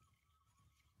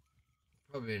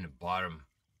 Probably in the bottom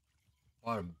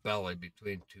bottom belly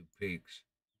between two peaks.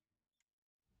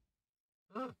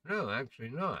 Oh, no, actually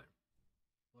not.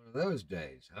 One of those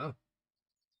days, huh?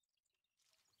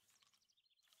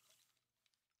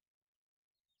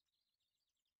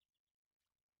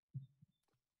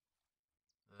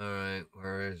 All right,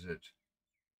 where is it?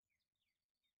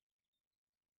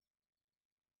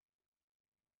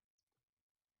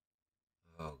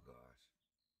 Oh, gosh.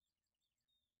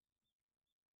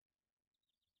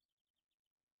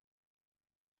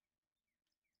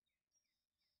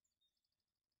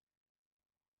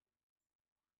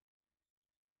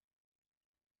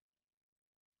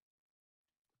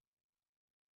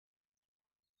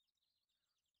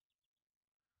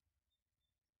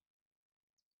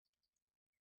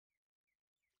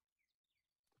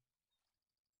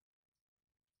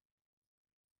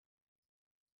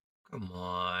 Come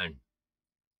on.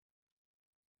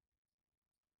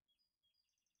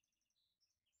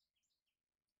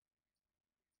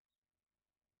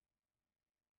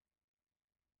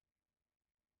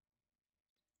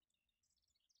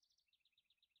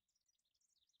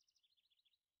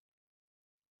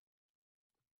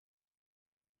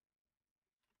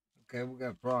 Okay, we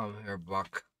got a problem here,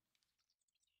 Buck.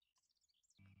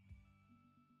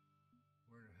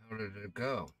 Where the hell did it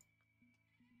go?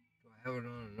 Do I have it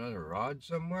on another rod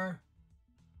somewhere?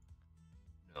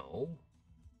 No.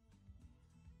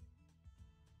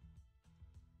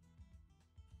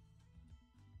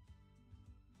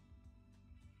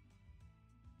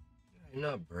 Did I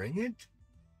not bring it?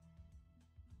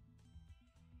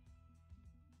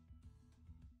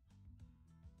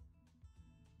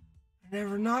 I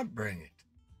never not bring it.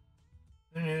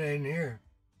 And it ain't here.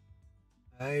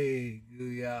 Hey,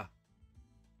 yeah.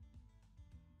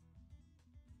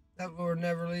 That lure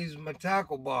never leaves my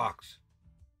tackle box.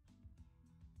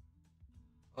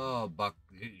 Oh, Buck,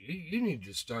 you need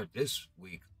to start this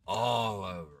week all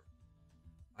over.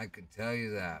 I can tell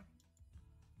you that.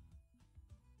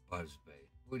 Buzzbait.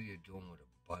 What are you doing with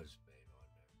a buzzbait on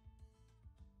there?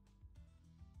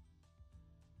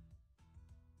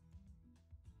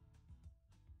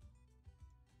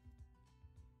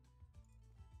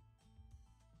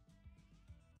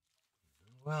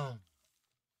 Well,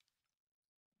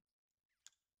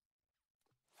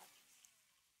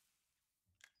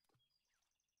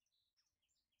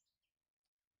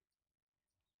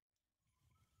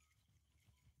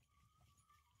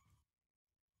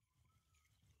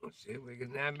 let's see if we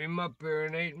can nab him up here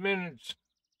in 8 minutes.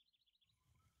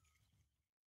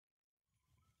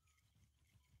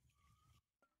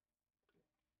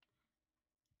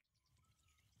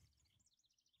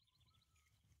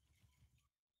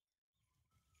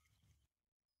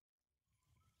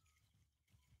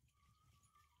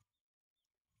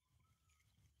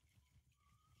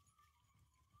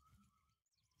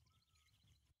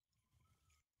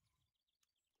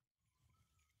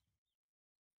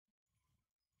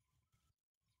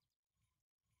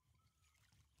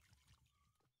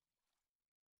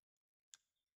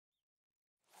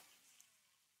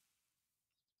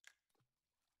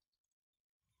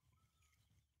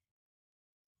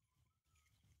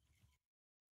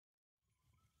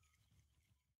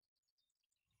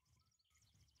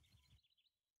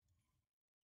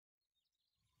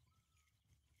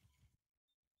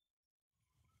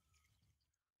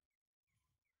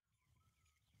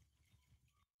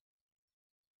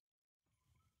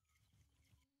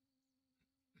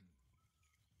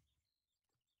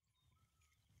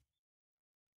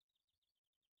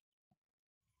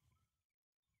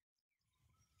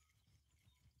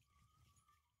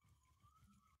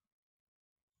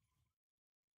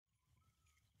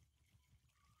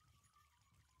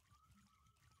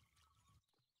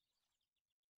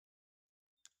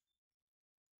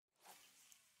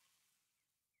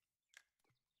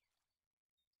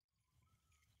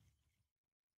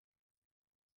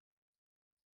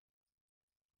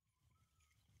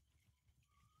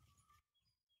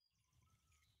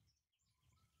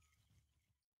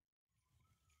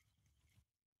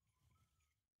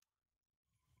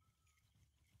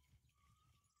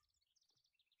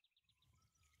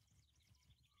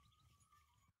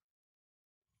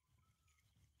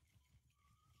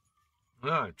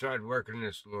 Well, I tried working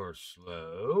this lure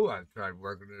slow. I tried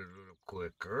working it a little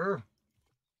quicker.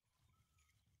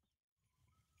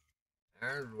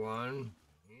 There's one.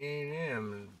 He ain't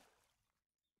him.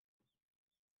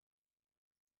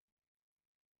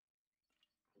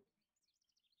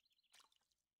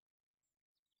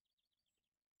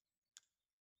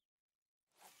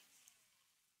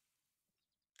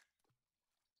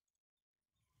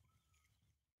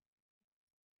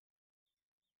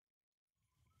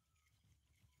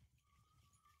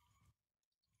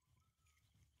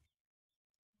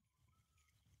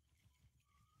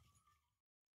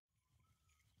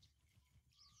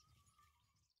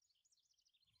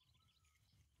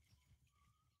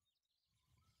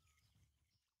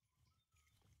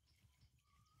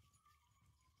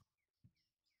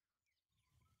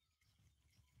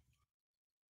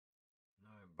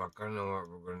 Buck. I know what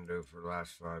we're going to do for the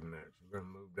last 5 minutes. We're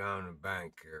going to move down the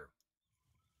bank here.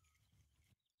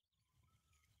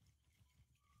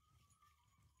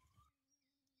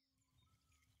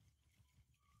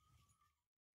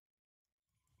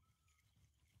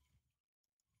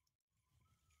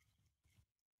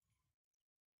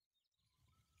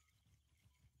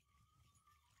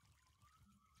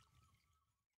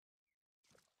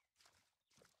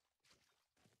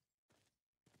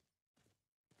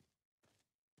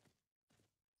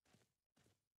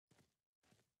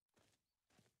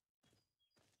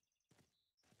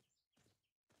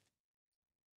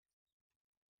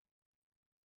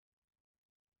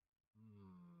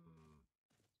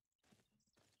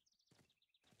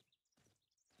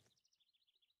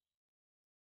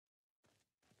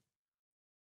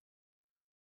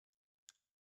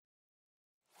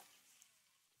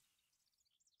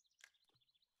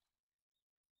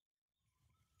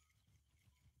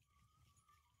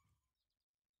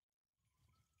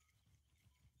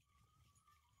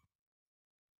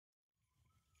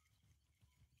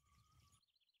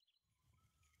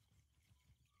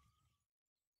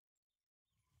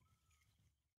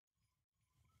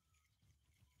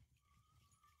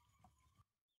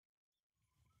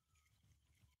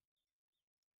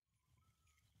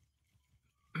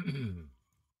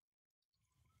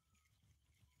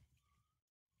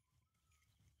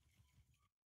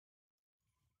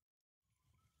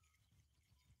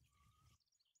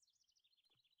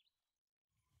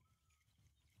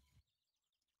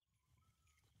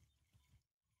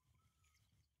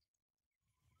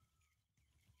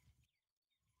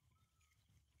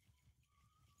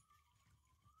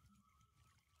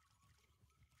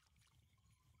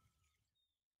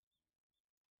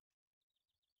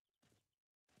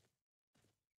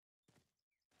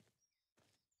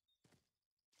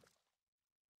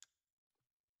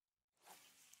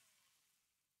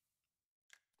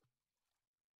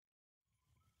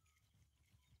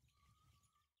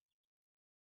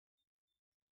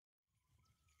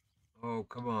 Oh,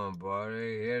 come on,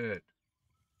 buddy. Hit it.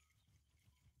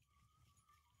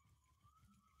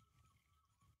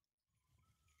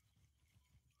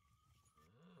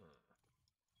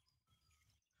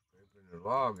 Scraping the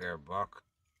log there, Buck.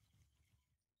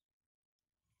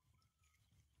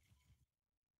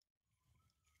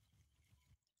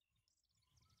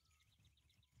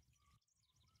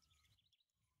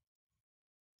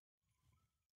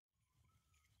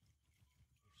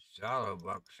 Shallow,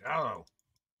 Buck, shallow.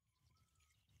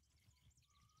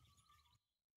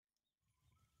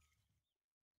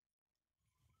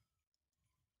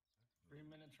 Three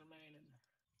minutes remaining.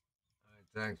 All right,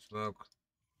 thanks, Smoke.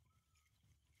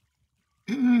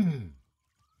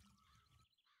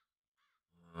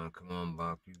 Oh, come on,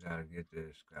 Buck. You gotta get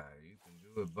this guy. You can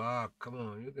do it, Buck. Come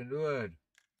on, you can do it.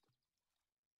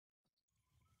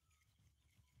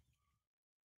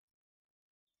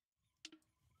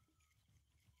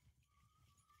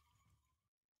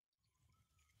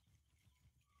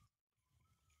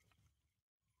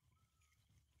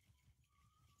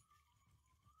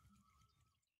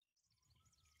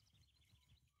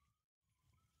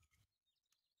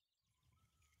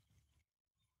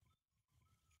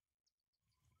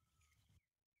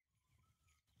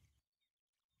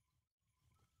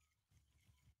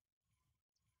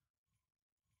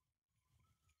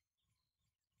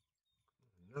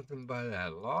 Nothing by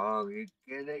that log. You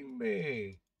kidding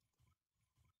me?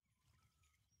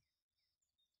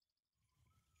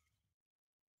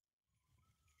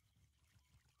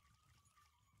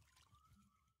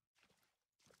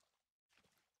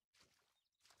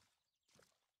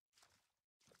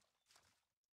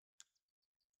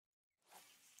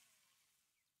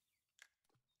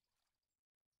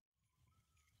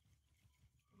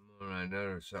 Come on, I know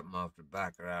there's something off the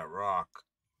back of that rock.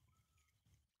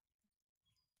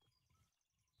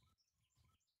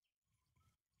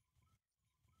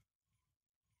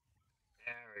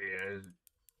 There he is.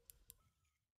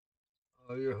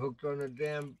 Oh, you're hooked on the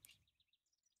damn.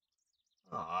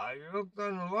 Ah, you're hooked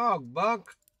on the log,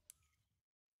 Buck.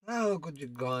 Now look what you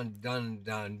gone done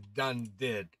did.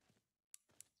 There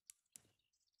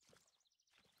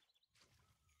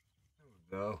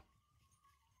we go.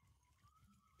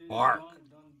 Bark.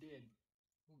 Done did.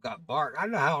 Who got bark? I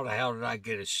know how the hell did I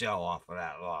get a shell off of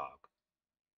that log?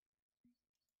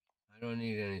 I don't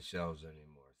need any shells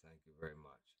anymore. Thank you very much.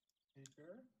 You sure?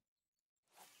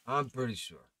 I'm pretty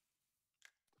sure.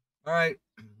 All right.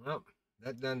 Well,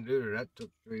 that done do it. That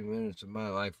took 3 minutes of my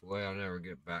life away. I'll never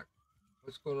get back.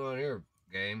 What's going on here,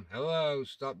 game? Hello.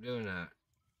 Stop doing that.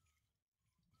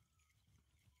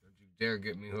 Don't you dare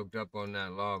get me hooked up on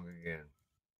that log again.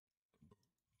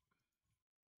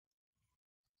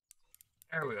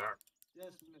 There we are.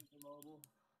 Yes, Mr. Mobile.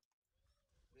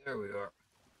 There we are.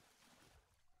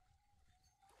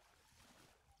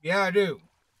 Yeah, I do.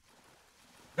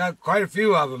 Got quite a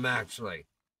few of them, actually.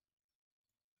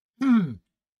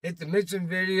 Hit the missing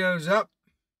videos up.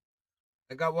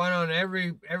 I got one on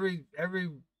every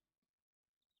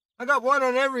I got one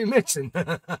on every mission.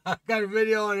 I got a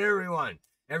video on every one.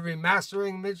 Every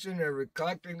mastering mission, every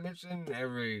collecting mission,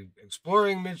 every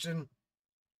exploring mission.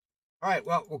 All right,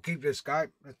 well, we'll keep this guy.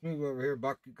 Let's move over here,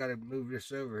 Buck. You got to move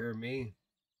this over here, me.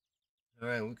 All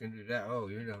right, we can do that. Oh,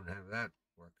 you don't have that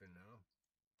working now.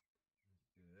 Let's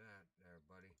do that there,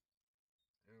 buddy.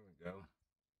 There we go.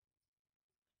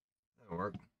 That'll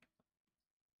work.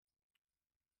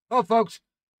 Well, folks,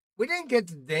 we didn't get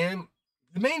the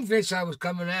main fish I was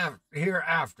coming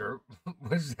after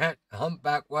was that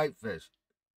humpback whitefish,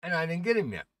 and I didn't get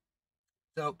him yet.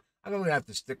 So I'm going to have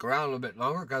to stick around a little bit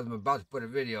longer because I'm about to put a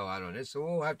video out on it. So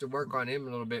we'll have to work on him a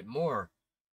little bit more.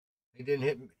 He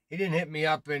didn't hit me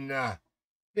up in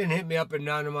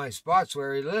none of my spots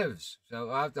where he lives. So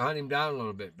I'll have to hunt him down a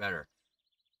little bit better.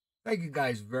 Thank you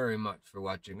guys very much for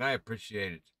watching. I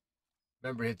appreciate it.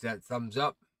 Remember, hit that thumbs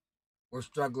up. We're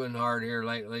struggling hard here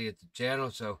lately at the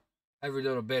channel, so every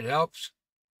little bit helps.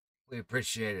 We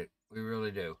appreciate it. We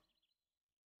really do.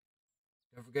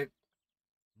 Don't forget,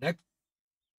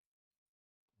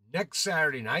 next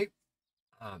Saturday night,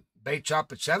 bait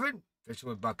chop at 7, fishing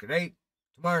with Buck at 8.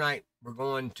 Tomorrow night, we're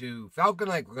going to Falcon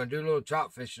Lake. We're going to do a little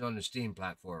trout fishing on the Steam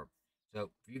platform.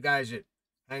 So for you guys that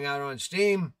hang out on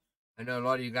Steam, I know a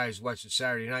lot of you guys watch the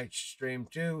Saturday night stream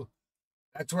too.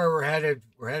 That's where we're headed.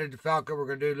 We're headed to Falcon. We're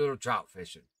going to do a little trout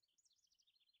fishing.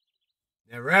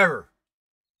 Never ever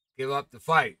give up the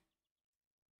fight.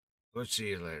 We'll see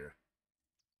you later.